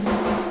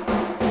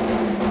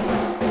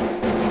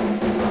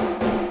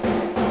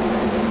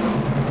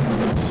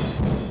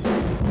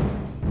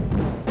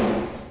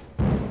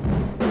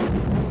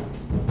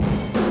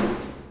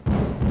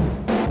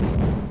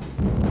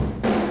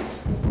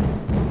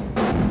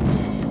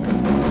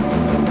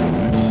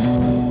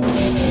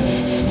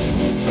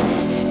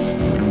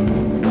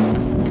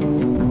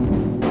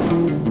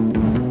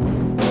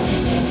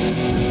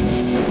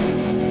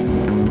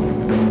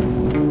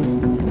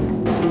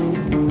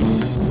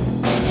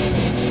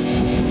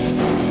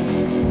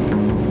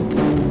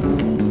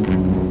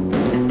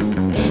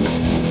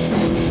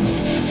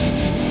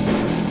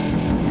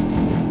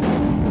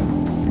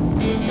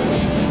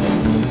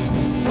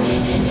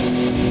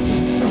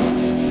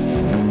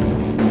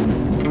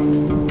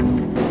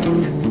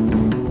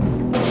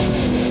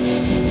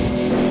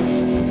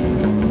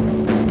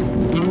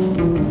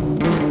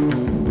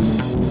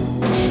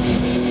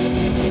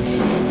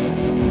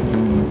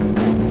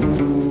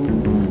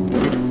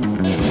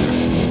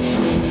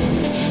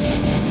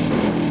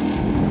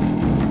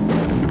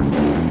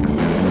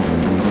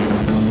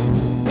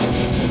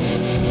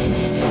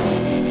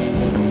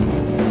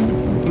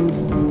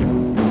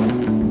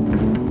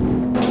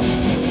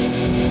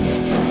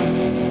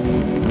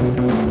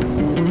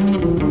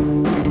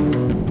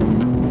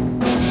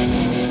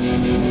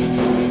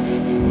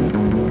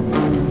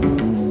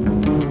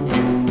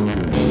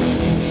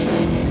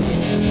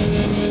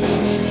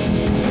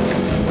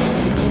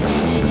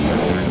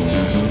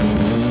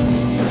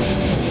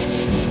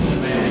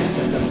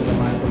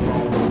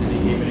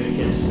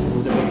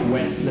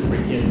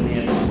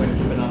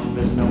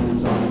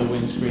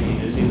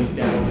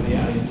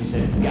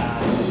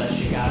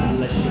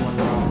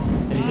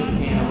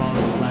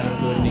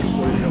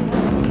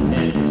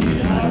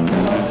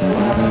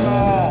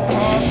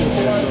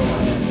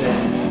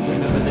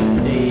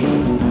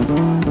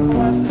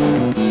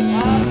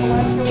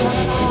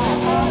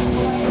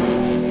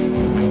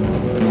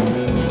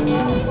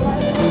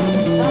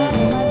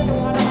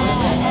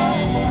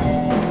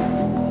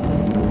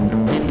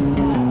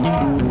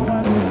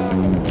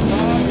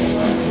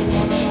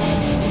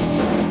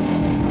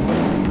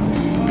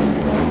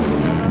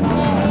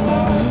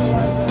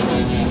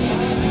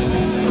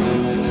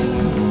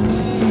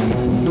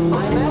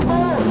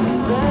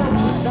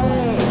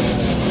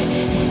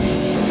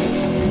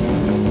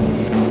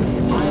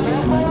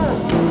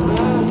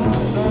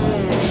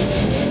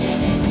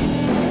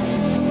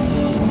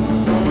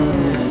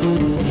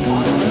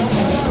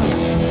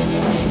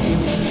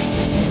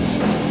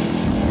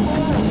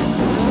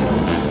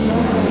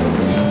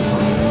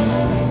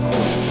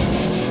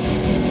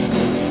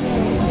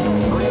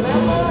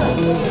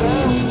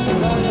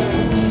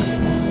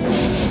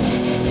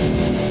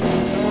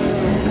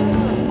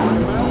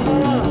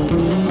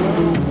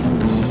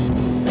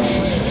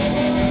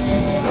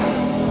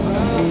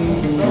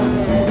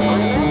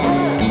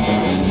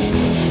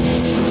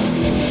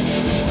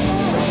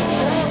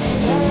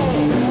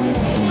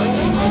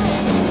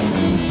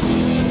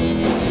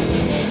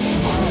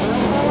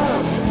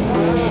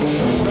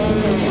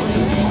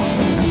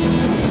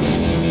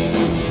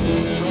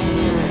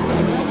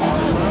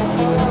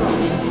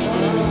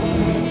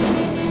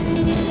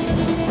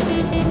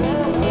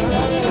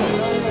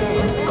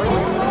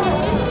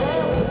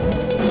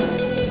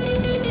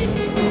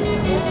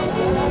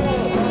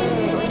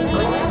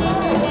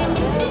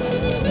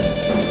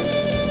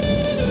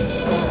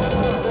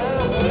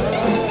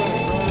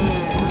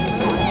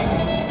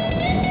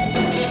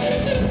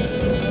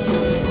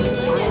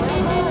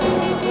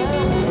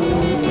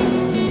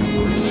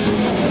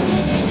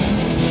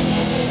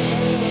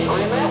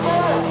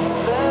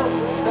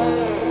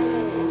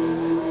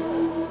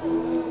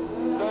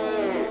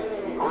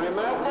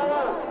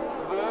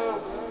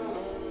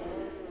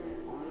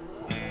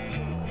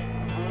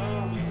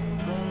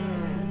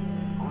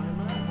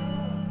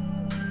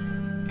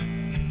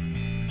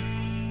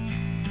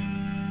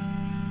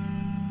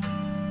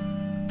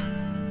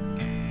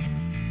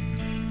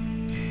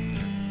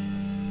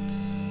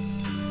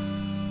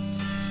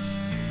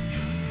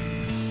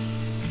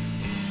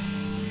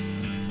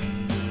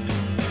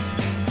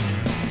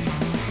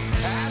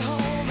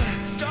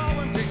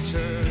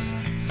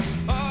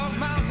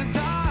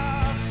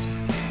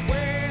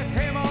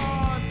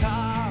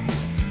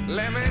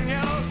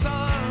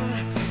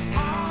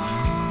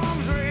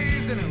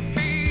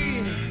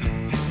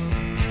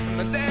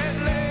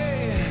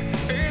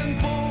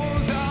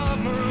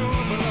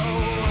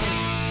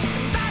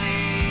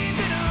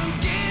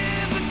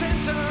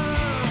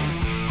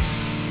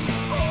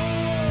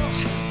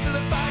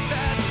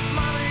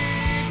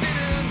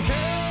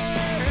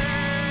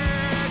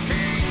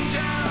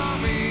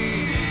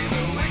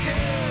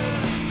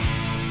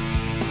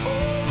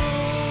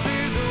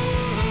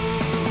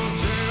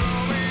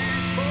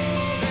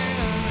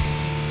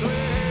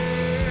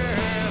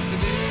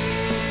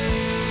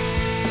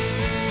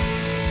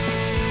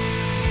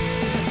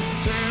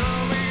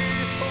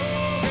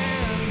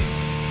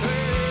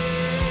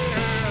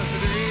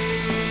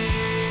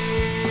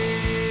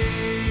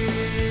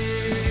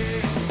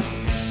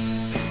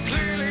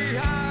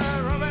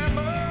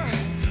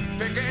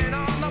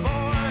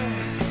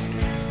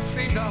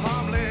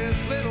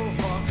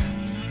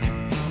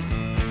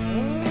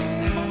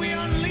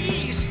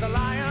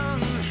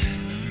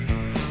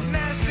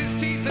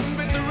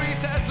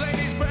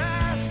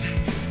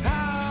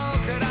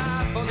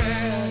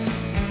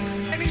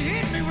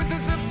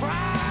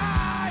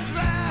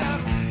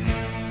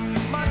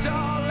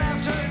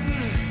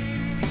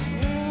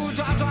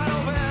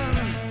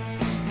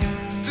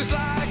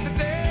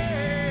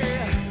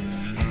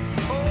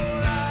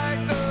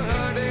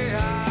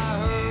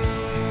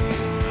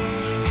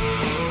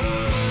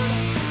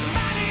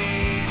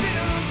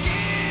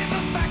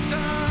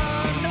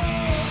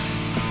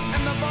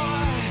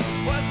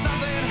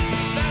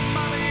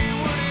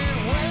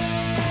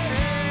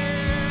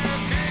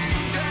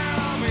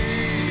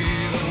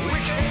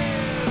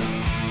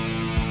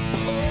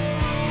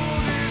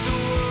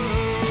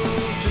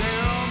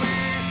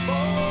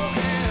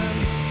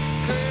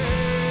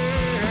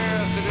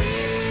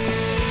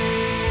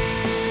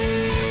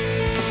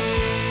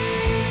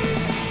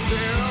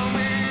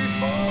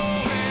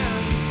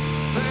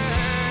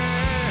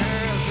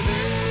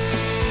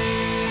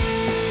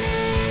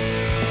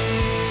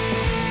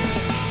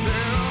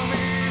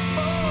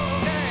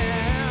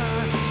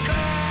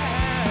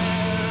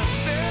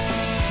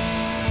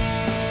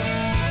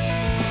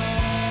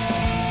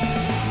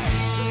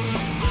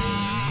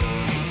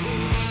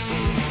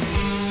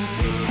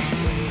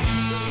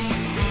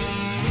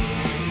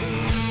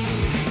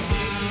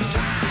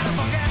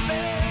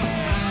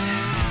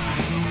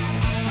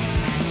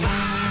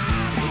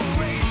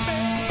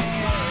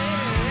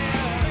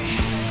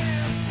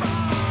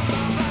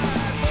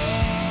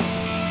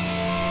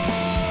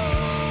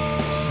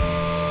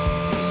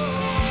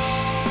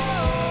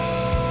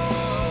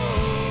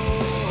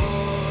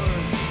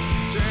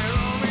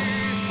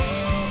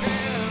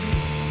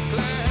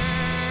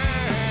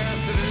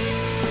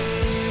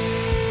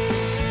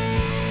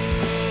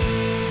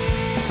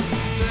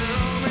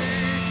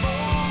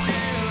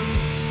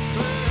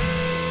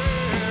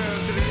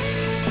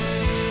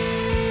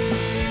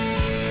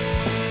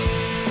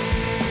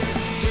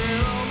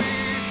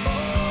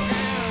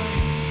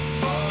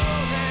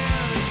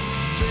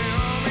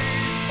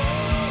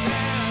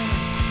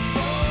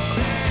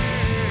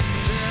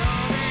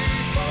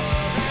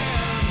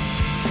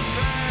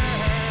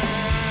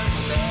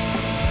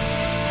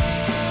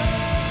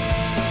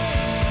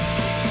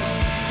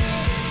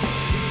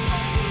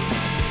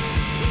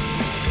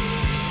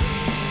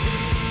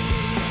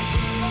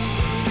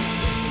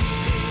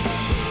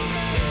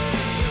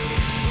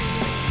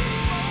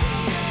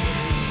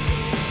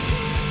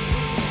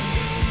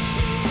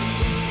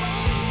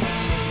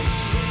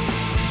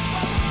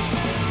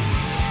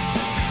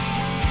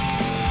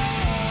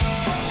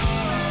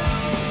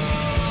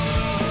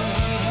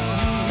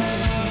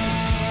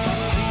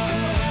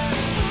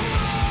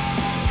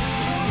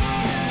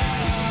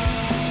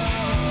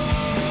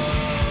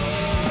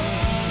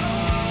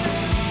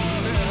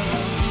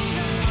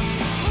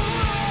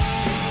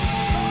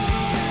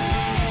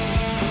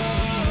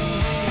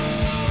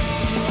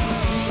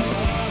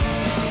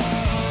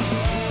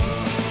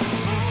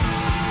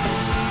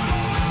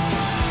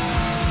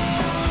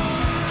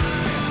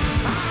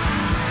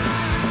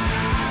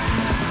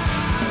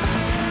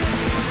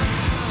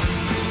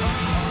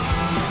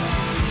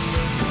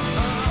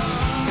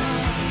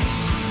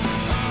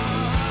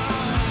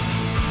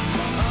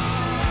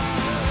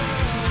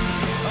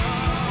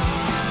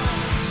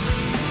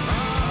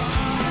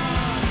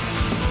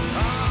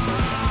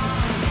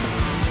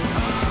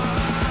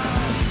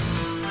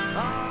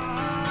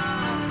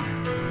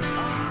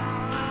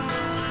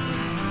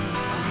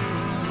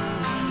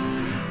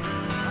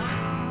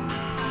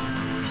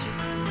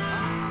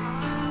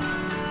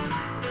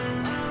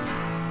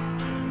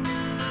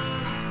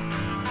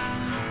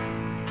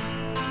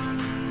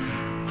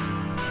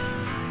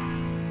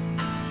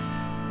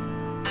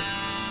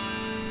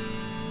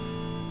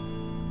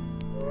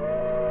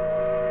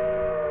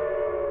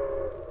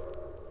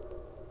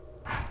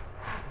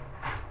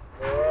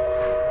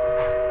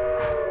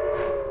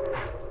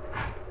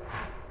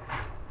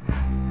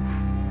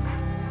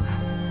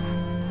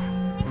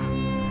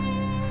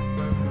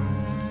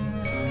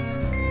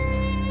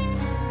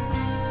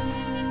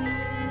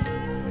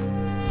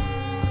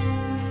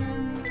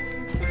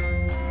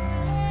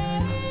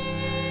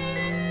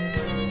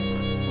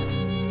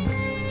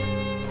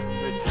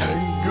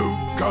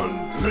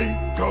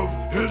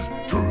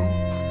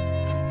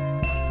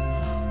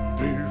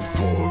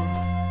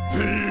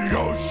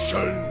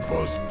 ocean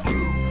was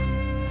blue.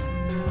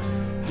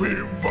 We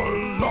were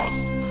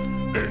lost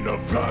in a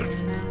flood,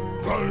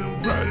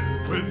 run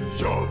red with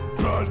your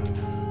blood.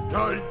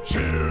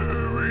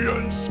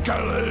 Nigerian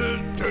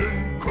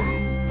skeleton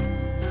crew.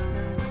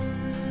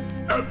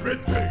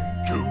 Everything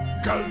you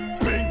can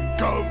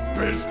think of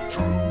is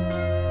true.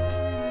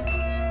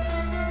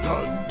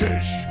 The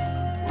dish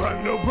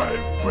ran away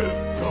with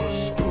the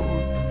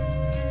spoon.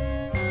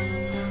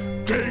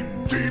 Dig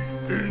deep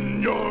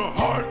in your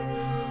heart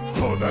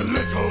for the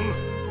little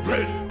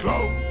red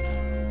glow.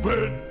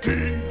 We're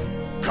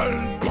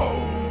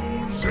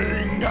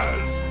decomposing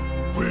as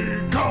we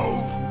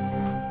go.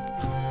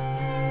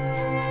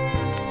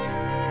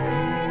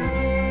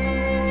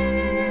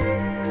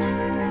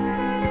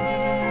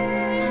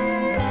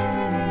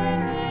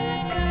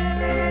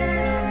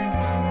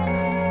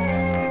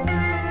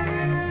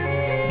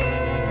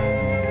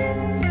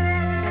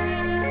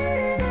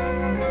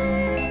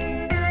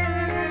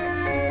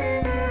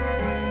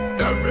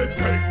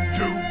 Everything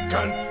you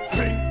can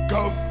think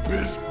of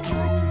is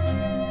true.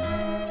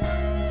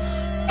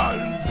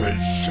 And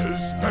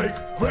wishes make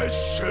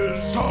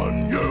wishes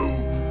on you.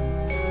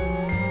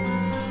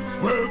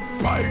 We're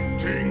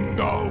fighting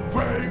our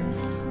way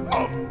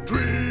up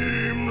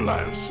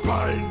dreamland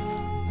spine.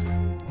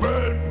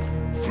 Red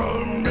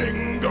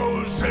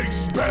flamingos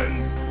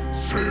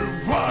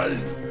expensive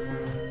wine.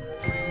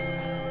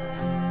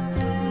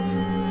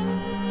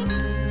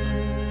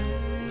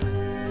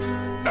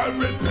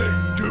 Everything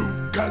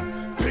you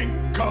can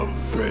think of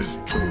is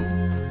true.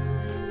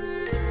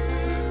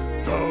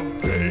 The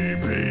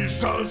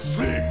baby's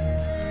asleep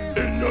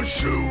in your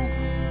shoe.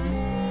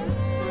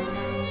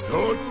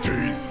 Your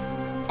teeth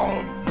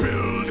are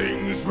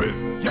buildings with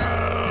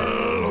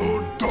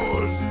yellow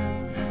doors.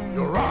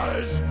 Your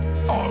eyes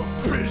are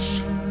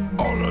fish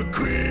on a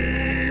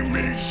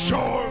creamy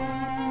shore.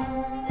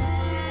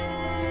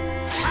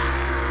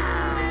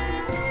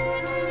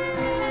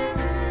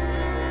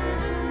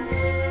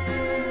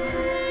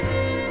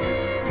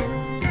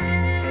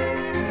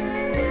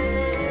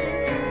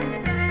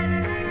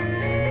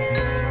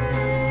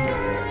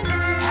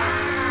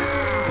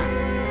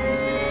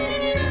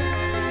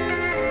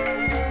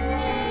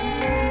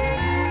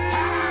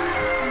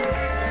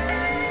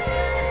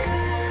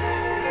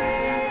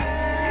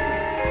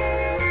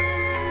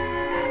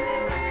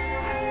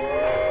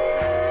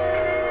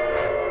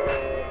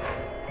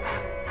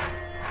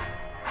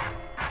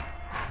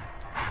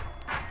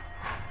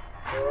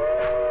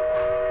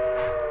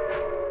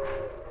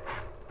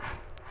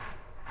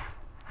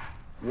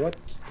 What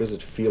does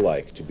it feel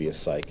like to be a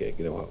psychic?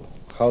 You know,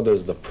 how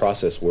does the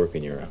process work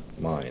in your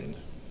mind?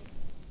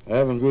 I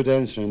have a good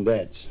answer on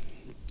that.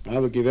 I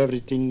would give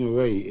everything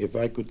away if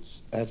I could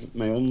have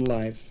my own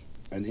life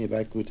and if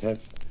I could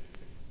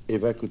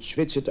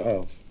switch it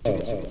off.